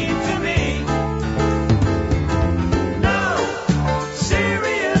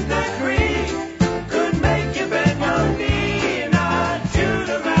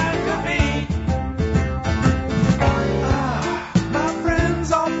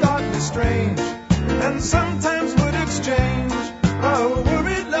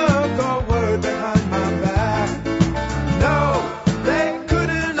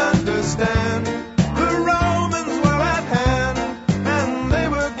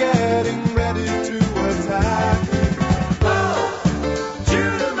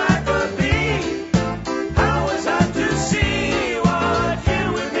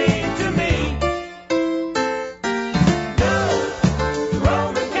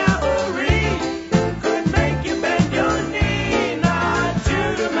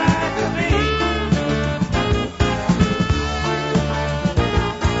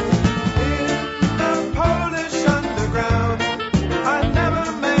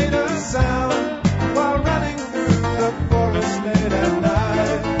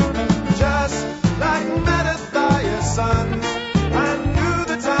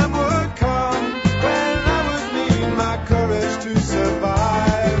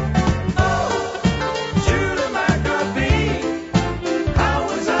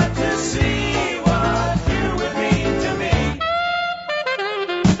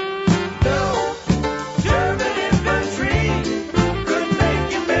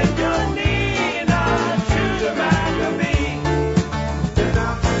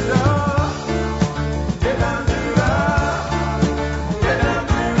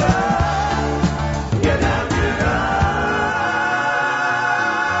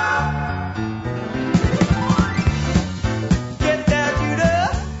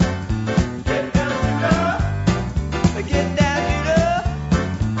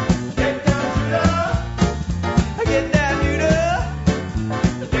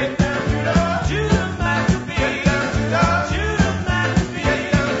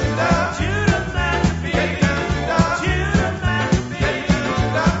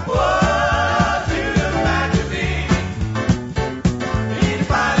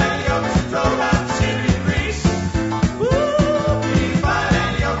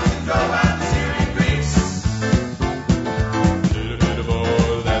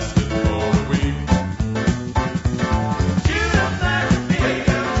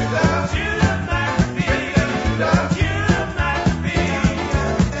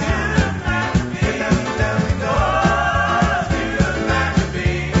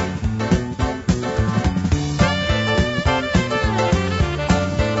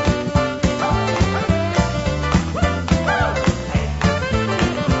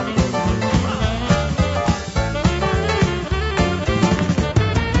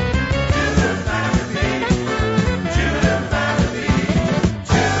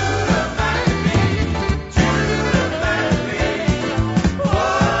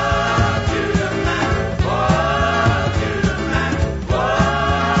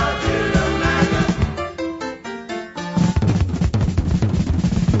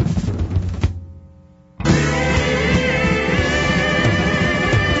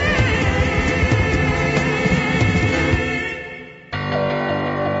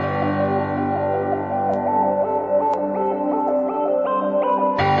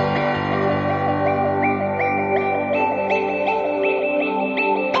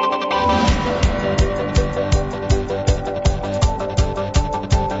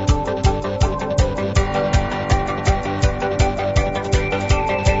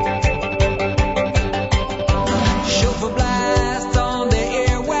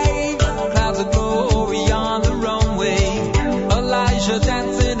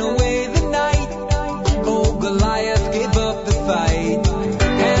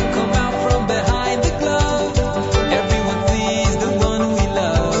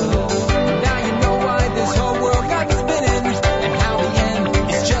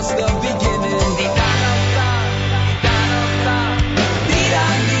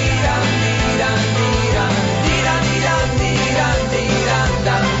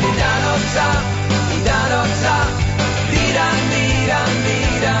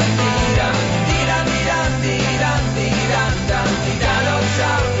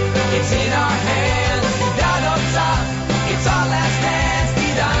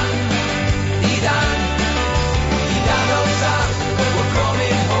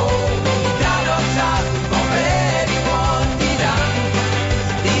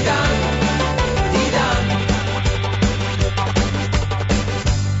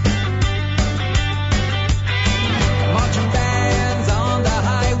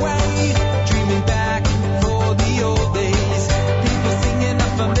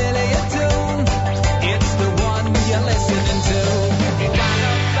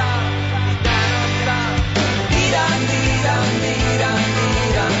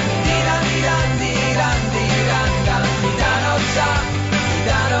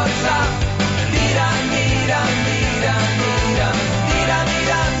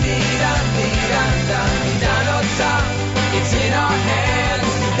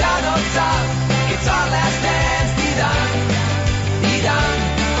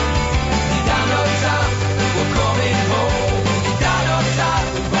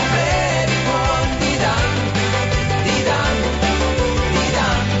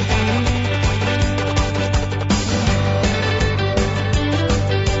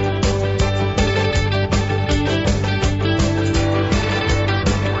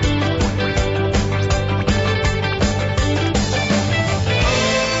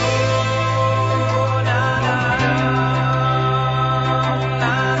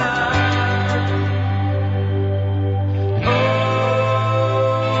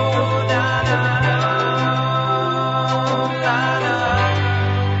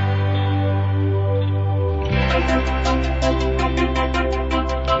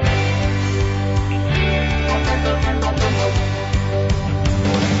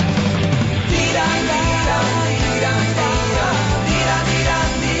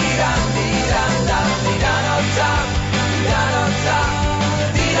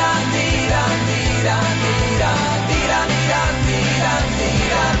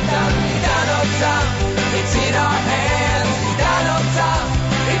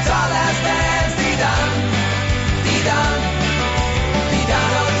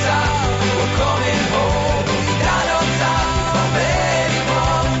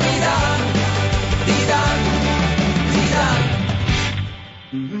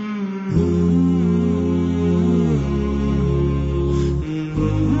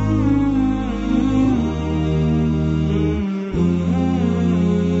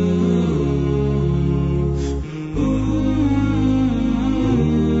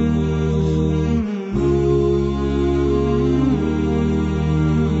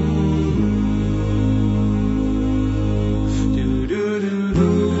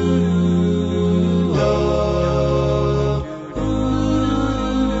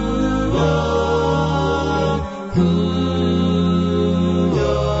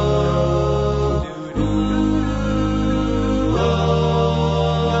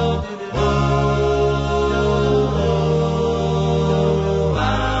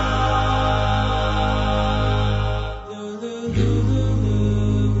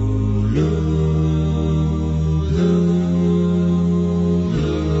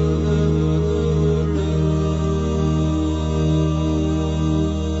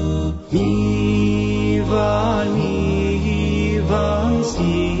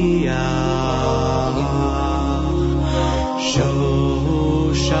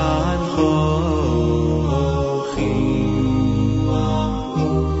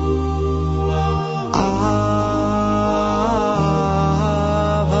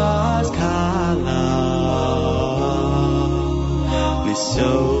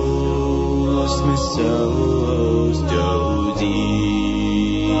mesos dodim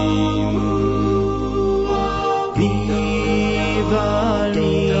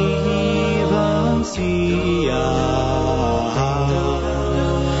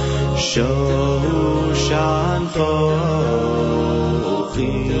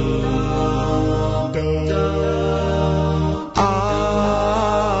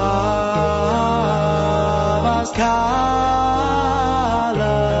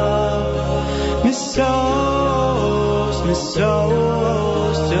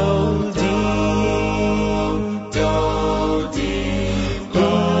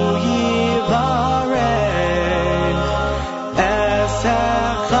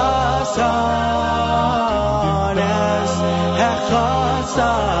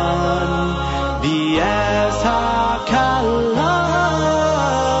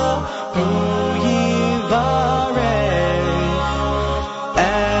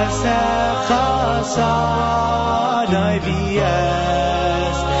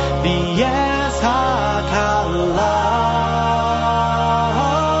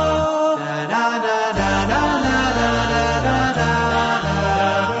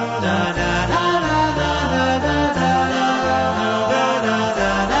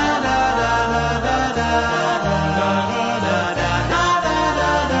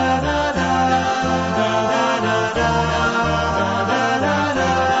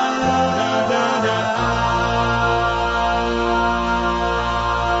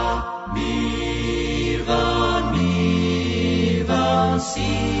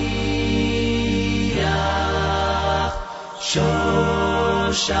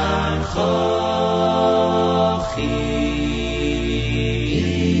shoshan chochim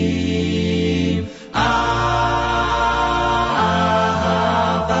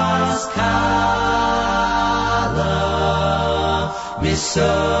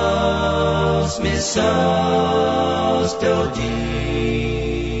Misos dodim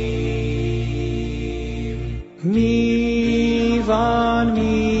mivan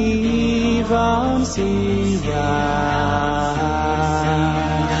siyah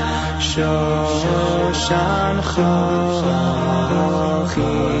shoshan chochim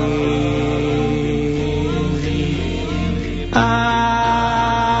avas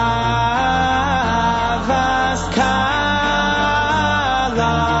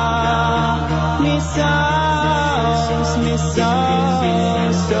kala misos dodim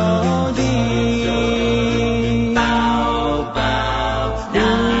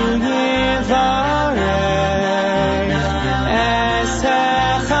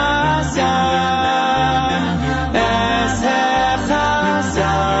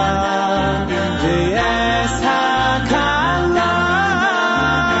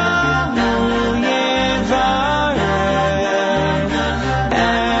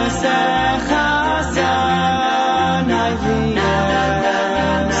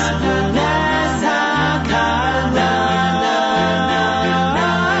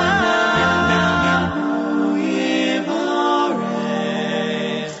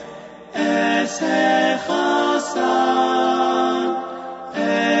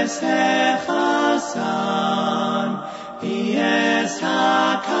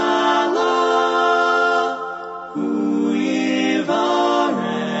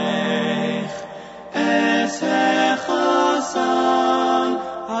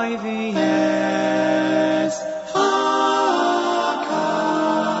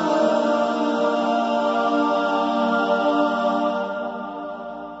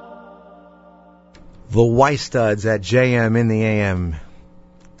The Y-Studs at JM in the AM.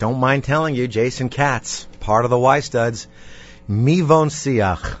 Don't mind telling you, Jason Katz, part of the Y-Studs, Mivon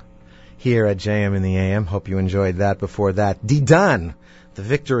Siach, here at JM in the AM. Hope you enjoyed that. Before that, Didan, the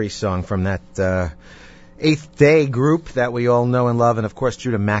victory song from that Eighth Day group that we all know and love, and of course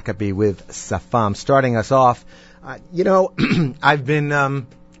Judah Maccabee with Safam. Starting us off, I've been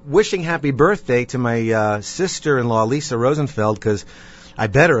wishing happy birthday to my sister-in-law, Lisa Rosenfeld, because I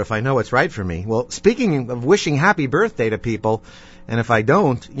better if I know what's right for me. Well, speaking of wishing happy birthday to people, and if I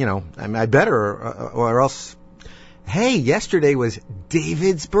don't, I better, or else. Hey, yesterday was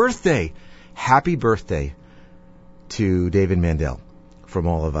David's birthday. Happy birthday to David Mandel from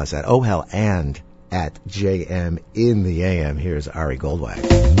all of us at OHEL and at JM in the AM. Here's Ari Goldwag.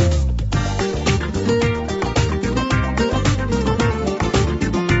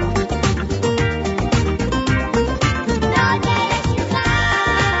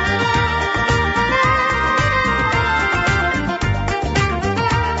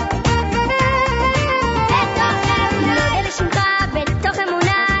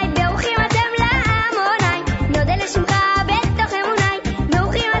 ברוכים אתם להמוני, נודה לשמך בתוך אמוני,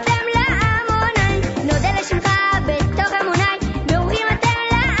 ברוכים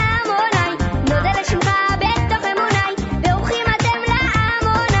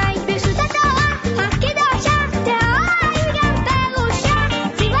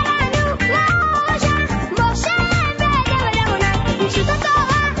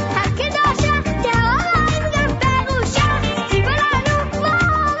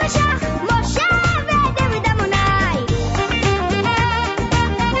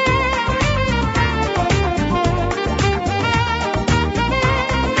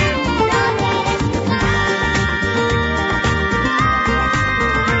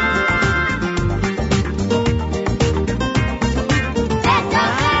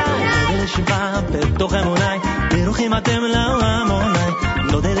בתוך אמוני, ברוכים אתם לעמוני,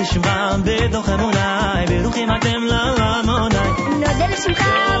 נודה לשמך בתוך אמוני, ברוכים אתם לעמוני, נודה לשמך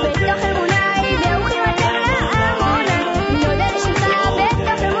בתוך אמוני, ברוכים אתם לעמוני, נודה לשמך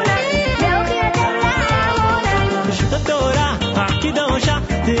בתוך אמוני, ברוכים אתם לעמוני. ברשות התורה הקדושה,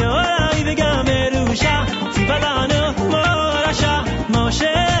 תאורי וגם מרושה, ציווה לנו מורשה,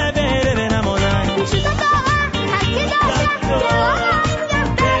 משה בלבן עמוני. ברשות התורה הקדושה, תאורי וגם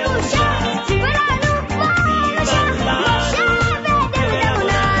מרושה, ציווה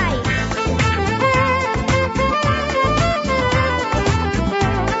לנו מורשה, משה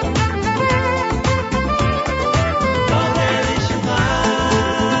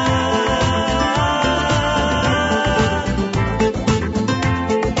בלבן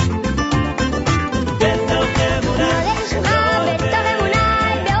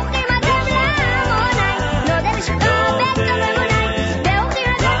עמוני.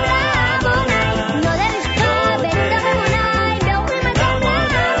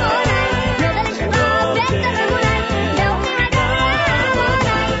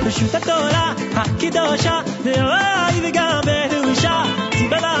 ברשות התורה הקדושה, תאורי וגם מרושה,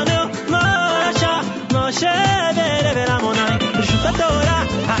 ציווה לנו מורשה, משה בלבן עמוני. ברשות התורה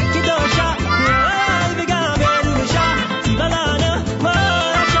הקדושה, תאורי וגם מרושה, ציווה לנו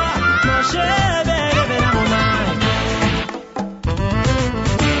מורשה, משה בלבן עמוני.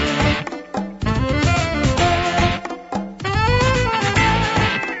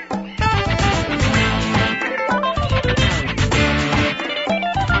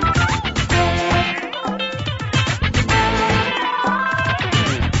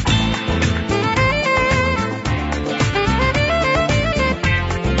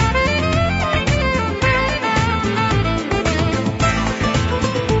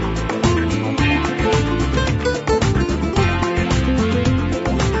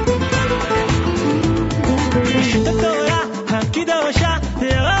 ברשות התורה הקדושה,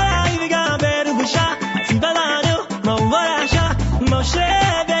 תאורי וגם מרושה, ציווה לנו מורשה, משה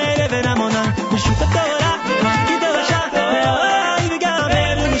בלבן עמוני. ברשות התורה הקדושה, תאורי וגם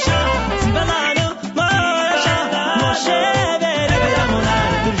מרושה, ציווה לנו מורשה, משה בלבן עמוני.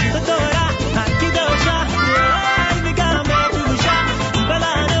 ברשות התורה הקדושה, תאורי וגם מרושה, ציווה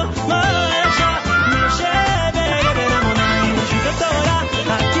לנו מורשה, משה בלבן עמוני. ברשות התורה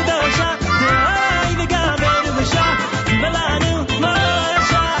הקדושה, תאורי וגם מרושה, ציווה לנו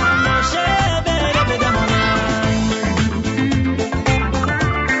מורשה, משה בלבן עמוני.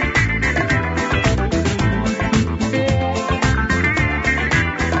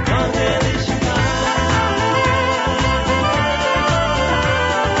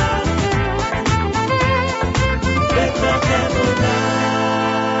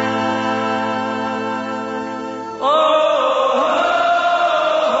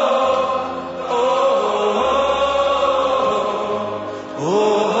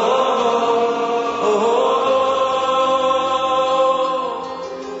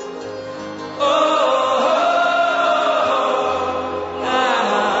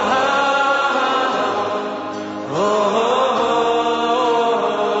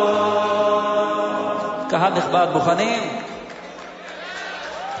 קהל נכבד, מוכנים?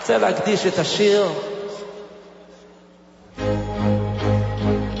 רוצה להקדיש את השיר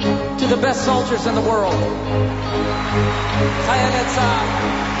to the best soldiers in the world, חיילי צה"ל.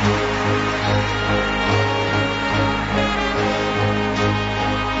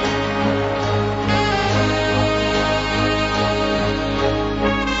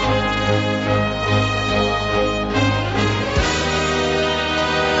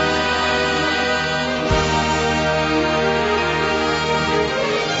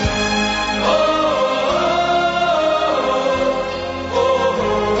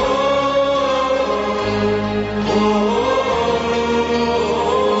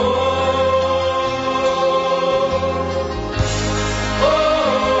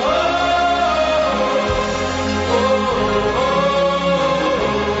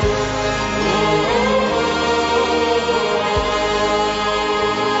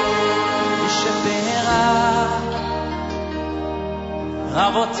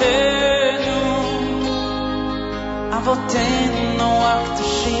 אבותינו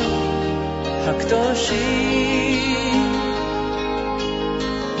הקדושים,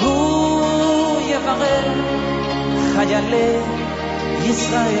 הוא יברך חיילי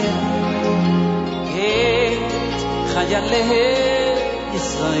ישראל, את חיילי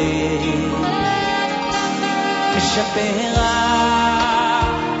ישראל, משפרה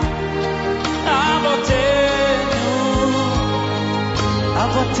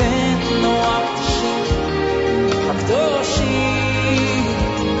אבותינו הקדושים,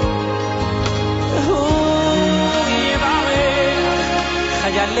 הוא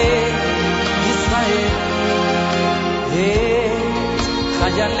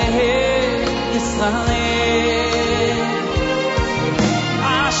ישראל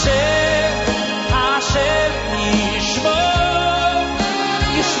אשר ישמור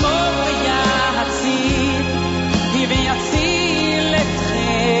ויציל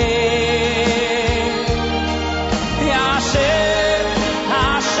אתכם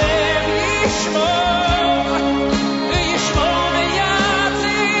אשר ישמור ויציל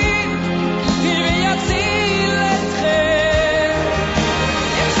אתכם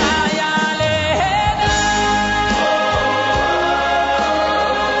את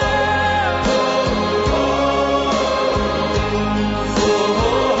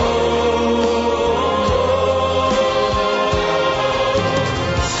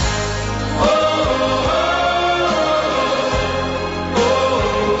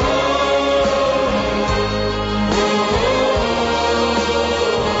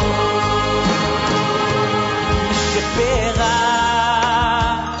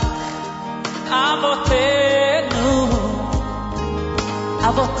חיילינו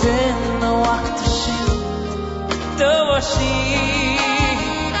אבותינו הקדושים דורשים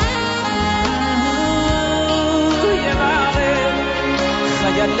יברך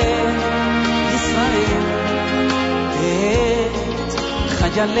חיילי ישראל את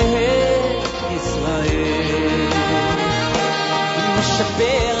חיילי ישראל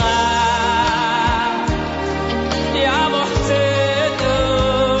משפרה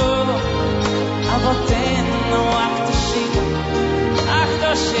אבותינו הקדושים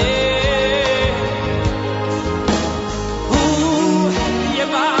הוא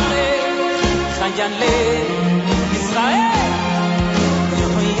יברך חיילי ישראל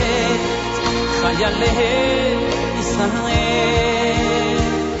חיילי ישראל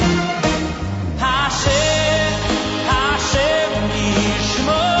אשר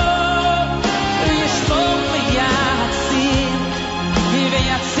ישמור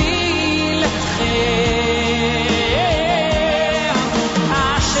ויציל אתכם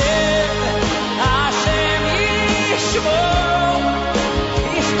השם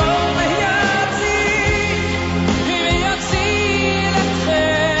ישמור ויציל אתכם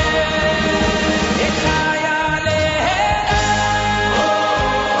את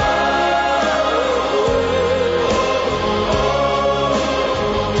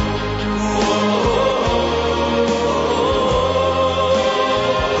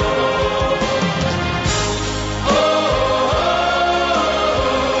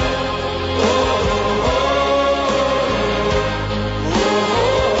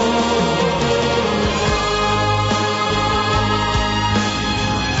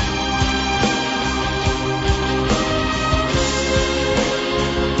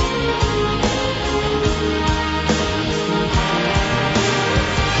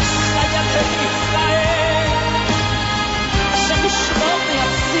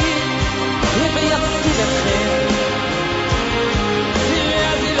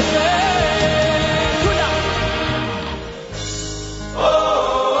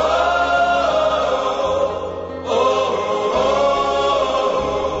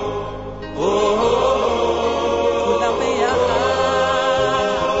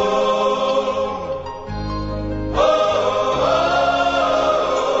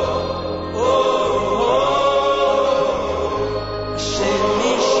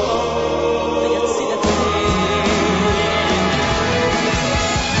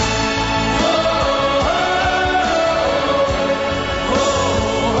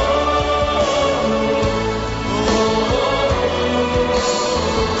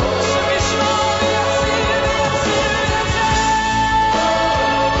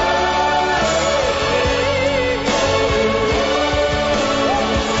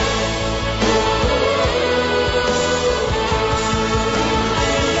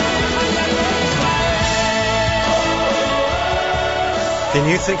Can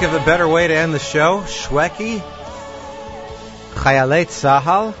you think of a better way to end the show? Shweki, Chayalei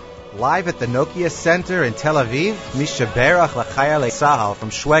Tzahal, live at the Nokia Center in Tel Aviv. Mishaberach LaChayalei Tzahal from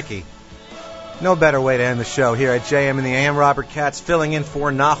Shweki. No better way to end the show here at JM in the AM. Robert Katz filling in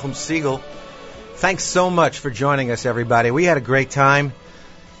for Nachum Siegel. Thanks so much for joining us, everybody. We had a great time.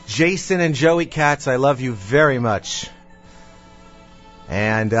 Jason and Joey Katz, I love you very much.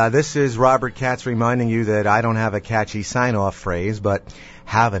 And this is Robert Katz reminding you that I don't have a catchy sign-off phrase, but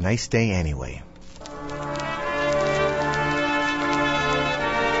have a nice day anyway.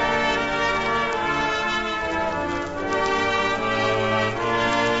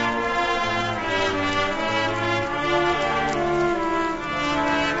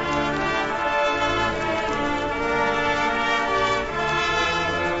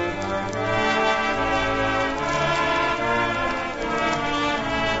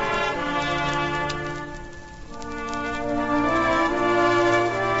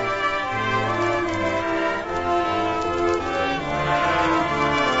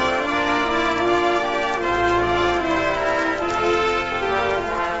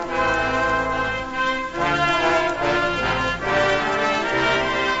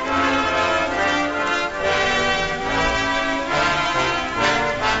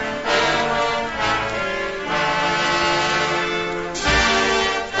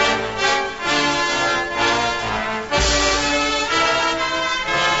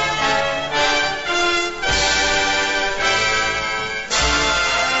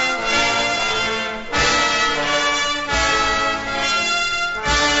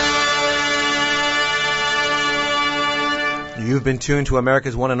 been tuned to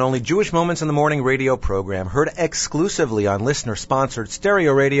America's one and only Jewish Moments in the Morning radio program, heard exclusively on listener-sponsored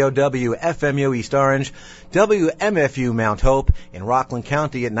stereo radio WFMU East Orange, WMFU Mount Hope, in Rockland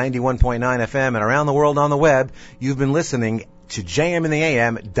County at 91.9 FM, and around the world on the web. You've been listening to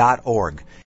jmintheam.org.